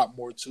there's a lot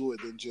more to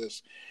it than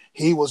just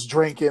he was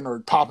drinking or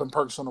popping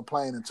perks on a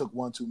plane and took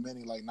one too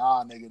many. Like,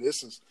 nah, nigga,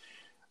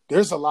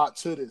 there's a lot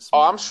to this.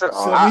 Oh, man. I'm sure.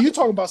 So, I mean, you're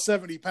talking about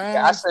 70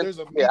 pounds.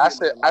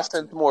 I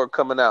sent more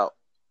coming out.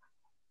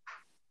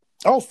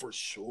 Oh, for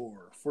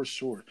sure.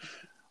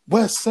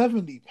 What,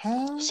 70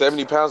 pounds?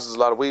 70 pounds is a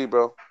lot of weed,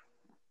 bro.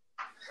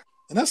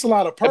 And that's a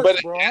lot of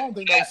perks, bro. I don't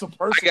think that was some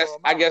personal.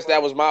 I guess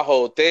that was my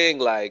whole thing.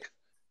 Like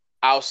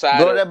outside,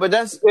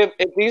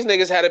 if these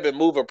niggas hadn't been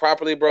moving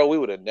properly, bro, we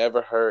would have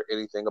never heard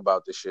anything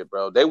about this shit,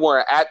 bro. They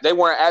weren't at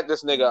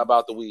this nigga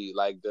about the weed.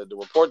 Like the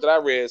report that I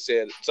read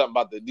said something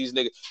about these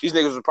niggas. These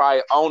niggas was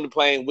probably on the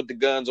plane with the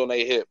guns on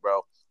their hip,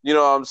 bro. You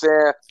know what I'm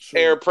saying? Sure.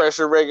 Air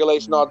pressure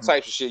regulation, all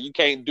types of shit. You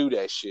can't do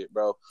that shit,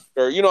 bro.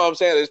 Or you know what I'm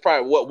saying? It's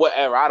probably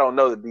whatever. I don't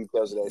know the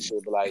details of that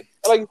shit, but like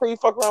you say, you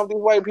fuck around with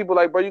these white people,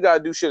 like, bro, you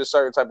gotta do shit a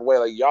certain type of way.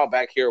 Like y'all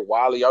back here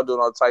wildly, y'all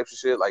doing all types of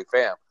shit, like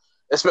fam.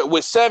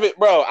 With 7,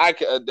 bro, I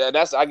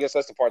guess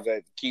that's the part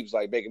that keeps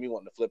like making me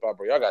want to flip out,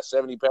 bro. Y'all got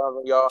 70 pounds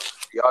on y'all.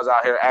 Y'all's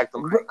out here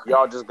acting like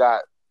y'all just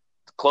got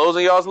clothes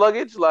in y'all's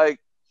luggage. Like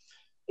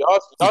y'all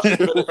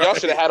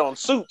should have had on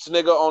suits,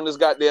 nigga, on this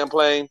goddamn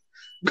plane.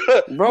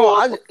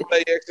 Bro,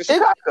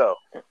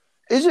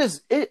 it's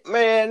just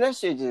man, that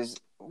shit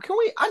just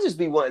I just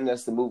be wanting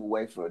us to move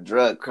away from a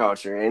drug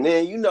culture, and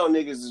then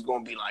niggas is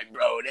gonna be like,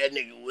 bro, that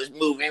nigga was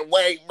moving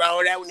weight,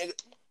 bro, that nigga,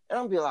 and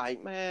I'll be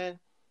like, man,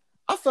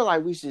 I feel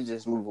like we should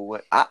just move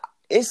away.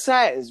 It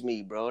saddens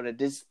me, bro, that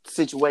this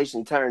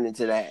situation turned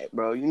into that,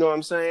 bro. You know what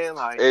I'm saying?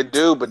 Like it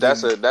do, but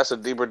that's a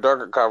deeper,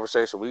 darker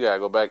conversation. We gotta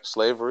go back to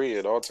slavery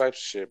and all types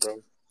of shit,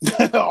 bro.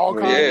 All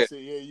kinds of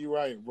shit. Yeah, you're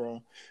right,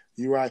 bro.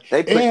 You're right.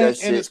 And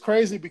it's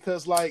crazy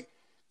because like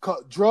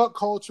drug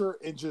culture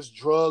and just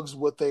drugs,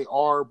 what they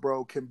are,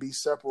 bro, can be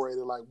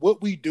separated. Like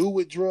what we do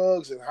with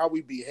drugs and how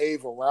we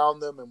behave around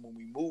them and when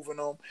we move in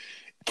them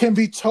can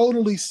be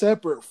totally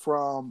separate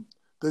from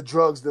the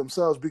drugs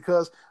themselves,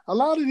 because a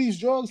lot of these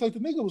drugs, like the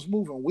nigga was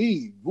moving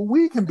weed.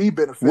 Weed can be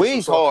beneficial.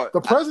 Weed's hard.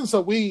 The presence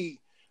of weed,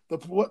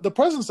 the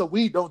presence of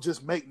weed don't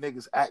just make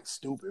niggas act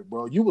stupid,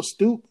 bro. You was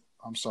stupid.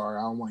 I'm sorry,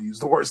 I don't want to use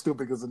the word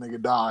stupid because the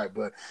nigga died,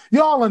 but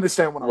y'all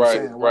understand what I'm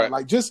saying, right?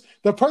 Like just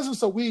the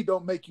presence of weed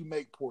don't make you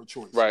make poor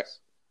choices.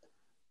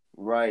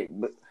 Right.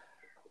 But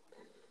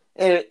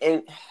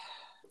and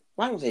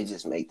why don't they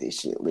just make this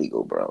shit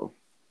legal, bro?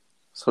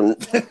 So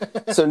niggas can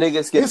do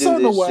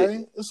this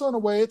shit. It's on the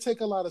way. It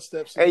take a lot of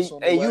steps. And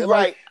you're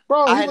right,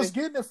 bro. He was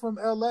getting it from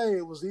L.A.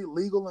 It was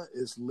illegal.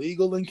 It's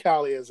legal in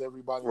Cali, as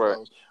everybody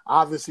knows.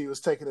 Obviously, he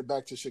was taking it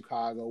back to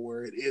Chicago,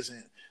 where it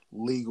isn't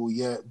legal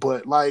yet.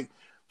 But like,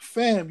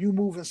 fam, you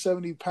moving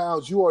 70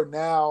 pounds. You are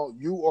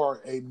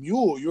a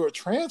mule. You're a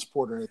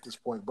transporter at this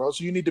point, bro.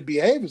 So you need to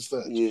behave as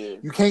such. Yeah.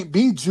 You can't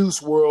be Juice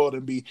WRLD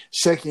and be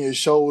shaking your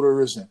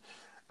shoulders and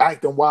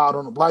acting wild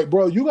on them. Like,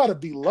 bro, you got to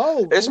be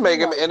low. It's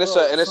making me, and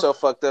it's so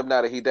fucked up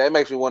now that he died. It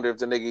makes me wonder if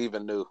the nigga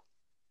even knew.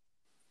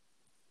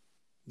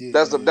 Yeah,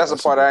 that's the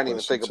part I didn't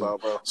even think about,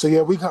 bro. So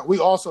yeah, we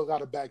also got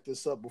to back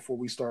this up before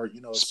we start,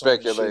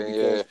 speculating.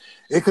 Yeah,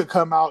 it could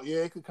come out. Yeah,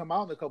 it could come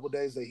out in a couple of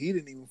days that he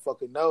didn't even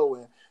fucking know,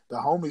 and the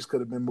homies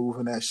could have been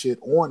moving that shit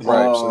on him.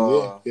 Right.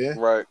 So yeah.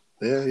 Right.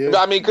 Yeah.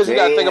 I mean, because you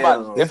got to think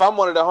about it. If I'm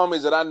one of the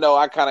homies that I know,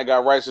 I kind of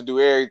got rights to do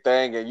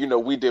everything,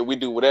 and we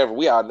do whatever.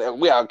 We out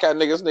cat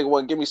niggas. This nigga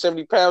want to give me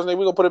 70 pounds, nigga.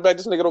 We gonna put it back.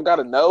 This nigga don't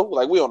gotta know.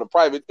 Like we on a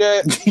private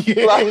jet.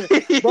 Bro,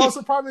 it's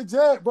a private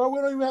jet, bro.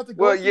 We don't even have to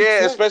go. Well,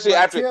 yeah, especially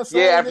after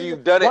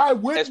you've done it.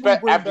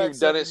 After you've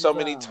done it so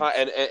many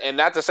times, and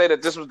not to say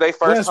that this was their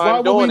first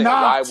time doing it.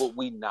 Why would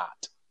we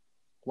not?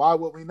 Why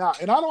would we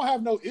not? And I don't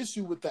have no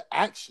issue with the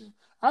action.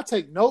 I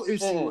take no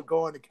issue with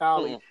going to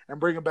Cali and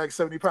bringing back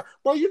 70 pounds.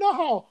 Bro, you know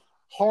how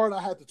hard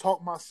I had to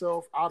talk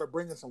myself out of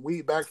bringing some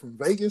weed back from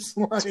Vegas?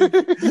 Like,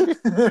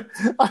 I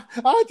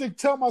had to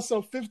tell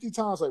myself 50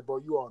 times, like,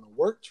 bro, you are on a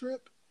work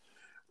trip.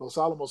 Los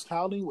Alamos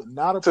County would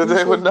not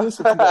appreciate this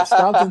if you got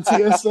stopped in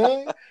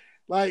TSA.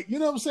 Like, you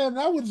know what I'm saying?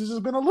 That would have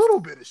just been a little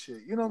bit of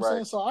shit. You know what I'm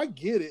saying? So I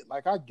get it.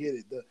 Like, I get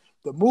it.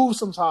 The move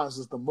sometimes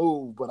is the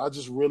move, but I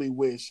just really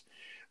wish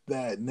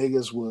that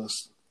niggas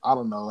was, I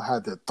don't know,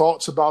 had their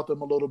thoughts about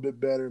them a little bit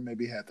better,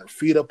 maybe had their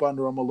feet up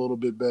under them a little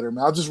bit better.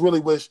 Man, I just really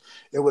wish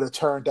it would have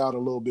turned out a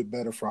little bit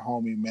better for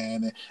homie,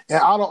 man.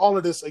 And out of all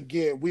of this,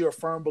 again, we are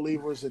firm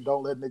believers and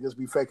don't let niggas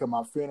be faking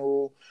my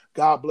funeral.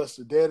 God bless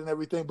the dead and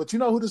everything. But you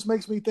know who this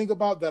makes me think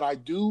about that I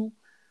do,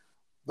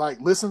 like,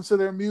 listen to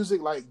their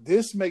music? Like,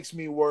 this makes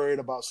me worried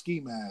about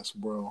Ski Mask,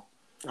 bro.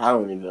 I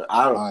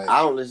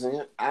don't listen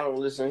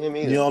to him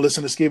either. You don't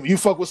listen to Ski Mask? You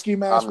fuck with Ski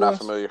Mask? I'm not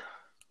familiar.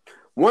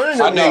 One of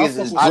them niggas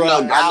is drug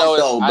out,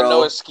 bro. I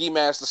know it's Ski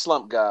Mask the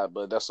Slump guy,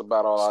 but that's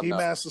about all I know. Ski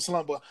Mask the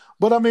Slump,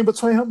 but I mean,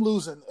 between him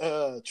losing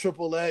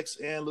Triple X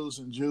and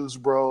losing Juice,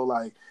 bro,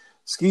 like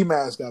Ski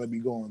Mask got to be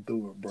going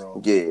through it,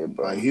 bro. Yeah,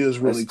 bro. Like, he was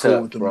really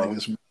cool with them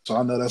niggas, so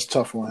I know that's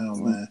tough on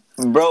him, man.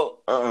 Bro,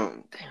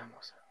 damn.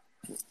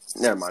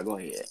 Never mind. Go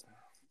ahead.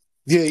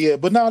 Yeah,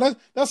 but no,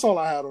 that's all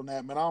I had on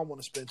that, man. I don't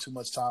want to spend too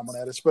much time on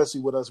that,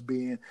 especially with us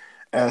being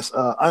as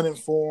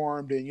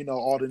uninformed and,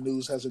 all the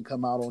news hasn't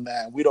come out on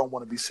that. We don't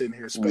want to be sitting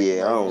here speculating.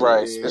 Yeah,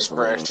 right. It's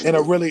fresh. In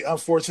a really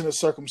unfortunate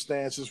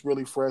circumstance. It's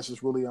really fresh.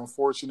 It's really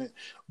unfortunate.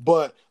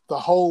 But the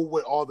whole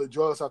with all the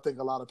drugs, I think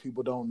a lot of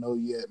people don't know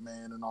yet,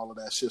 man, and all of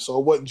that shit. So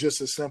it wasn't just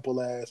as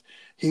simple as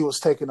he was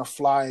taking a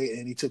flight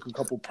and he took a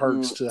couple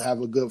perks to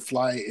have a good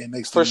flight. And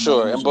next for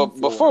sure. And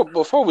before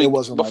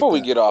we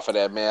get off of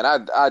that, man,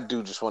 I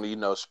do just want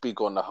to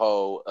speak on the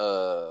whole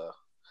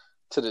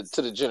to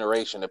the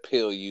generation of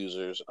pill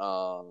users.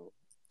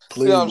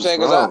 Please, you know what I'm saying?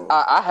 Because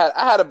I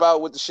had a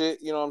bout with the shit.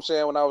 You know what I'm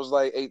saying? When I was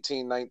like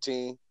 18,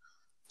 19.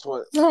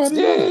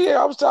 Yeah.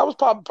 I was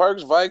popping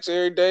perks, Vikes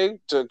every day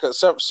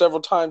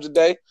several times a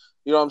day.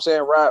 You know what I'm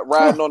saying?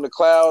 Riding on the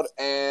cloud,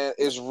 and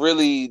it's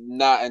really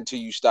not until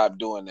you stop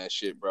doing that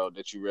shit, bro,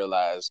 that you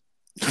realize.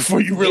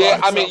 Before you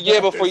realize,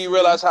 before you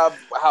realize how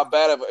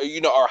bad of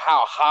or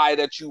how high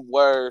that you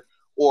were,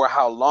 or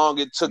how long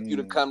it took you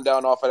to come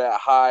down off of that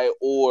high,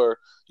 or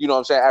you know what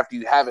I'm saying, after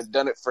you haven't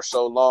done it for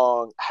so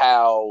long,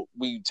 how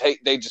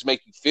they just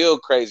make you feel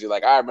crazy.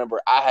 Like I remember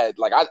I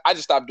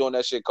just stopped doing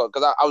that shit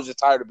because I was just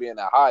tired of being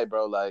that high,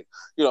 bro. Like,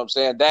 you know what I'm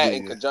saying? That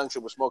in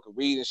conjunction with smoking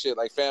weed and shit,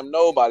 like, fam,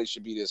 nobody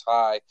should be this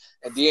high.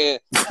 And then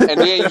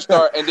you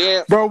start,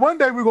 bro, one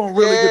day we're gonna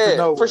really get to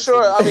know for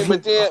sure. I mean,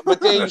 but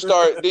then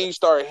you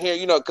start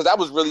hearing, because that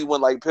was really when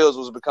like pills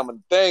was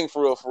becoming a thing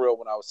for real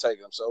when I was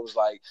taking them. So it was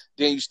like,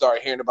 then you start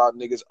hearing about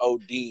niggas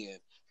ODing.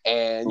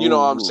 And you know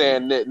what I'm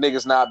saying,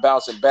 niggas not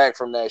bouncing back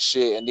from that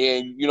shit. And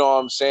then, you know what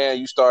I'm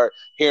saying, you start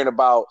hearing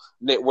about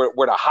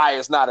where the high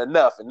is not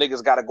enough and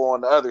niggas got to go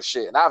on the other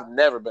shit. And I've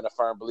never been a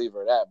firm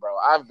believer of that, bro.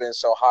 I've been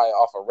so high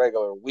off of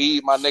regular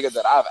weed, my nigga,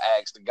 that I've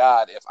asked to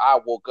God, if I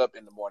woke up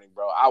in the morning,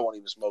 bro, I won't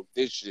even smoke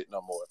this shit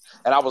no more.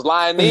 And I was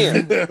lying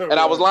in. You know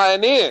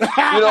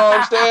what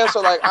I'm saying? So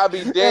like, I'd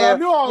be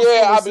damned.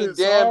 I'd be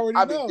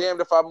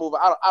damned if I move.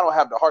 I don't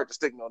have the heart to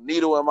stick no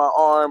needle in my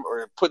arm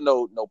or put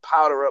no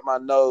powder up my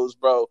nose,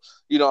 bro.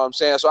 You know what I'm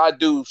saying? So I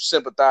do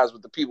sympathize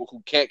with the people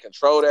who can't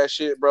control that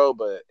shit, bro.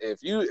 But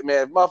if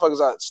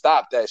motherfuckers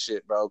stop that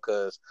shit, bro,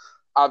 because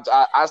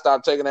I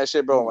stopped taking that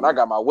shit, bro. When I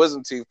got my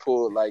wisdom teeth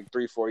pulled like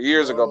 3-4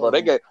 years ago, bro,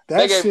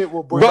 shit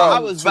will bring. Bro, I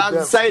was about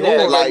to say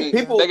that. Like,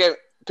 people, they gave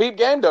peep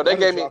game though. They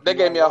gave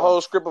me a whole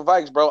script of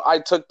Vikes, bro. I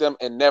took them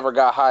and never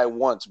got high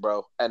once,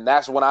 bro. And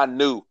that's when I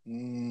knew.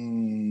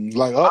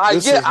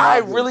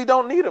 I really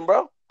don't need them,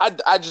 bro.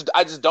 I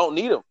just don't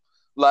need them.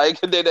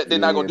 Like, they're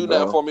not gonna do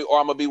nothing for me, or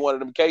I'm gonna be one of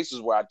them cases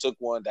where I took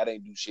one that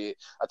ain't do shit.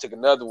 I took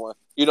another one,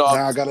 now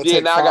I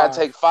gotta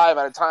take 5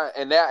 at a time,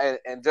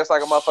 and just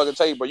like a motherfucker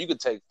tell you, bro, you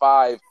could take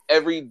 5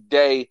 every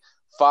day,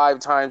 5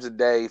 times a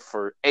day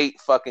for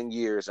 8 fucking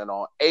years, and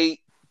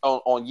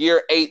on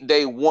year 8,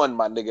 day 1,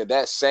 my nigga,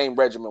 that same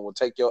regimen will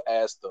take your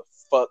ass the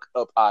fuck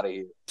up out of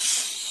here.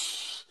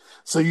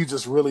 So you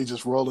just really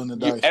just rolling the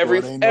dice.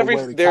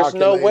 There's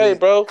no way,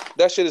 bro.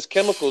 That shit is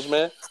chemicals,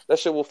 man. That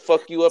shit will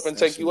fuck you up and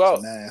take you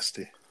out.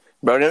 Nasty,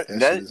 bro.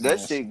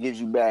 That shit gives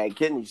you bad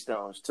kidney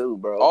stones too,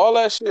 bro. All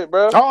that shit,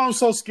 bro. Oh, I'm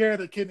so scared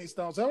of kidney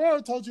stones. I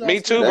already told you. Me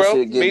too, bro.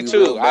 Me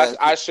too.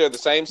 I share the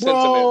same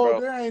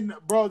sentiment,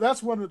 bro.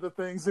 That's one of the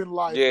things in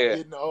life. Yeah,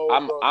 getting old,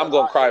 I'm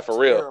gonna cry for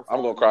real.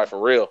 I'm gonna cry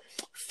for real.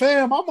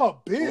 Fam, I'm a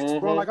bitch,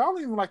 bro. Like, I don't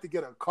even like to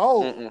get a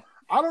cold.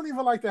 I don't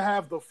even like to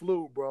have the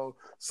flu, bro.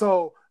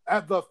 So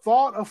at the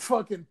thought of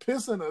fucking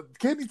pissing a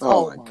kidney stone,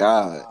 oh my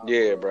god,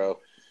 yeah, bro.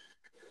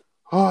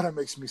 Oh, that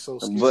makes me so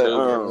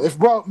scared.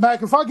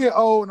 But if I get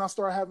old and I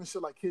start having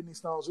shit like kidney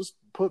stones, just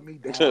put me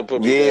down.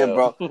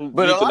 Bro.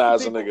 But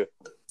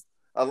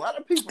a lot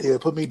of people,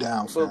 put me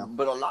down, fam.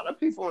 But a lot of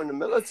people in the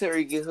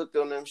military get hooked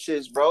on them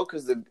shits, bro,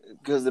 because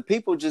the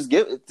people just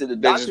give it to the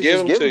doctors,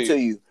 just give it to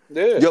you.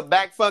 Yeah. Your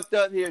back fucked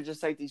up here.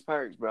 Just take these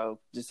perks, bro.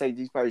 Just take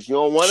these perks. You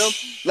don't want them,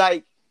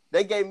 like.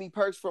 They gave me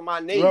perks for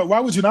my knee. Bro, why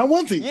would you not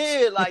want these?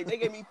 Yeah, like, they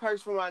gave me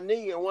perks for my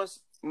knee, and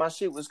once my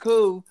shit was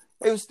cool,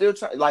 they was still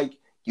trying. Like,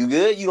 you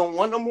good? You don't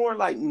want no more?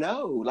 Like,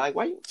 no. Like,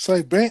 why?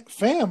 Say,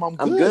 fam, I'm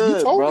good. I'm good,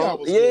 you told bro. Me I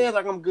was good.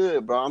 Like, I'm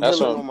good, bro. I'm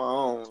healing on my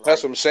own.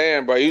 That's what I'm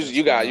saying, bro.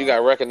 You got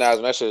to recognize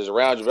when that shit is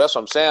around you. But that's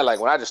what I'm saying. Like,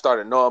 when I just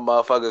started knowing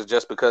motherfuckers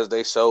just because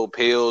they sold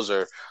pills,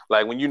 or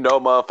like when you know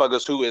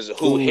motherfuckers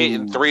who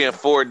hitting 3 and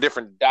 4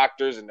 different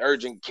doctors and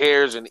urgent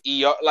cares and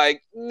ER,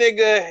 like,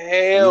 nigga,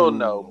 hell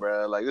no,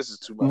 bro. Like, this is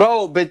too much,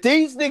 bro. But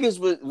these niggas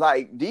would,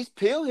 like, these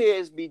pill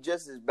heads be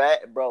just as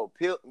bad, bro.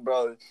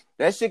 Bro.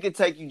 That shit could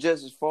take you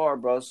just as far,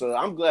 bro. So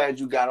I'm glad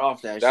you got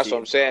off that shit. That's what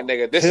I'm saying, bro.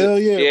 nigga.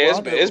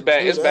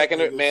 It's back in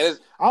the, man.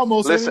 I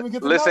almost didn't even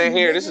get to listen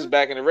here. This is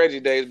back in the Reggie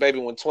days, baby,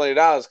 when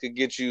 $20 could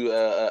get you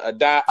a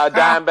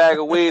dime bag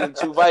of weed and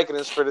 2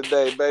 Vicodins for the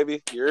day,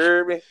 baby. You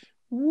heard me?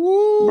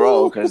 Woo.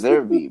 Bro, because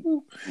there be,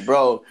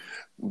 bro,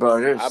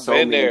 there's I've so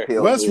been many there.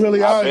 pills. Wes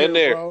really out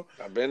here, bro.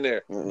 I've been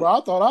there. Bro, I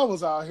thought I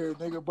was out here,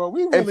 nigga. Bro,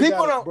 we really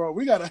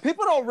got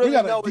people don't really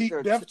know a deep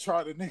depth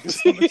chart of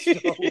niggas on the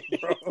show,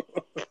 bro.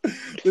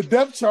 The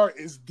depth chart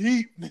is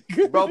deep,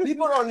 nigga. Bro,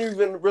 people don't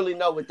even really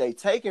know what they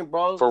taking,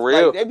 bro. For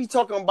real. Like, they be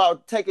talking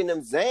about taking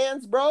them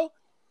Xans, bro.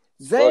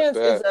 Xans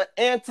is an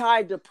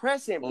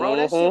antidepressant, bro.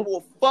 That shit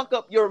will fuck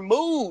up your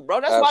mood,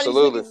 bro. That's why these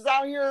niggas is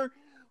out here.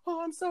 Oh,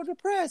 I'm so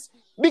depressed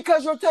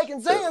because you're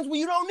taking Xans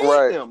when you don't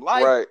need them.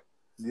 Like,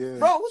 yeah.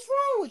 Bro, what's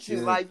wrong with you?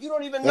 Yeah. Like, you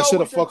don't even know. That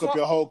should have fucked up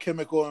your whole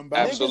chemical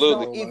imbalance.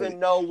 Absolutely. Niggas don't even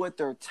know what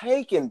they're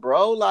taking,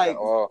 bro. Like,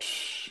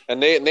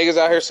 and niggas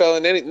out here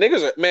selling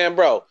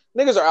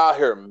niggas are out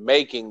here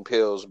making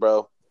pills,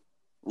 bro.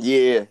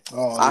 Yeah,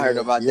 I heard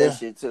about that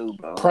shit too,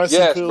 bro.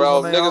 Yes,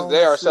 bro. Niggas,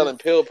 they are selling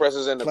pill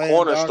presses in the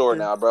corner store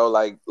now, bro.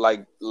 Like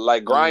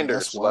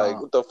grinders. Like,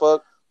 what the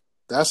fuck?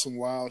 That's some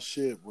wild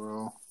shit,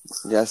 bro.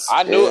 Yes,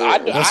 I knew.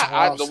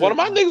 One of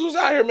my niggas was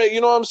out here, man.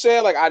 You know what I'm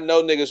saying? Like I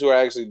know niggas who are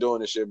actually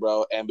doing this shit,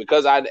 bro. And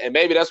because and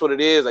maybe that's what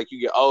it is. Like you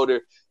get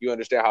older, you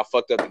understand how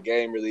fucked up the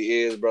game really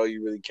is, bro.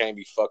 You really can't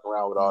be fucking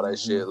around with all that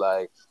shit.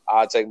 Like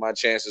I'll take my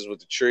chances with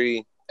the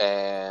tree,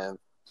 and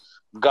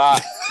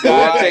God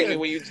take me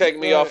when you take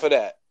me off of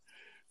that.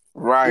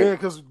 Right. Yeah,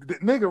 because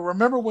nigga,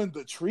 remember when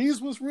the trees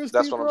was risky?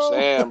 That's what I'm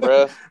saying,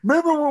 bro.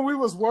 Remember when we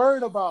was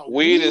worried about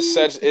weed? Is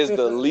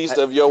the least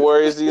of your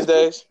worries these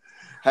days.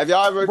 Have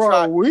y'all ever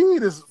tried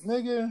weed? Is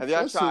nigga? Have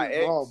y'all tried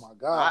X? Oh my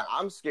god,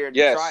 I'm scared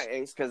to try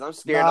X because I'm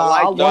scared to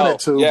I wanted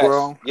to,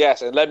 bro.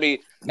 Yes, and let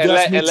me.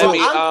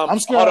 I'm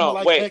scared. Hold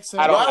on, wait.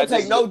 I don't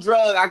take no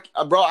drug. I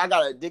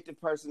got an addictive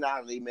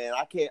personality, man.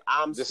 I can't.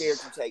 I'm scared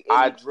to take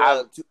any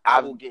drug.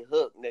 I will get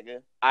hooked,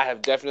 nigga. I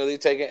have definitely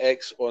taken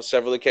X on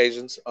several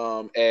occasions,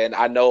 and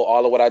I know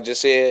all of what I just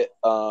said,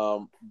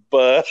 but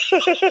but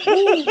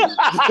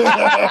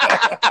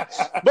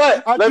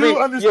I do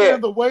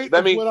understand the weight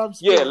of what I'm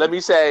saying. Yeah, let me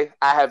say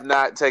I have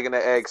not taken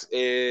an X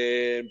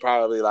in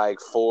probably like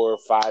 4 or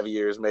 5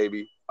 years,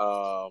 maybe.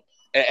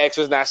 And X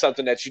is not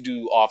something that you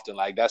do often.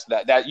 Like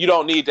that you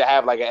don't need to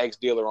have like an X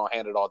dealer on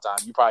hand at all time.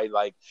 You probably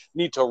like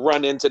need to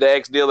run into the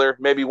X dealer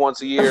maybe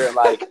once a year and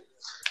like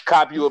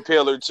cop you a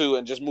pill or two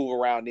and just move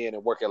around in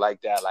and work it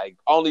like that. Like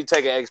only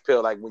take an X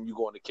pill like when you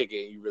going to kick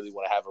it and you really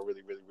want to have a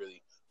really, really,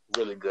 really,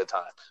 really good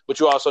time. But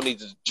you also need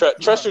to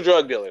trust your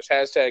drug dealers. #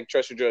 trust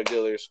your drug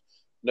dealers.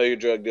 Know your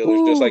drug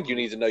dealers just like you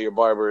need to know your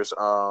barbers.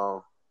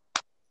 Right.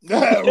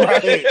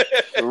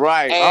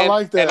 Right. I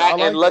like that.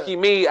 And lucky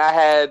me, I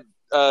had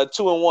 2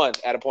 and 1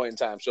 at a point in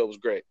time, so it was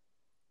great.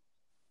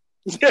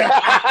 You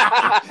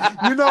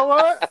know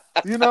what?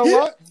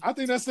 I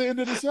think that's the end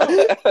of the show.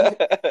 Man.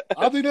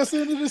 I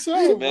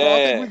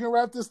think we can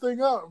wrap this thing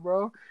up,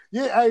 bro.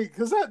 Yeah, hey,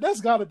 because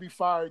that's got to be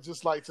fire.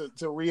 Just like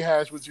to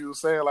rehash what you were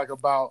saying, like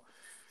about.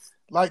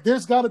 Like,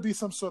 there's got to be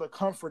some sort of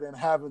comfort in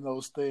having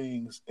those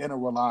things in a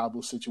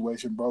reliable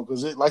situation, bro.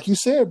 Because, like you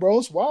said, bro,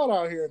 it's wild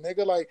out here,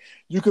 nigga. Like,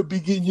 you could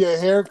be getting your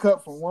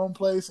haircut from one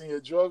place and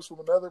your drugs from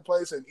another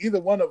place, and either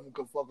one of them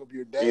could fuck up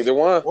your day. Either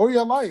one. Or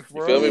your life,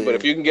 bro. You feel me? But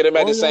if you can get them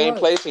at the same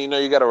place and you know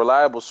you got a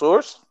reliable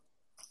source.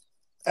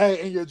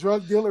 Hey, and your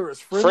drug dealer is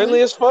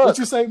friendly as fuck. What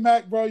you say,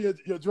 Mac, bro?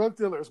 Your drug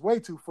dealer is way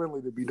too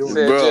friendly to be doing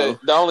that. Bro.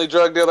 The only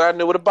drug dealer I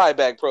knew with a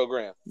buyback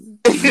program.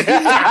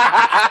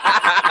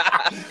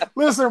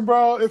 Listen,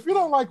 bro, if you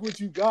don't like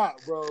what you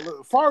got, bro,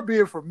 look, far be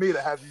it from me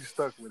to have you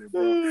stuck with it,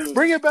 bro.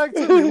 Bring it back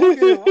to me. We'll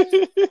get it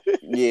right.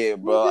 Yeah,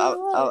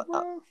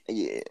 bro.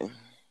 Yeah.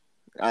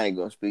 I ain't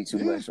gonna speak too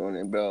much on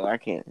it, bro. I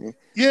can't.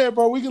 Yeah,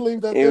 bro, we can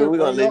leave that there. We're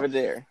gonna leave it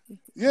there.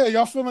 Yeah,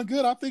 y'all feeling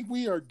good? I think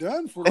we are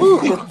done for the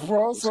week,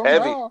 bro. So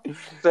heavy.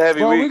 It's a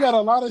heavy bro, week. We got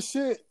a lot of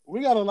shit.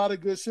 We got a lot of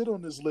good shit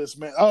on this list,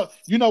 man.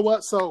 You know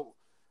what? So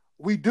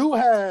we do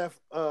have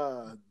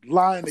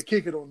Line to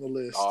Kick It on the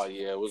list. Oh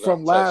yeah,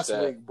 from last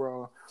week,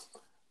 bro.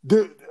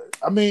 Dude,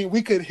 I mean,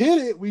 we could hit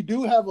it. We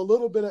do have a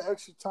little bit of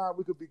extra time.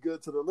 We could be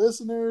good to the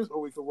listeners,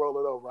 or we could roll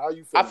it over. How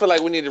you feel? I feel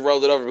like we need to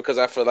roll it over because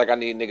I feel like I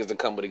need niggas to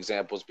come with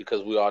examples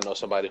because we all know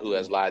somebody who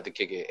has lied to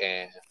kick it,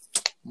 and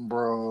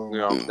bro, you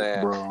know what I'm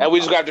saying. Bro. And we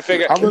just got to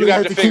figure. You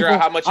got to figure out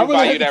how much you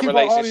value that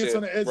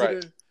relationship.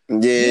 Right.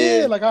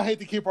 Yeah, like I hate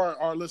to keep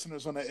our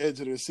listeners on the edge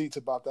of their seats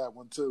about that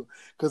one too,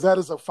 because that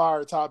is a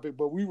fire topic.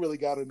 But we really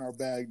got in our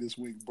bag this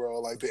week, bro.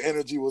 Like the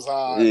energy was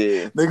high.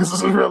 Yeah, niggas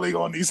was really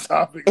on these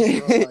topics.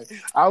 Bro. Like,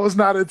 I was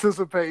not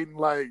anticipating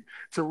like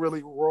to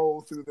really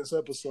roll through this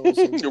episode.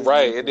 So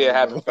right, it did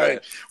happen.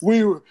 Like,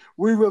 we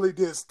really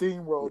did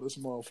steamroll this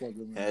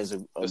motherfucker.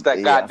 Man. It's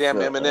that goddamn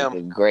Eminem. Like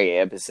a great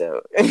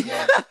episode.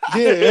 Yeah,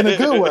 in a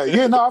good way.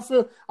 Yeah, no,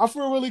 I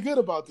feel really good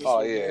about this.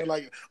 Oh yeah, man.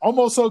 Like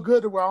almost so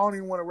good to where I don't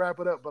even want to wrap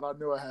it up, but I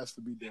know it has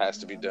to be done. It has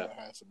to be done,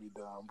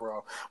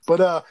 bro.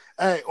 But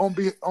hey,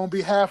 on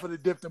behalf of the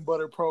Dipped in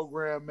Butter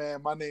program,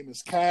 man, my name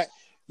is Kat.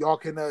 Y'all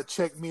can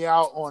check me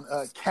out on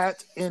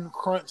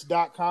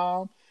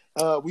catincrunch.com.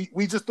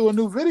 We just threw a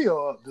new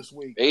video up this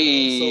week.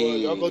 Hey. So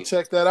y'all go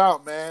check that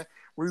out, man.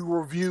 We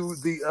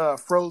reviewed the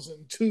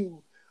Frozen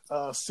 2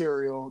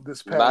 cereal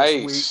this past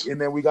week, and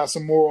then we got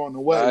some more on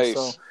the way.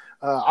 So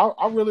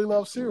I really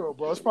love cereal,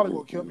 bro. It's probably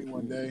gonna kill me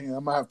one day.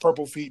 I'm gonna have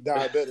purple feet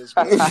diabetes,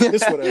 but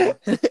it's whatever.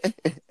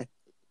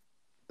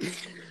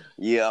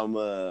 Yeah, I'm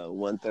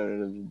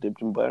 1/3 of the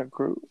Dipped in Butter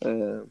crew.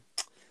 You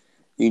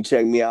can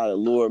check me out at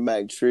Lord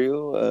Mac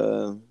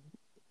Trill.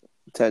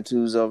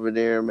 Tattoos over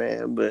there,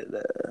 man. But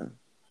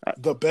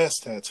the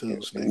best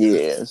tattoos, man.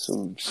 Yeah,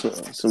 some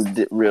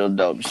real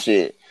dope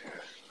shit.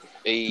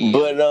 Hey.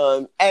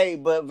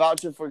 But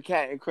voucher for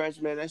Cat and Crunch,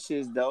 man, that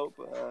shit's dope.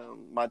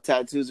 My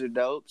tattoos are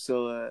dope,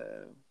 so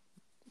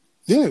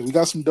yeah, we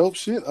got some dope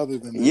shit other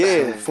than that.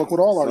 Yeah, so fuck with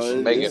all our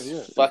shit. Make it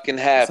fucking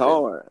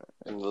happen.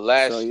 And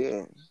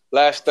the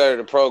last third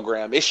of the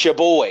program, it's your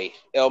boy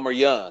Elmer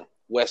Young,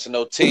 Weston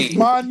OT,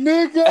 my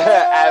nigga,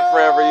 at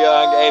Forever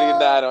Young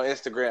 89 on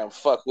Instagram.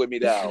 Fuck with me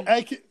down.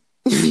 Hey,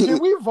 can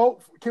we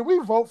vote? Can we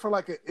vote for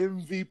like an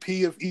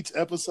MVP of each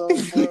episode,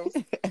 bro?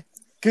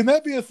 Can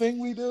that be a thing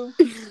we do?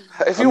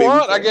 If you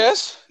want, I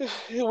guess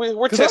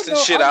we're testing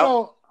shit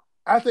out.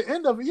 At the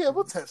end of it,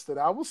 we'll test it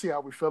out. We'll see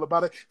how we feel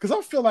about it. Because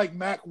I feel like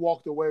Mac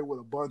walked away with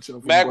a bunch of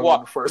them. Mac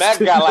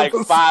got like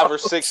 5 or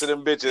 6 of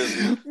them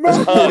bitches.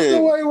 Mac walked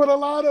away with a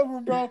lot of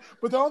them, bro.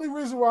 But the only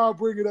reason why I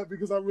bring it up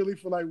because I really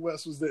feel like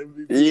Wes was the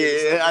MVP.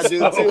 Yeah, I do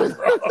too.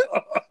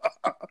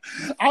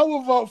 I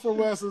will vote for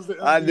Wes as the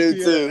MVP. I do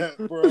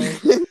too, bro.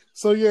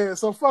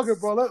 So fuck it,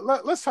 bro.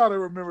 Let's try to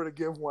remember to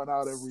give one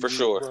out every for week,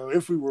 sure, bro,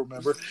 if we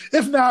remember.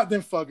 If not,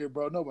 then fuck it,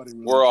 bro. Nobody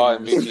really We're all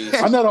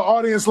MVPs. I know the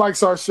audience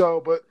likes our show,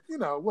 but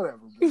whatever.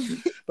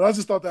 But I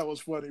just thought that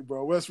was funny,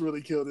 bro. Wes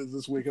really killed it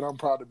this week, and I'm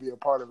proud to be a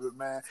part of it,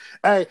 man.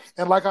 Hey,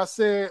 and like I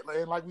said,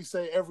 and like we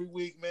say every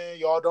week, man,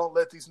 y'all don't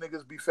let these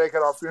niggas be fake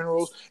at our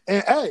funerals.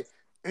 And hey,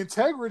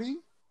 integrity.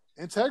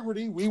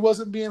 We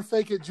wasn't being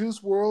fake at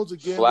Juice Worlds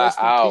again. Flat rest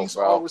in out, peace,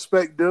 bro. all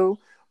respect due.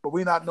 But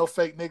we not no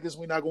fake niggas.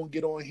 We not gonna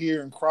get on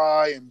here and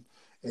cry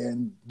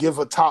and give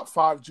a top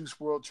 5 Juice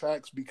World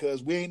tracks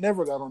because we ain't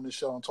never got on this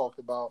show and talked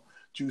about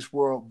Juice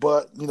World.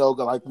 But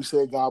like we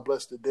said, God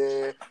bless the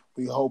dead.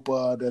 We hope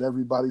that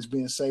everybody's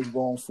being safe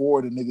going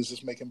forward and niggas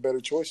just making better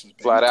choices.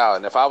 Baby. Flat out.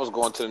 And if I was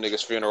going to the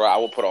nigga's funeral, I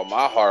would put on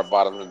my hard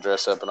bottom to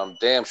dress up, and I'm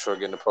damn sure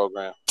getting the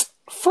program.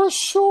 For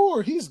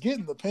sure, he's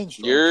getting the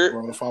pinstripe,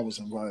 bro. If I was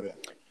invited,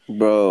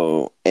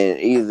 bro, and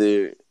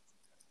either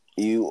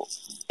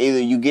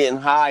you getting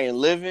high and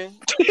living.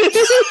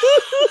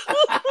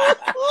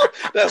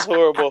 That's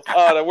horrible.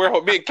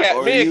 Me and Cat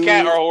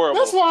are horrible.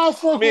 That's why I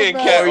fuck me with and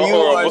Cat are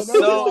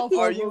horrible.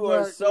 Or you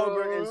are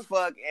sober as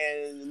fuck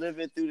and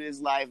living through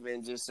this life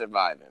and just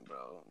surviving,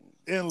 bro.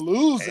 And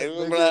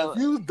losing,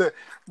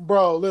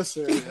 bro.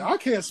 Listen, I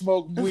can't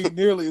smoke weed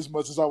nearly as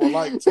much as I would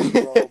like to,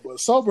 bro. But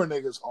sober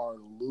niggas are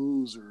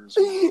losers,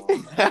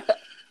 bro.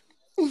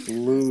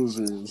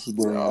 Losers,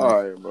 bro.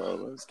 All right, bro.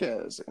 Let's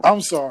cast it. I'm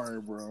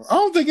sorry, bro. I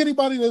don't think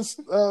anybody that's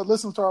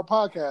listens to our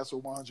podcast are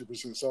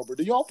 100% sober.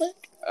 Do y'all think?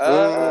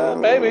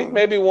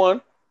 Maybe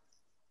one.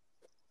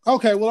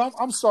 Okay, well,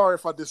 I'm sorry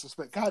if I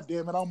disrespect. God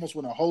damn it, I almost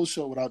went a whole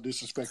show without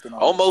disrespecting.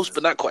 Almost,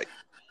 but not quite.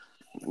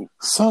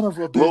 Son of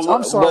a bitch.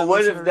 I'm sorry. But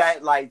what if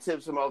that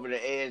tips him over the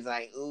edge?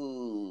 Like,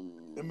 ooh,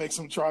 it makes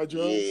him try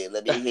drugs. Yeah,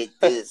 let me hit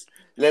this.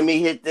 Let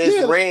me hit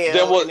this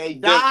rail, and they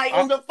die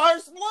on the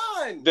first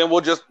one. Then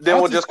we'll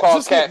just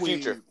call Cat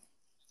Future.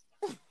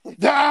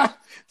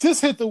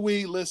 Just hit the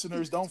weed,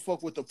 listeners. Don't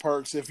fuck with the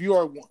perks. If you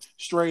are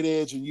straight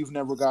edge and you've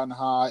never gotten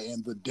high,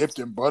 and the dipped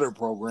in butter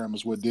program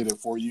is what did it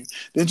for you,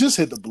 then just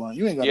hit the blunt.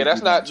 You ain't got. Yeah,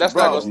 that's not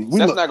going.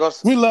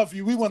 We love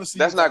you. We want to see.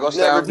 That's not going to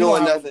sound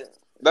doing nothing.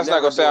 That's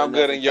not going to sound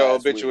good in your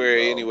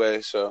obituary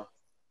anyway. So.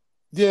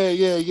 Yeah,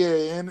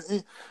 and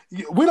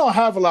we don't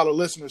have a lot of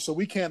listeners, so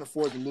we can't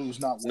afford to lose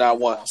not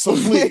one. So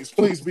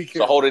please be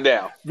careful. So hold it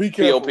down. Be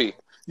careful. POP.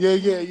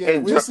 Yeah.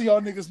 We'll see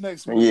y'all niggas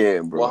next week. Yeah,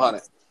 bro.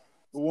 100.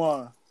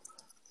 1.